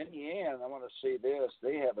 In the end, I want to say this,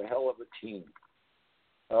 they have a hell of a team.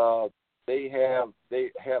 They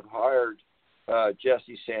have hired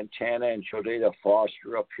Jesse Santana and Jodeta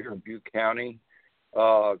Foster up here in Butte County.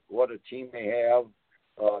 What a team they have.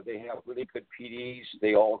 They have really good PDs.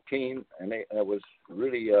 They all came, and it was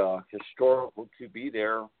really historical to be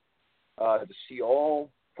there to see all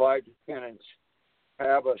 5 defendants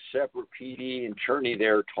have a separate PD and attorney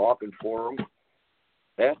there talking for them.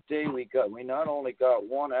 That day we not only got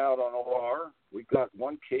 1 out on OR, we got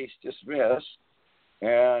 1 case dismissed,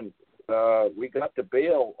 and we got the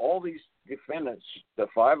bail. All these defendants, the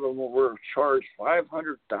 5 of them were charged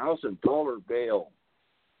 $500,000 bail.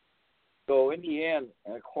 So in the end,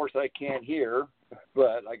 and of course I can't hear,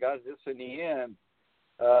 but I got this in the end.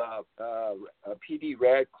 PD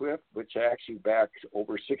Radcliffe, which actually back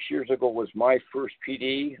over 6 years ago was my first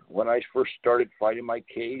PD when I first started fighting my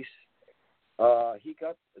case. He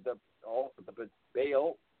got the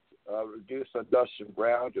bail reduced on Dustin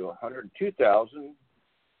Brown to $102,000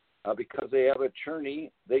 because they have an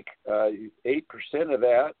attorney. They 8% of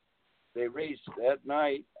that they raised that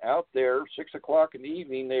night out there, 6 o'clock in the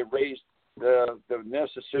evening. They raised the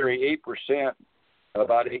necessary 8%.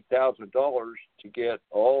 About $8,000 to get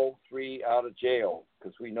all 3 out of jail,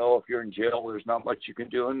 because we know if you're in jail, there's not much you can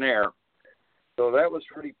do in there. So that was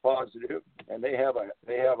pretty positive, and they have a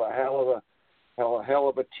hell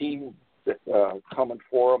of a team that coming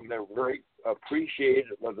for them. They're very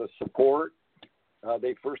appreciative of the support.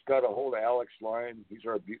 They first got a hold of Alex Lyon. He's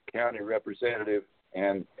our Butte County representative,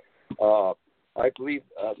 and I believe,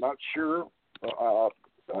 not sure.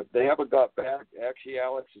 They haven't got back. Actually,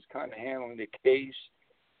 Alex is kind of handling the case.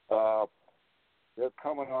 They're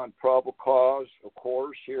coming on probable cause, of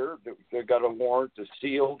course, here. They got a warrant that's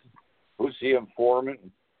sealed. Who's the informant?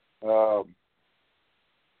 So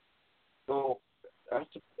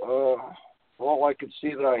that's all I can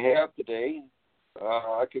see that I have today.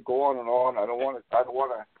 I could go on and on. I don't want to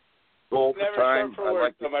go over time.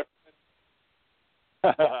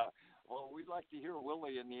 Well, we'd like to hear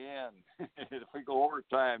Willie in the end. If we go over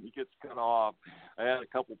time, he gets cut off. I had a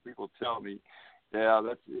couple people tell me,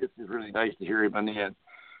 it's really nice to hear him in the end.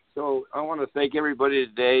 So I want to thank everybody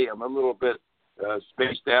today. I'm a little bit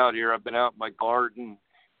spaced out here. I've been out in my garden,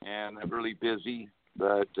 and I'm really busy.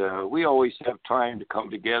 But we always have time to come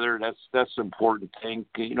together. That's the important thing.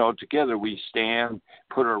 Together we stand,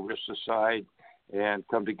 put our risks aside, and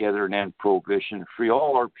come together and end prohibition. Free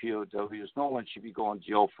all our POWs. No one should be going to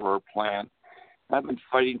jail for our plant. I've been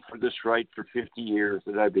fighting for this right for 50 years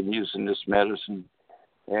that I've been using this medicine.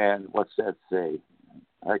 And what's that say?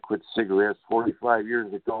 I quit cigarettes 45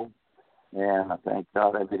 years ago, and I thank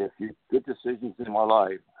God I made a few good decisions in my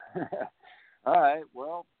life. All right,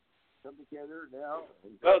 well, come together now.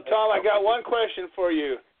 Well, Tom, I got one question for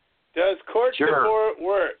you. Does court support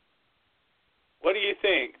work? What do you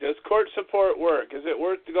think? Does court support work? Is it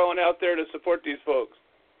worth going out there to support these folks?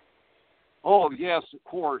 Oh, yes, of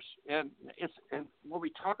course. And when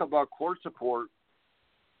we talk about court support,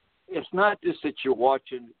 it's not just that you're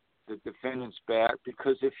watching the defendant's back,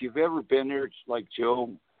 because if you've ever been there, it's like Joe,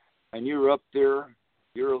 and you're up there,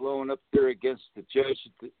 you're alone up there against the judge,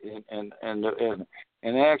 and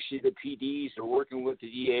actually the PDs are working with the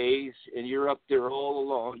DAs, and you're up there all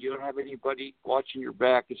alone. You don't have anybody watching your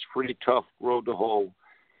back. It's a pretty tough road to hoe.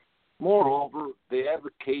 Moreover, the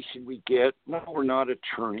advocation we get, no, we're not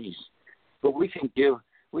attorneys, but we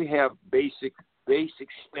have basic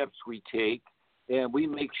steps we take, and we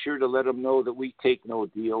make sure to let them know that we take no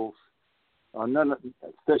deals,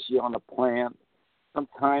 especially on a plant.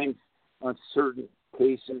 Sometimes on certain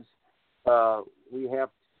cases, we have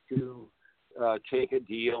to take a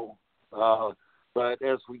deal, but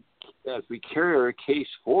as we carry our case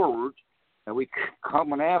forward and we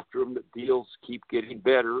coming after them, the deals keep getting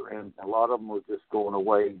better, and a lot of them are just going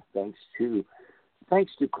away thanks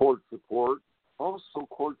to court support. Also,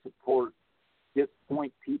 court support gets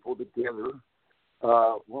point people together.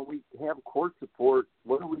 When we have court support,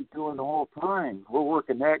 what are we doing the whole time? We're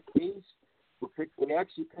working that case. We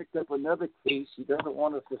actually picked up another case. He doesn't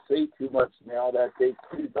want us to say too much now. That day,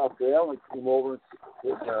 Dr. Allen came over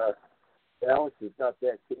and Alex has got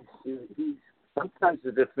that case too. Sometimes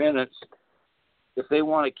the defendants, if they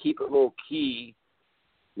want to keep it low key,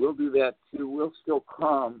 we'll do that too. We'll still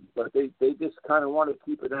come, but they just kind of want to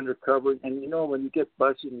keep it undercover. And when you get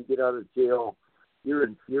busted and you get out of jail, you're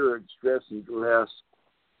in stress and duress,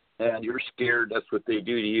 and you're scared. That's what they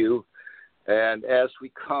do to you. And as we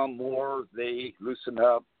come more, they loosen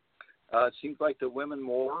up. It seems like the women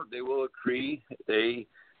more, they will agree. The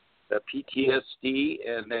PTSD,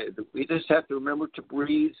 and we just have to remember to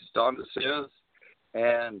breathe, as Donna says,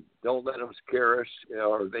 and don't let them scare us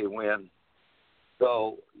or they win.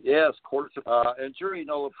 So, yes, courts and jury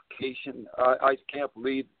nullification. I can't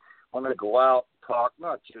believe when I go out and talk,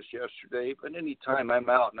 not just yesterday, but any time I'm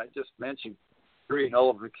out, and I just mentioned jury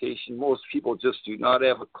nullification, most people just do not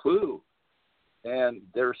have a clue. And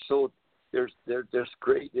they're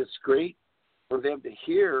great. It's great for them to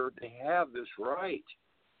hear they have this right.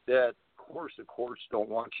 That, of course, the courts don't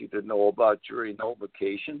want you to know about jury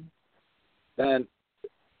nullification. And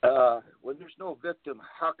when there's no victim,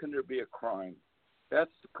 how can there be a crime? That's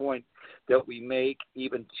the point that we make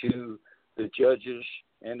even to the judges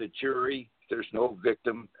and the jury. If there's no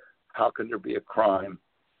victim, how can there be a crime?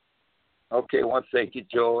 Okay, I want to thank you,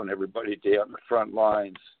 Joe, and everybody today on the front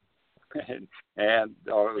lines. and Thank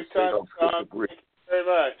you very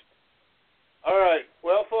much. All right.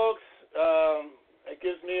 Well, folks, it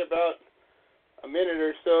gives me about a minute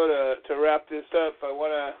or so to wrap this up. I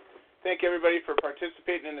want to thank everybody for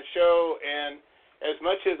participating in the show. And as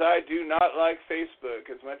much as I do not like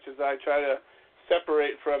Facebook, as much as I try to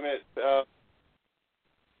separate from it, it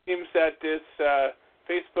seems that this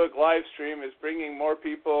Facebook live stream is bringing more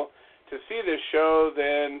people to see this show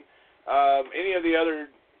than any of the other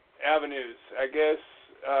avenues. I guess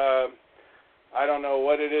I don't know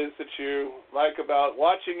what it is that you like about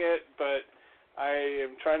watching it, but I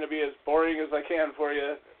am trying to be as boring as I can for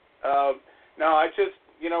you.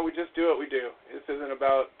 No, we just do what we do. This isn't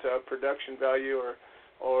about production value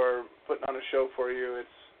or putting on a show for you.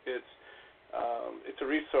 It's a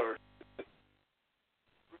resource.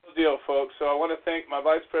 Real deal, folks. So I want to thank my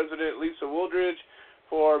Vice President Lisa Wooldridge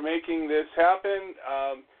for making this happen.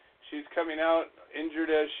 She's coming out injured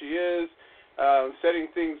as she is, setting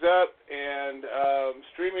things up and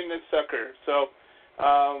streaming this sucker. So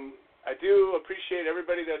I do appreciate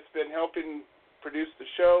everybody that's been helping produce the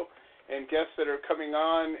show and guests that are coming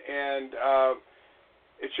on. And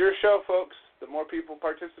it's your show, folks. The more people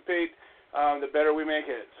participate, the better we make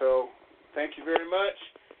it. So thank you very much.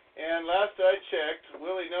 And last I checked,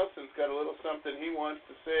 Willie Nelson's got a little something he wants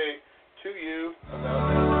to say to you about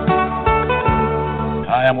that.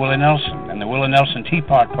 Hi, I'm Willie Nelson, and the Willie Nelson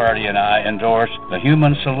Teapot Party and I endorse the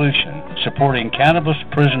Human Solution, supporting cannabis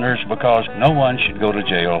prisoners because no one should go to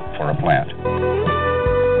jail for a plant.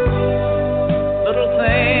 Little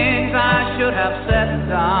things I should should have said and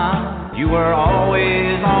done. You were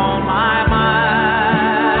always on my